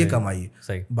 ये कमाई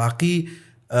है। बाकी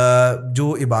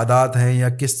जो इबादत हैं या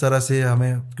किस तरह से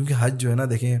हमें, क्योंकि हज जो है ना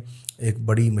देखें एक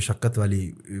बड़ी मशक्क़त वाली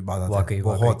इबादत है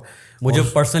बहुत। मुझे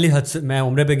पर्सनली हज से, मैं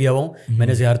उम्रे पे गया हुआ हूँ,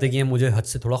 मैंने ज़ियारतें की हैं, मुझे हज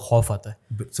से थोड़ा खौफ आता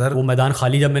है सर। वो मैदान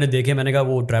खाली जब मैंने देखे, मैंने कहा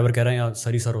वो ड्राइवर कह रहे हैं यहाँ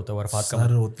सर ही सर होता है, वरफात का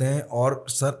सर होते हैं और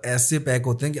सर ऐसे पैक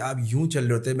होते हैं कि आप यूं चल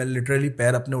रहे होते हैं। मैंने लिटरली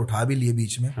पैर अपने उठा भी लिए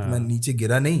बीच में, मैं नीचे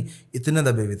गिरा नहीं, इतने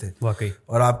दबे हुए थे वाकई।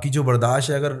 और आपकी जो बर्दाश्त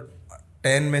है, अगर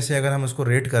 10 में से अगर हम उसको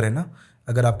रेट करें ना,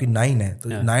 अगर आपकी 9 है तो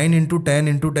 9 ×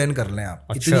 10 कर लें आप।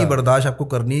 इतनी बर्दाश्त आपको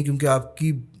करनी है, क्योंकि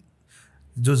आपकी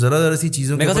जो ज़रा सी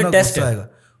चीज़ों के ऊपर गुस्सा आएगा,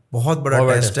 बहुत बड़ा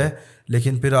टेस्ट है।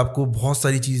 लेकिन फिर आपको बहुत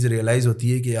सारी चीज़ रियलाइज़ होती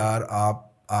है कि यार आप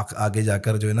आगे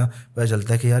जाकर जो है ना पता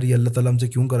चलता है कि यार ये अल्लाह ताला हमसे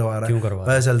क्यों करवा रहा है।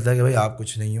 पता चलता है कि भाई आप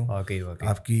कुछ नहीं हो,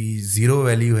 आपकी ज़ीरो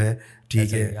वैल्यू है,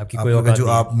 ठीक है। आपका जो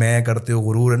आप मैं करते हो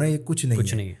गुरूर है ना, ये कुछ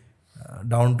नहीं है।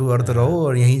 डाउन टू अर्थ रहो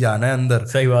और यहीं जाना है अंदर।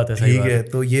 सही बात है, ठीक है।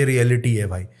 तो ये रियलिटी है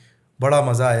भाई। बड़ा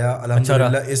मज़ा आया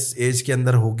अल्हम्दुलिल्लाह, इस एज के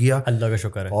अंदर हो गया, अल्लाह का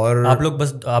शुक्र है। और आप लोग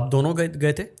बस आप दोनों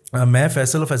गए थे? मैं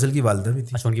फैसल और फैसल की वालदा भी थी।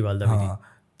 अच्छा, उनकी वालदा भी थी।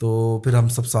 तो फिर हम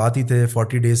सब साथ ही थे।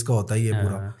 40 डेज़ का होता ही है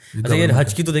पूरा। अच्छा, ये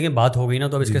हज की तो देखें बात हो गई ना,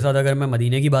 तो अब इसके साथ अगर मैं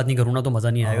मदीने की बात नहीं करूँ ना तो मज़ा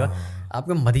नहीं आएगा।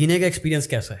 आपका मदीने का एक्सपीरियंस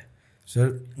कैसा है? सर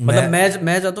मतलब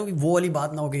मैं चाहता हूँ कि वो वाली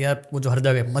बात ना हो कि यार वो जो हर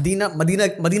जगह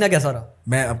मदीना कैसा रहा।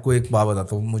 मैं आपको एक बात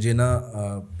बताता हूँ। मुझे ना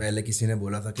पहले किसी ने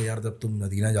बोला था कि यार जब तुम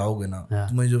मदीना जाओगे ना,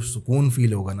 तुम्हें जो सुकून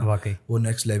फील होगा ना वो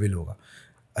नेक्स्ट लेवल होगा।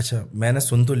 अच्छा, मैंने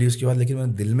सुन तो ली उसके बाद, लेकिन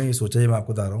मैंने दिल में ये सोचा, मैं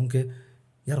आपको बता रहा हूँ कि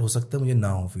यार हो सकता है मुझे ना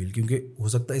हो फील, क्योंकि हो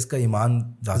सकता है इसका ईमान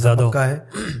ज़्यादा पक्का है।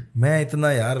 मैं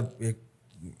इतना यार एक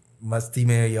मस्ती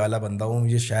में ये वाला बंदा हूँ,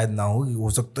 मुझे शायद ना हो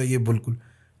सकता है ये बिल्कुल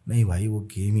नहीं भाई, वो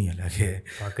गेम ही अलग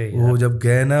है। वो जब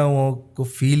गए ना वो को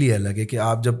फील ही अलग है कि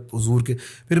आप जब हुजूर के,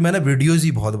 फिर मैंने वीडियोस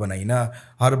ही बहुत बनाई ना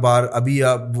हर बार। अभी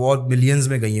आप बहुत मिलियंस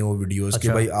में गई हैं वो वीडियोस। अच्छा।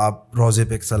 कि भाई आप रोज़े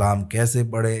पे सलाम कैसे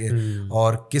पढ़े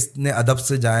और किसने अदब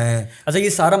से जाएं। अच्छा, ये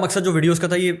सारा मकसद जो वीडियोस का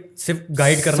था ये सिर्फ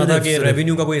गाइड करना था कि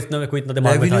रेवेन्यू का कोई इतना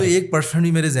दिमाग में रेवेन्यू 1%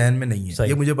 भी मेरे जहन में नहीं है।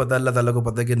 ये मुझे पता, अल्लाह ताला को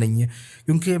पता है कि नहीं है,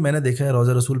 क्योंकि मैंने देखा है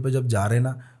रोज़ा रसूल पे जब जा रहे हैं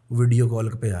ना वीडियो कॉल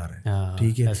पे आ रहे हैं,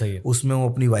 ठीक है। उसमें वो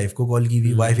अपनी वाइफ को कॉल की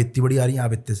हुई, वाइफ इतनी बड़ी आ रही है,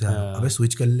 आप इतने से आ रहे हो, अबे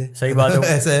स्विच कर ले। सही बात है।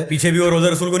 ऐसा है, पीछे भी वो रोज़ा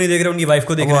रसूल को नहीं देख रहे, उनकी वाइफ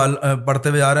को देख रहे हैं। पढ़ते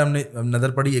हुए आ रहे हैं, हमने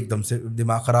नजर पड़ी, एकदम से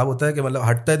दिमाग खराब होता है कि मतलब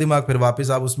हटता है दिमाग, फिर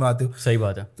वापस आप उसमें आते हो। सही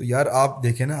बात है। तो यार आप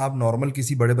देखें ना, आप नॉर्मल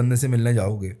किसी बड़े बंदे से मिलने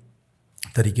जाओगे,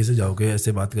 तरीके से जाओगे,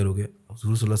 ऐसे बात करोगे,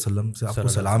 हुजूर सल्लल्लाहु अलैहि वसल्लम से आपको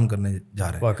सलाम करने जा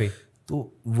रहे हैं, तो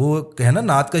वो कहना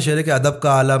नात का शेर है कि अदब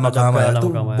का आला मकाम है, तो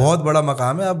बहुत बड़ा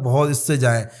मकाम है। आप बहुत इससे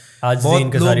जाएं।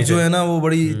 बहुत लोग जो है ना वो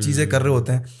बड़ी चीज़ें कर रहे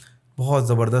होते हैं, बहुत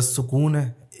ज़बरदस्त सुकून है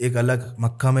एक अलग।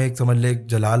 मक्का में एक समझ ले एक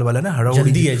जलाल वाला ना,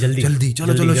 हड़बड़ी जल्दी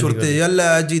चलो शुरते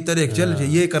अल्लाह जी तरीक चल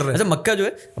ये कर रहे हैं। अच्छा, मक्का जो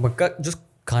है, मक्का जो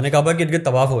खाने काबा के इर्द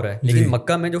तवाफ हो रहा है, लेकिन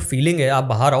मक्का में जो फीलिंग है, आप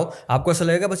बाहर आओ आपको ऐसा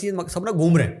लगेगा बस ये सब ना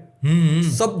घूम रहे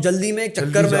हैं, सब जल्दी में एक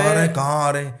चक्कर में आ रहे हैं, कहाँ आ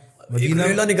रहे हैं,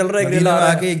 मदीना निकल रहा है, मदीना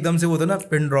आके एकदम से वो था ना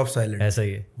पिन ड्रॉप साइलेंट, ऐसा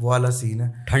ही है, वो वाला सीन है।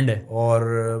 ठंड है और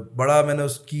बड़ा मैंने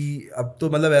उसकी अब तो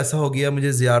मतलब ऐसा हो गया,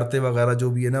 मुझे ज़ियारतें वगैरह जो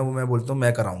भी है ना वो मैं बोलता हूँ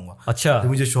मैं कराऊंगा। अच्छा, तो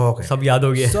मुझे शौक है, सब याद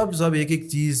हो गया, सब एक एक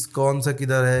चीज़ कौन सा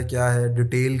किधर है क्या है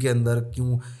डिटेल के अंदर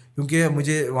क्यों, क्योंकि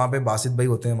मुझे वहाँ पे बासित भाई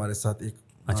होते हैं हमारे साथ एक।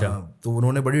 अच्छा। तो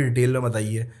उन्होंने बड़ी डिटेल में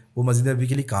बताई है, वो मस्जिद नबी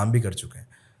के लिए काम भी कर चुके हैं।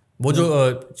 वो जो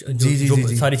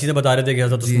सारी चीज़ें बता रहे थे कि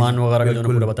हज़रत उस्मान वगैरह का जो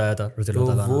पूरा बताया था, तो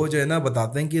वो जो है ना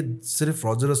बताते हैं कि सिर्फ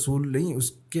रोज़ा रसूल नहीं,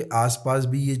 उसके आसपास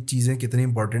भी ये चीज़ें कितनी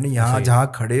इंपॉर्टेंट है। यहाँ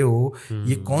जहाँ खड़े हो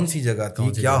ये कौन सी जगह थी,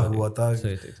 क्या हुआ था,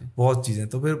 बहुत चीज़ें।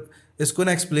 तो फिर इसको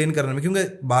ना एक्सप्लेन करने में,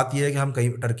 क्योंकि बात यह है कि हम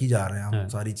कहीं टर्की जा रहे हैं, हम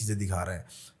सारी चीज़ें दिखा रहे हैं,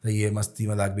 तो ये मस्ती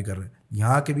मजाक भी कर रहे हैं,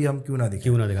 यहाँ के भी हम क्यों ना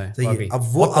दिखाएं। सही है। अब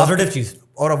वो पॉजिटिव चीज़,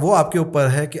 और अब वो आपके ऊपर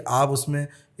है कि आप उसमें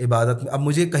इबादत में। अब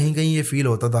मुझे कहीं कहीं ये फील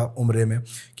होता था उम्रे में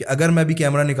कि अगर मैं भी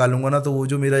कैमरा निकालूंगा ना तो वो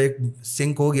जो मेरा एक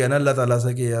सिंक हो गया ना अल्लाह ताला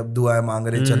से कि अब दुआएं मांग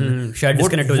रहे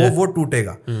चल वो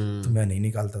टूटेगा, तो मैं नहीं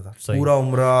निकालता था पूरा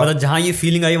उम्रा। मतलब जहाँ ये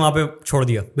फीलिंग आई वहाँ पे छोड़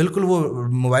दिया, बिल्कुल वो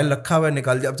मोबाइल रखा हुआ है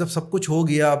निकाल दिया। अब जब सब कुछ हो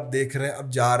गया, आप देख रहे हैं, अब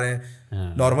जा रहे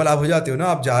हैं, नॉर्मल आप हो जाते हो ना,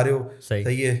 आप जा रहे हो,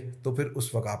 सही है, तो फिर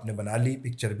उस वक्त आपने बना ली,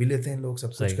 पिक्चर भी लेते हैं लोग,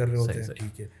 सब कुछ कर रहे होते हैं,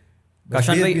 ठीक है।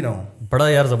 काशान भाई बड़ा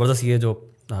यार ज़बरदस्त ये जो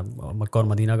मक्का और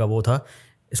मदीना का वो था,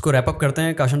 इसको रैप अप करते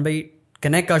हैं। काशान भाई,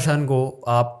 कनेक्ट काशान को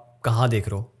आप कहाँ देख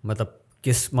रहे हो, मतलब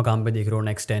किस मकाम पे देख रहे हो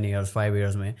नेक्स्ट 10 ईयर्स 5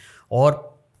 ईयर्स में, और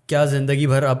क्या ज़िंदगी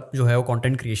भर अब जो है वो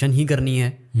कंटेंट क्रिएशन ही करनी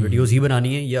है, वीडियोस ही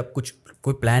बनानी है, या कुछ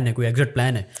कोई प्लान है, कोई एग्जैक्ट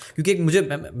प्लान है? क्योंकि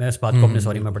मैं इस बात को अपने,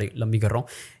 सॉरी मैं बड़ी लंबी कर रहा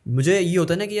हूँ, मुझे ये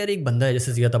होता है ना कि यार एक बंदा है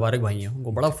जैसे जिया तबारक भाई हैं,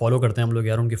 उनको बड़ा फॉलो करते हैं हम लोग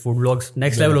यार, उनके फूड ब्लॉग्स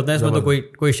नेक्स्ट लेवल होते हैं, इसमें तो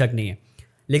कोई शक नहीं है।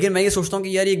 लेकिन मैं ये सोचता हूँ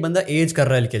कि यार एक बंदा एज कर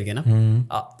रहा है हल्के ना,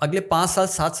 अगले 5 साल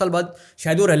 7 साल बाद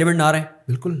शायद वो रेलिवेंट ना रहे।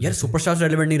 बिल्कुल यार सुपरस्टार्स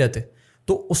रेलिवेंट नहीं रहते,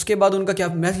 तो उसके बाद उनका क्या,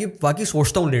 मैं ये वाकई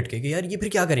सोचता हूँ लेट के कि यार ये फिर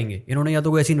क्या करेंगे। इन्होंने या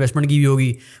तो कोई ऐसी इन्वेस्टमेंट की हुई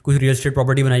होगी, कुछ रियल एस्टेट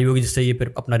प्रॉपर्टी बनाई होगी जिससे ये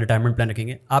फिर अपना रिटायरमेंट प्लान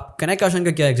रखेंगे। आप कनेक्ट आशन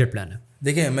का क्या एग्जैक्ट प्लान है?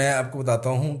 देखिए मैं आपको बताता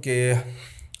हूँ कि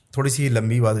थोड़ी सी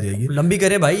लंबी बात हो जाएगी। लंबी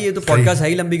करे भाई, ये तो पॉडकास्ट है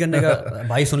ही लंबी करने का।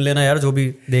 भाई सुन लेना यार, जो भी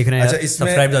देख रहे हैं। अच्छा,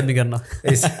 सब्सक्राइब आदमी करना।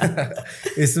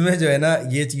 इसमें जो है ना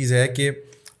ये चीज़ है कि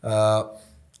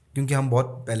क्योंकि हम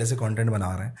बहुत पहले से कंटेंट बना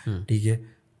रहे हैं, ठीक है,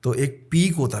 तो एक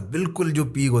पीक होता है, बिल्कुल जो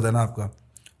पीक होता है ना आपका,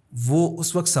 वो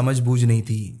उस वक्त समझ बूझ नहीं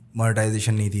थी,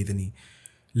 मोनेटाइजेशन नहीं थी इतनी।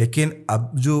 लेकिन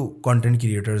अब जो कंटेंट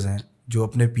क्रिएटर्स हैं जो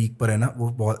अपने पीक पर है ना, वो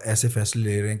बहुत ऐसे फैसले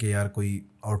ले रहे हैं कि यार कोई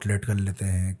आउटलेट कर लेते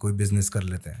हैं, कोई बिजनेस कर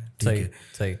लेते हैं, ठीक है।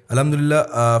 सही।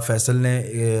 अल्हम्दुलिल्लाह फैसल ने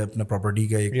अपना प्रॉपर्टी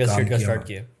का एक काम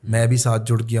किया, मैं भी साथ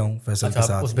जुड़ गया हूँ फैसल के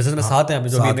साथ। उस बिजनेस में साथ हैं अभी,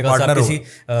 जो भी पार्टनर किसी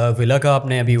विला का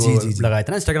आपने अभी वो लगाया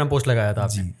था ना, इंस्टाग्राम पोस्ट लगाया था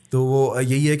आपने। तो वो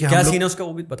यही है कि क्या सीन है उसका,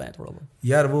 वो भी बताएं थोड़ा बहुत।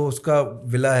 यार वो उसका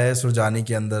विला है सुरजानी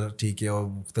के अंदर, ठीक है, और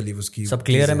मुख्तलिफ उसकी सब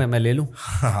क्लियर है, मैं ले लूँ?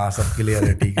 हाँ सब क्लियर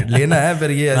है, ठीक है, लेना है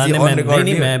फिर ये ऐसी ऑन रिकॉर्ड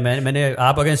नहीं। मैंने,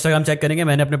 आप अगर इंस्टाग्राम चेक करेंगे,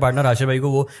 मैंने अपने पार्टनर आशिफ भाई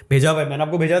को वो भेजा हुआ है, मैंने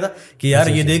आपको भेजा था कि यार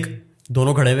ये देख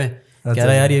दोनों खड़े हुए, कह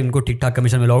रहा है यार ये इनको ठीक ठाक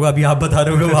कमीशन मिला होगा। अभी आप बता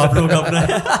रहे हो आप लोग अपना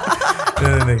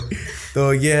नहीं,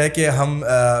 तो ये है कि हम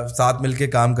साथ मिलके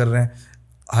काम कर रहे हैं,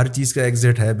 हर चीज़ का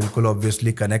एग्जिट है बिल्कुल,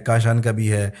 ऑब्वियसली कनेक्ट काशान का भी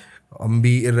है, हम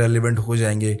भी इररेलेवेंट हो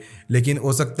जाएंगे, लेकिन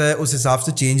हो सकता है उस हिसाब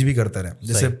से चेंज भी करता रहे।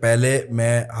 जैसे पहले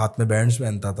मैं हाथ में बैंड्स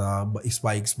पहनता था,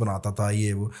 स्पाइक्स बनाता था,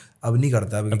 ये वो, अब नहीं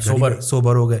करता, अब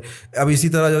सोबर हो गए। अब इसी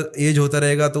तरह जो एज होता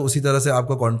रहेगा तो उसी तरह से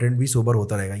आपका कंटेंट भी सोबर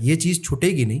होता रहेगा, ये चीज़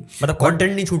छूटेगी नहीं, मतलब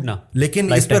कंटेंट नहीं छूटना,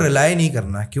 लेकिन इस पर रिलाई नहीं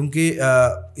करना, क्योंकि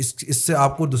इससे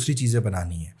आपको दूसरी चीज़ें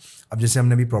बनानी है। अब जैसे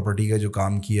हमने भी प्रॉपर्टी का जो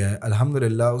काम किया है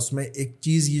अल्हम्दुलिल्लाह, उसमें एक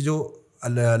चीज़ ये जो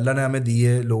अल्लाह ने हमें दी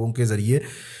है लोगों के ज़रिए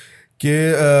कि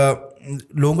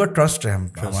लोगों का ट्रस्ट है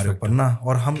हमारे ऊपर ना,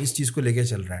 और हम इस चीज़ को लेके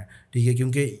चल रहे हैं, ठीक है,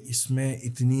 क्योंकि इसमें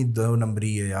इतनी 2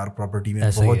 नंबरी है यार, प्रॉपर्टी में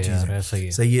बहुत चीज़ है।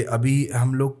 सही है। अभी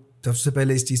हम लोग सबसे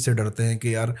पहले इस चीज़ से डरते हैं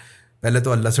कि यार, पहले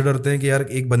तो अल्लाह से डरते हैं कि यार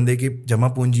एक बंदे की जमा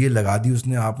पूंजी लगा दी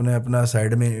उसने, आपने अपना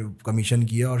साइड में कमीशन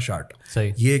किया और शार्ट,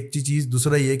 ये एक चीज़।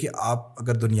 दूसरा ये कि आप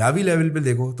अगर दुनियावी लेवल पे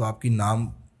देखो तो आपकी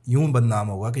नाम यूं बदनाम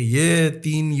होगा कि ये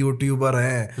 3 यूट्यूबर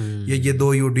हैं, ये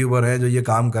 2 यूट्यूबर हैं जो ये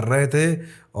काम कर रहे थे,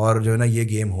 और जो है ना ये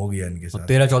गेम हो गया इनके साथ।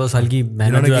 13-14 साल की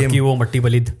मेहनत जो आपकी वो मट्टी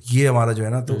पलिद, ये हमारा जो है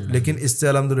ना, तो लेकिन इससे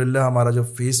अल्हम्दुलिल्लाह हमारा जो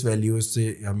फेस वैल्यू, इससे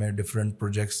हमें डिफरेंट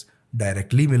प्रोजेक्ट्स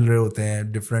डायरेक्टली मिल रहे होते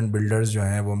हैं, डिफरेंट बिल्डर्स जो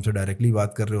हैं वो हमसे डायरेक्टली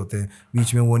बात कर रहे होते हैं,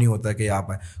 बीच में वो नहीं होता कि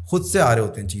आप खुद से आ रहे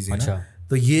होते हैं चीज़ें। अच्छा,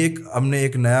 तो ये एक हमने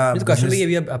एक नया, तो कश्मीर में ये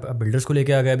भी बिल्डर्स को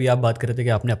लेके आ गए। अभी आप बात कर रहे थे कि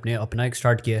आपने अपना एक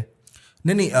स्टार्ट किया है।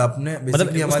 नहीं आपने मतलब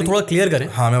हमारी थोड़ा क्लियर करें।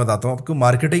 हाँ मैं बताता हूँ आपको,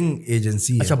 मार्केटिंग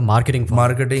एजेंसी है। अच्छा,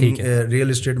 marketing real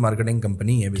estate marketing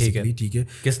company है बेसिकली, ठीक है।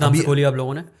 किस नाम से खोली आप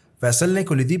लोगों ने? फैसल ने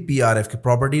खोली थी, PRF की,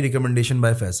 प्रॉपर्टी रिकमेंडेशन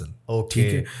बाय फैसल,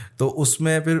 ठीक है। तो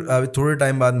उसमें फिर अभी थोड़े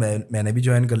टाइम बाद मैंने भी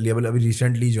ज्वाइन कर लिया, अभी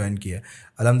रिसेंटली ज्वाइन किया है,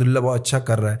 अल्हम्दुलिल्लाह बहुत अच्छा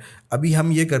कर रहा है। अभी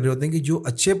हम ये कर रहे होते हैं कि जो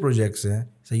अच्छे प्रोजेक्ट्स हैं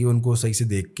सही, उनको सही से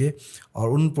देख के, और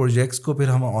उन प्रोजेक्ट्स को फिर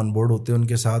हम ऑन बोर्ड होते हैं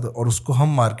उनके साथ, और उसको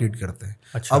हम मार्केट करते हैं।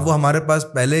 अच्छा। अब वो हमारे पास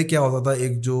पहले क्या होता था,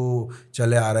 एक जो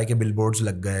चले आ रहा है कि बिलबोर्ड्स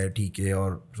लग गए, ठीक है,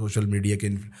 और सोशल मीडिया के,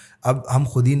 अब हम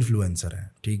खुद ही इन्फ्लुएंसर हैं,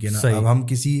 ठीक है ना। अब हम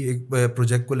किसी एक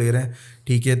प्रोजेक्ट को ले रहे हैं,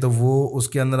 ठीक है, तो वो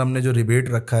उसके अंदर हमने जो रिबेट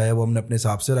रखा है वो हमने अपने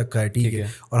हिसाब से रखा है, ठीक है,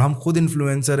 और हम खुद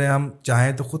इन्फ्लुएंसर हैं। हम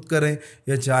चाहें तो खुद करें,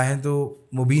 या चाहें तो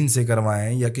मुबीन से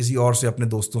करवाएं, या किसी और से, अपने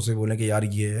दोस्तों से बोलें कि यार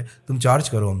ये है, तुम चार्ज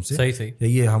करो हमसे,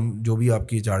 सही ये हम जो भी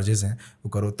आपकी चार्जेस हैं वो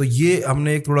करो। तो ये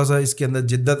हमने एक थोड़ा सा इसके अंदर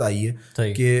जिद्दत आई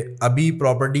है कि अभी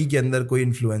प्रॉपर्टी के अंदर कोई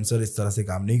इन्फ्लुएंसर इस तरह से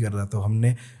काम नहीं कर रहा, तो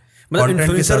हमने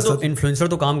मतलब इन्फ्लुएंसर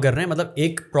तो काम कर रहे हैं, मतलब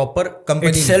एक प्रॉपर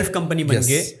कंपनी, सेल्फ कंपनी बन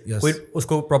के कोई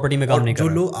उसको प्रॉपर्टी में काम नहीं कर रहा।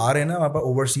 जो लोग आ रहे हैं ना हमारे पास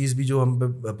ओवरसीज भी, जो हम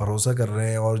पे भरोसा कर रहे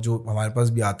हैं, और जो हमारे पास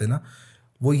भी आते हैं ना,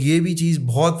 वो ये भी चीज़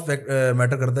बहुत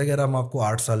मैटर करता है कि यार हम आपको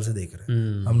 8 साल से देख रहे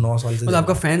हैं, हम 9 साल से, मतलब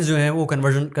आपका फैंस जो है वो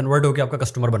कन्वर्ट होकर आपका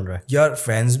कस्टमर बन रहा है। यार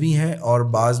फैंस भी हैं, और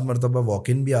बाज़ मरतबा वॉक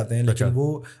इन भी आते हैं, लेकिन वो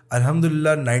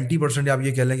अल्हम्दुलिल्लाह 90% आप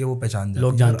ये कह लें कि वो पहचान जाते हैं,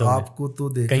 लोग जानते हैं आपको, तो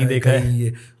देखा है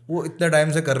ये, वो इतना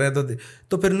टाइम से कर रहे हैं,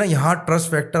 तो फिर ना यहाँ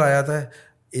ट्रस्ट फैक्टर आ जाता है।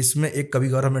 इसमें एक कभी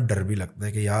कभार हमें डर भी लगता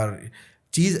है कि यार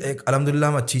चीज़ एक अल्हम्दुलिल्लाह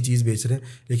हम अच्छी चीज़ बेच रहे हैं,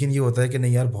 लेकिन ये होता है कि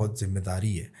नहीं यार बहुत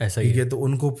जिम्मेदारी है, ऐसा ही ठीक है, तो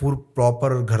उनको पूरा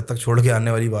प्रॉपर घर तक छोड़ के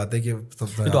आने वाली बात है कि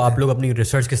तो आप लोग अपनी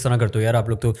रिसर्च किस तरह करते हो यार? आप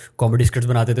लोग तो कॉमेडी स्क्रिप्ट्स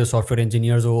बनाते थे, सॉफ्टवेयर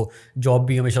इंजीनियर्स हो, जॉब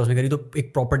भी हमेशा उसमें करी, तो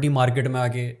एक प्रॉपर्टी मार्केट में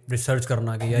आके रिसर्च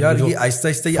करना कि यार ये आहिस्ता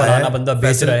आहिस्ता ही फलाना आया बंदा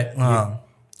बेच रहा है, हाँ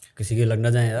किसी के लग ना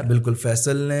जाए यार। बिल्कुल।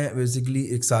 फैसल ने बेसिकली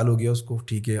 1 साल हो गया उसको,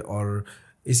 ठीक है, और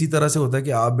इसी तरह से होता है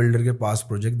कि आप बिल्डर के पास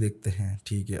प्रोजेक्ट देखते हैं,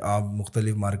 ठीक है, आप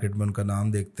मुख्तलिफ मार्केट में उनका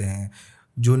नाम देखते हैं,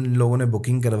 जो लोगों ने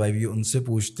बुकिंग करवाई हुई है उनसे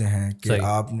पूछते हैं कि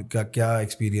आप का क्या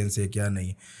एक्सपीरियंस है क्या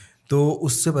नहीं, तो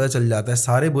उससे पता चल जाता है।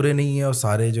 सारे बुरे नहीं है और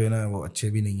सारे जो है ना वो अच्छे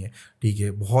भी नहीं है, ठीक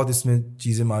है, बहुत इसमें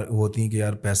चीज़ें होती हैं कि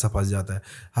यार पैसा फंस जाता है।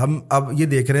 हम अब ये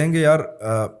देख रहे हैं कि यार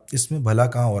इसमें भला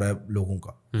कहाँ हो रहा है लोगों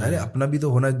का, अरे अपना भी तो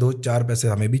होना है, 2-4 पैसे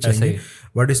हमें भी चाहिए,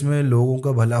 बट इसमें लोगों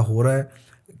का भला हो रहा है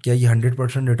क्या? ये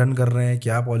 100% रिटर्न कर रहे हैं,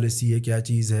 क्या पॉलिसी है, क्या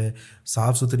चीज़ है,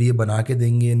 साफ़ सुथरी ये बना के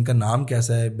देंगे, इनका नाम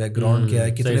कैसा है, बैकग्राउंड क्या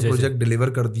है, कितने प्रोजेक्ट डिलीवर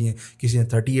कर दिए, किसी ने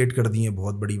 38 कर दिए,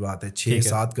 बहुत बड़ी बात है,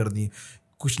 6-7 कर दिए,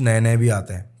 कुछ नए नए भी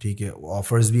आते हैं, ठीक है,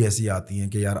 ऑफर्स भी ऐसी आती हैं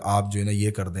कि यार आप जो है ना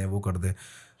ये कर दें वो कर दें,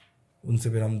 उनसे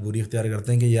फिर हम दूरी इख्तियार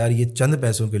करते हैं कि यार ये चंद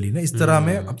पैसों के लिए ना, इस तरह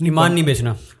हमें अपनी ईमान नहीं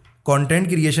बेचना। कंटेंट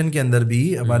क्रिएशन के अंदर भी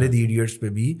हमारे दी इडियट्स पे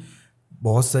भी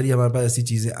बहुत सारी हमारे पास ऐसी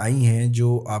चीज़ें आई हैं जो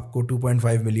आपको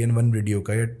 2.5 मिलियन 1 वीडियो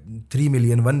का या 3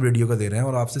 मिलियन 1 वीडियो का दे रहे हैं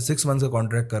और आपसे 6 मंथ का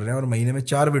कॉन्ट्रैक्ट कर रहे हैं और महीने में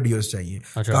 4 वीडियोस चाहिए।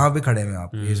 कहाँ पे खड़े हैं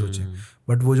आप, ये सोचें।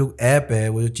 बट वो जो ऐप है,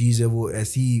 वो जो चीज़ है, वो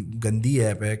ऐसी गंदी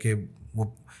ऐप है कि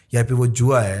वो या फिर वो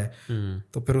जुआ है,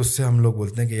 तो फिर उससे हम लोग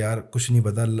बोलते हैं कि यार कुछ नहीं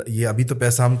पता, ये अभी तो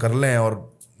पैसा हम कर लें और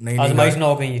आजमाइश ना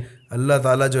हो कहीं, अल्लाह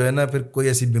ताला जो है ना फिर कोई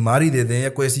ऐसी बीमारी दे दें या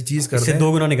कोई ऐसी चीज़ कर दें,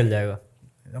 2 गुना निकल जाएगा।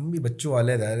 हम भी बच्चों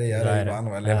वाले रहे यार, ईमान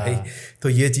वाले भाई, तो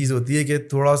ये चीज़ होती है कि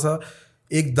थोड़ा सा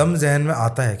एकदम जहन में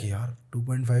आता है कि यार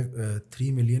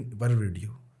 3 मिलियन पर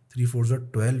वीडियो, 3 4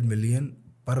 12 मिलियन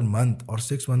पर मंथ और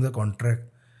 6 मंथ का कॉन्ट्रैक्ट,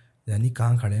 यानी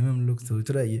कहाँ खड़े हैं हम लोग,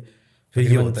 सोच रहा है ये। फिर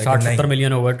ये होता है 60-70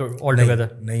 मिलियन होगा ऑल टुगेदर।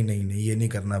 नहीं ये नहीं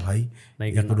करना भाई,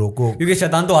 नहीं करना, रोको, क्योंकि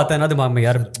शैतान तो आता है ना दिमाग में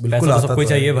यार, बिल्कुल पैसा तो सबको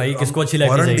चाहिए भाई, किसको अच्छी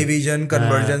लाइफ चाहिए, डिवीजन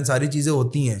कन्वर्जन सारी चीजें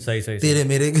होती हैं, सही तेरे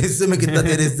मेरे हिस्से में कितना,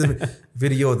 तेरे हिस्से में,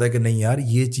 फिर ये होता है कि नहीं यार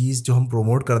ये चीज़ जो हम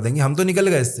प्रमोट कर देंगे हम तो निकल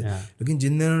गए इससे, लेकिन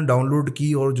जिन्होंने डाउनलोड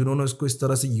की और जिन्होंने इसको इस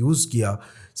तरह से यूज़ किया,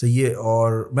 सही है।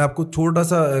 और मैं आपको थोड़ा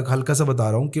सा हल्का सा बता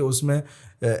रहा हूँ कि उसमें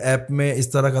ऐप में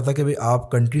इस तरह का था कि भाई आप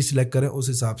कंट्री सिलेक्ट करें, उस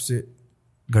हिसाब से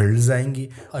गर्ल्स आएंगी,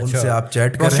 उनसे आप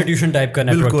चैट करें, प्रोस्टिट्यूशन टाइप का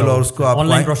नेटवर्क, बिल्कुल, और उसको आप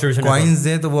ऑनलाइन प्रोस्टिट्यूशन कॉइन्स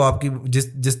दें तो वो आपकी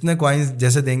जितने कॉइन्स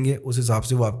जैसे देंगे उस हिसाब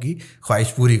से वो आपकी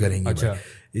ख्वाहिश पूरी करेंगे। अच्छा,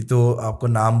 ये तो आपको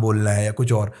नाम बोलना है या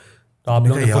कुछ और, तो आप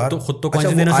लोगों ने खुद तो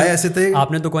कॉइन देना शुरू, ऐसे थे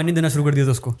आपने तो कॉइन नहीं देना शुरू कर दिया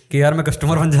था उसको कि यार मैं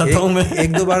कस्टमर बन जाता हूँ, मैं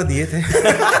 1-2 बार दिए थे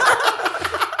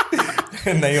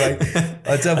नहीं भाई,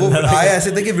 अच्छा वो आए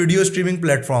ऐसे थे कि वीडियो स्ट्रीमिंग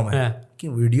प्लेटफॉर्म है, कि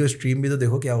वीडियो स्ट्रीम भी तो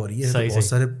देखो क्या हो रही है, तो बहुत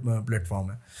सारे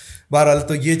प्लेटफॉर्म है। बहरहाल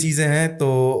तो ये चीज़ें हैं, तो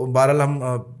बहरहाल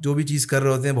हम जो भी चीज़ कर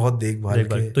रहे होते हैं बहुत देखभाल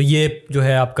के। तो ये जो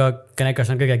है आपका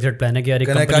कनेक्शन का एग्जैक्ट प्लान है कि यार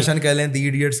कनेक्शन कह लें, दी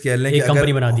इडियट्स कह लें, एक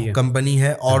कंपनी बना दी है, कंपनी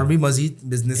है और भी मजीद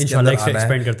बिजनेस के अंदर आना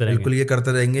है, बिल्कुल ये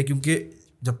करते रहेंगे, क्योंकि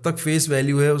जब तक फेस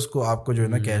वैल्यू है उसको आपको जो है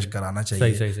ना कैश कराना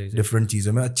चाहिए डिफरेंट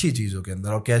चीज़ों में, अच्छी चीज़ों के अंदर,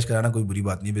 और कैश कराना कोई बुरी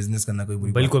बात नहीं, बिजनेस करना कोई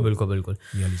बुरी बिल्कुल बात बिल्कुल बिल्कुल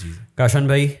ये वाली चीज़ है। काशन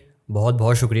भाई बहुत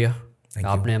बहुत शुक्रिया,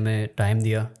 आपने हमें टाइम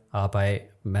दिया, आप आए,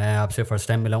 मैं आपसे फ़र्स्ट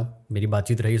टाइम मिला हूँ, मेरी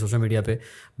बातचीत रही सोशल मीडिया पे,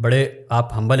 बड़े आप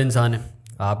हम्बल इंसान हैं,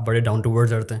 आप बड़े डाउन टू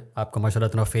वर्ड्स रहते हैं, आपका माशाल्लाह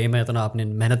इतना फेम है, इतना आपने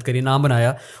मेहनत करी, नाम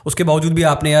बनाया, उसके बावजूद भी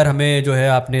आपने यार हमें जो है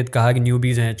आपने कहा कि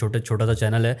न्यूबीज़ हैं, छोटा सा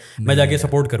चैनल है, मैं जाके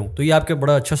सपोर्ट करूं, तो ये आपके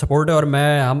बड़ा अच्छा सपोर्ट है, और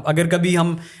हम अगर कभी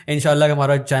हम इंशाल्लाह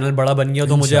हमारा चैनल बड़ा बन गया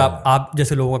तो मुझे आप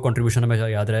जैसे लोगों का कंट्रीब्यूशन हमेशा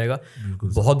याद रहेगा।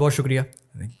 बहुत बहुत शुक्रिया।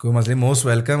 कोई मसला, मोस्ट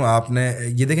वेलकम। आपने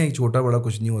ये देखें एक छोटा बड़ा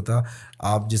कुछ नहीं होता,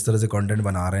 आप जिस तरह से कंटेंट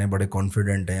बना रहे हैं बड़े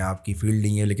कॉन्फिडेंट हैं, आपकी फील्ड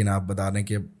नहीं है लेकिन आप बता रहे हैं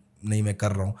कि नहीं मैं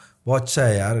कर रहा हूँ, बहुत अच्छा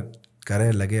है यार,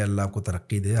 करें लगे, अल्लाह आपको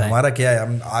तरक्की दे। हमारा क्या है,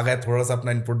 हम आ गए थोड़ा सा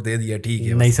अपना इनपुट दे दिया, ठीक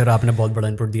है। नहीं सर, आपने बहुत बड़ा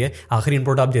इनपुट दिया है। आखिरी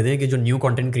इनपुट आप दे दें कि जो न्यू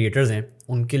कंटेंट क्रिएटर्स हैं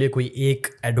उनके लिए कोई एक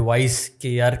एडवाइस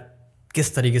कि यार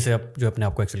किस तरीके से आप जो अपने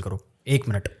आप को एक्सेल करो, 1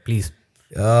 minute please.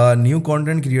 New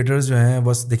content creators जो हैं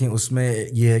बस देखें, उसमें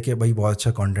ये है कि भाई बहुत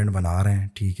अच्छा कंटेंट बना रहे हैं,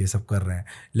 ठीक है, सब कर रहे हैं,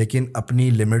 लेकिन अपनी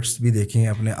लिमिट्स भी देखें,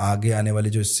 अपने आगे आने वाली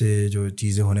जो इससे जो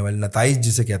चीज़ें होने वाली नताइज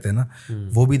जिसे कहते हैं ना,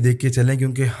 वो भी देख के चलें,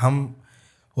 क्योंकि हम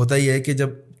होता ही है कि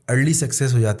जब अर्ली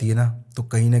सक्सेस हो जाती है ना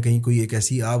कहीं कोई एक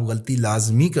ऐसी आप गलती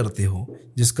लाजमी करते हो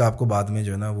जिसका आपको बाद में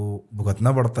जो है ना वो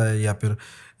भुगतना पड़ता है या फिर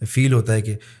फील होता है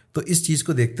कि, तो इस चीज़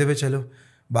को देखते हुए चलो।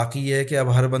 बाकी ये है कि अब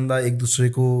हर बंदा एक दूसरे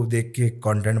को देख के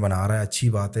कंटेंट बना रहा है, अच्छी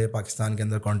बात है, पाकिस्तान के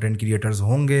अंदर कंटेंट क्रिएटर्स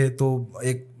होंगे तो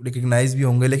एक रिकग्नाइज भी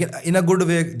होंगे, लेकिन इन अ गुड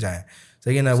वे जाएं,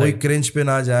 सही है ना, वही क्रिंज पे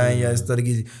ना जाएं या इस तरह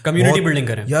की कम्युनिटी बिल्डिंग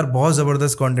करें। यार बहुत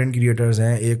ज़बरदस्त कंटेंट क्रिएटर्स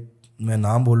हैं, एक मैं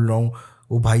नाम बोल रहा हूँ,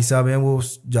 वो भाई साहब हैं, वो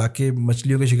जाके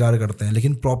मछलियों के शिकार करते हैं,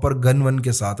 लेकिन प्रॉपर गन वन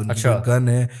के साथ। उनकी गन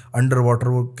है, अंडर वाटर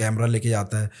वो कैमरा लेके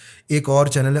जाता है। एक और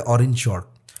चैनल है ऑरेंज शॉट,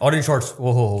 ऑरेंज शॉट्स,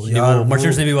 ओहो वो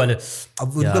मर्चेंट्स नेवी वाले।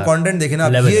 अब उनका कंटेंट देखे ना,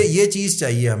 अब ये चीज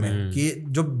चाहिए हमें कि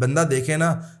जो बंदा देखे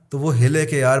ना तो वो हिले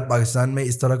के यार पाकिस्तान में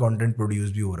इस तरह कंटेंट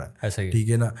प्रोड्यूस भी हो रहा है, ठीक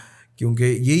है ना। क्योंकि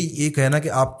यही एक है ना कि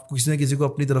आप किसी न किसी को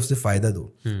अपनी तरफ से फ़ायदा दो।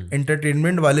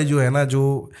 एंटरटेनमेंट वाले जो है ना,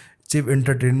 जो सिर्फ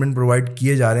एंटरटेनमेंट प्रोवाइड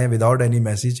किए जा रहे हैं विदाउट एनी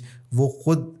मैसेज, वो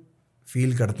खुद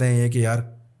फील करते हैं कि यार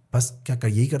बस क्या कर,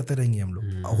 यही करते रहेंगे हम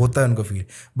लोग, होता है उनको फील।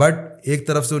 बट एक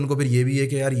तरफ से उनको फिर ये भी है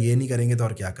कि यार ये नहीं करेंगे तो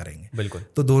और क्या करेंगे। बिल्कुल,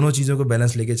 तो दोनों चीज़ों को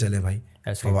बैलेंस लेके चले भाई,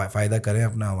 फ़ायदा करें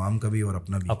अपना आवाम का भी और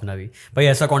अपना भी भाई।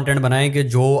 ऐसा कंटेंट बनाएं कि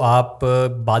जो आप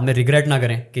बाद में रिग्रेट ना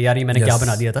करें कि यार ये मैंने क्या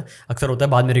बना दिया था। अक्सर होता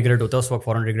है बाद में रिग्रेट होता है, उस वक्त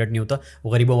फ़ौरन रिग्रेट नहीं होता।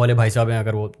 वो गरीबों वाले भाई साहब हैं,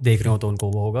 अगर वो देख रहे हो तो उनको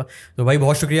वो होगा। तो भाई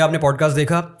बहुत शुक्रिया, आपने पॉडकास्ट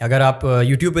देखा। अगर आप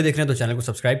यूट्यूब पे देख रहे हैं तो चैनल को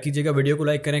सब्सक्राइब कीजिएगा, वीडियो को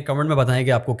लाइक करें, कमेंट में बताएं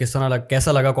कि आपको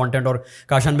कैसा लगा कंटेंट। और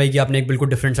काशान भाई की आपने एक बिल्कुल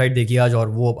डिफरेंट साइड देखी आज, और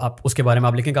वो आप उसके बारे में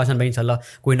आप लिखें काशान भाई, इंशाल्लाह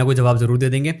कोई ना कोई जवाब जरूर दे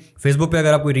देंगे। फेसबुक पे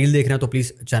अगर आप कोई रील देख रहे हैं तो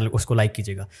प्लीज़ चैनल को उसको लाइक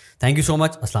कीजिएगा। थैंक यू सो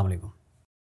मच, अस्सलाम वालेकुम।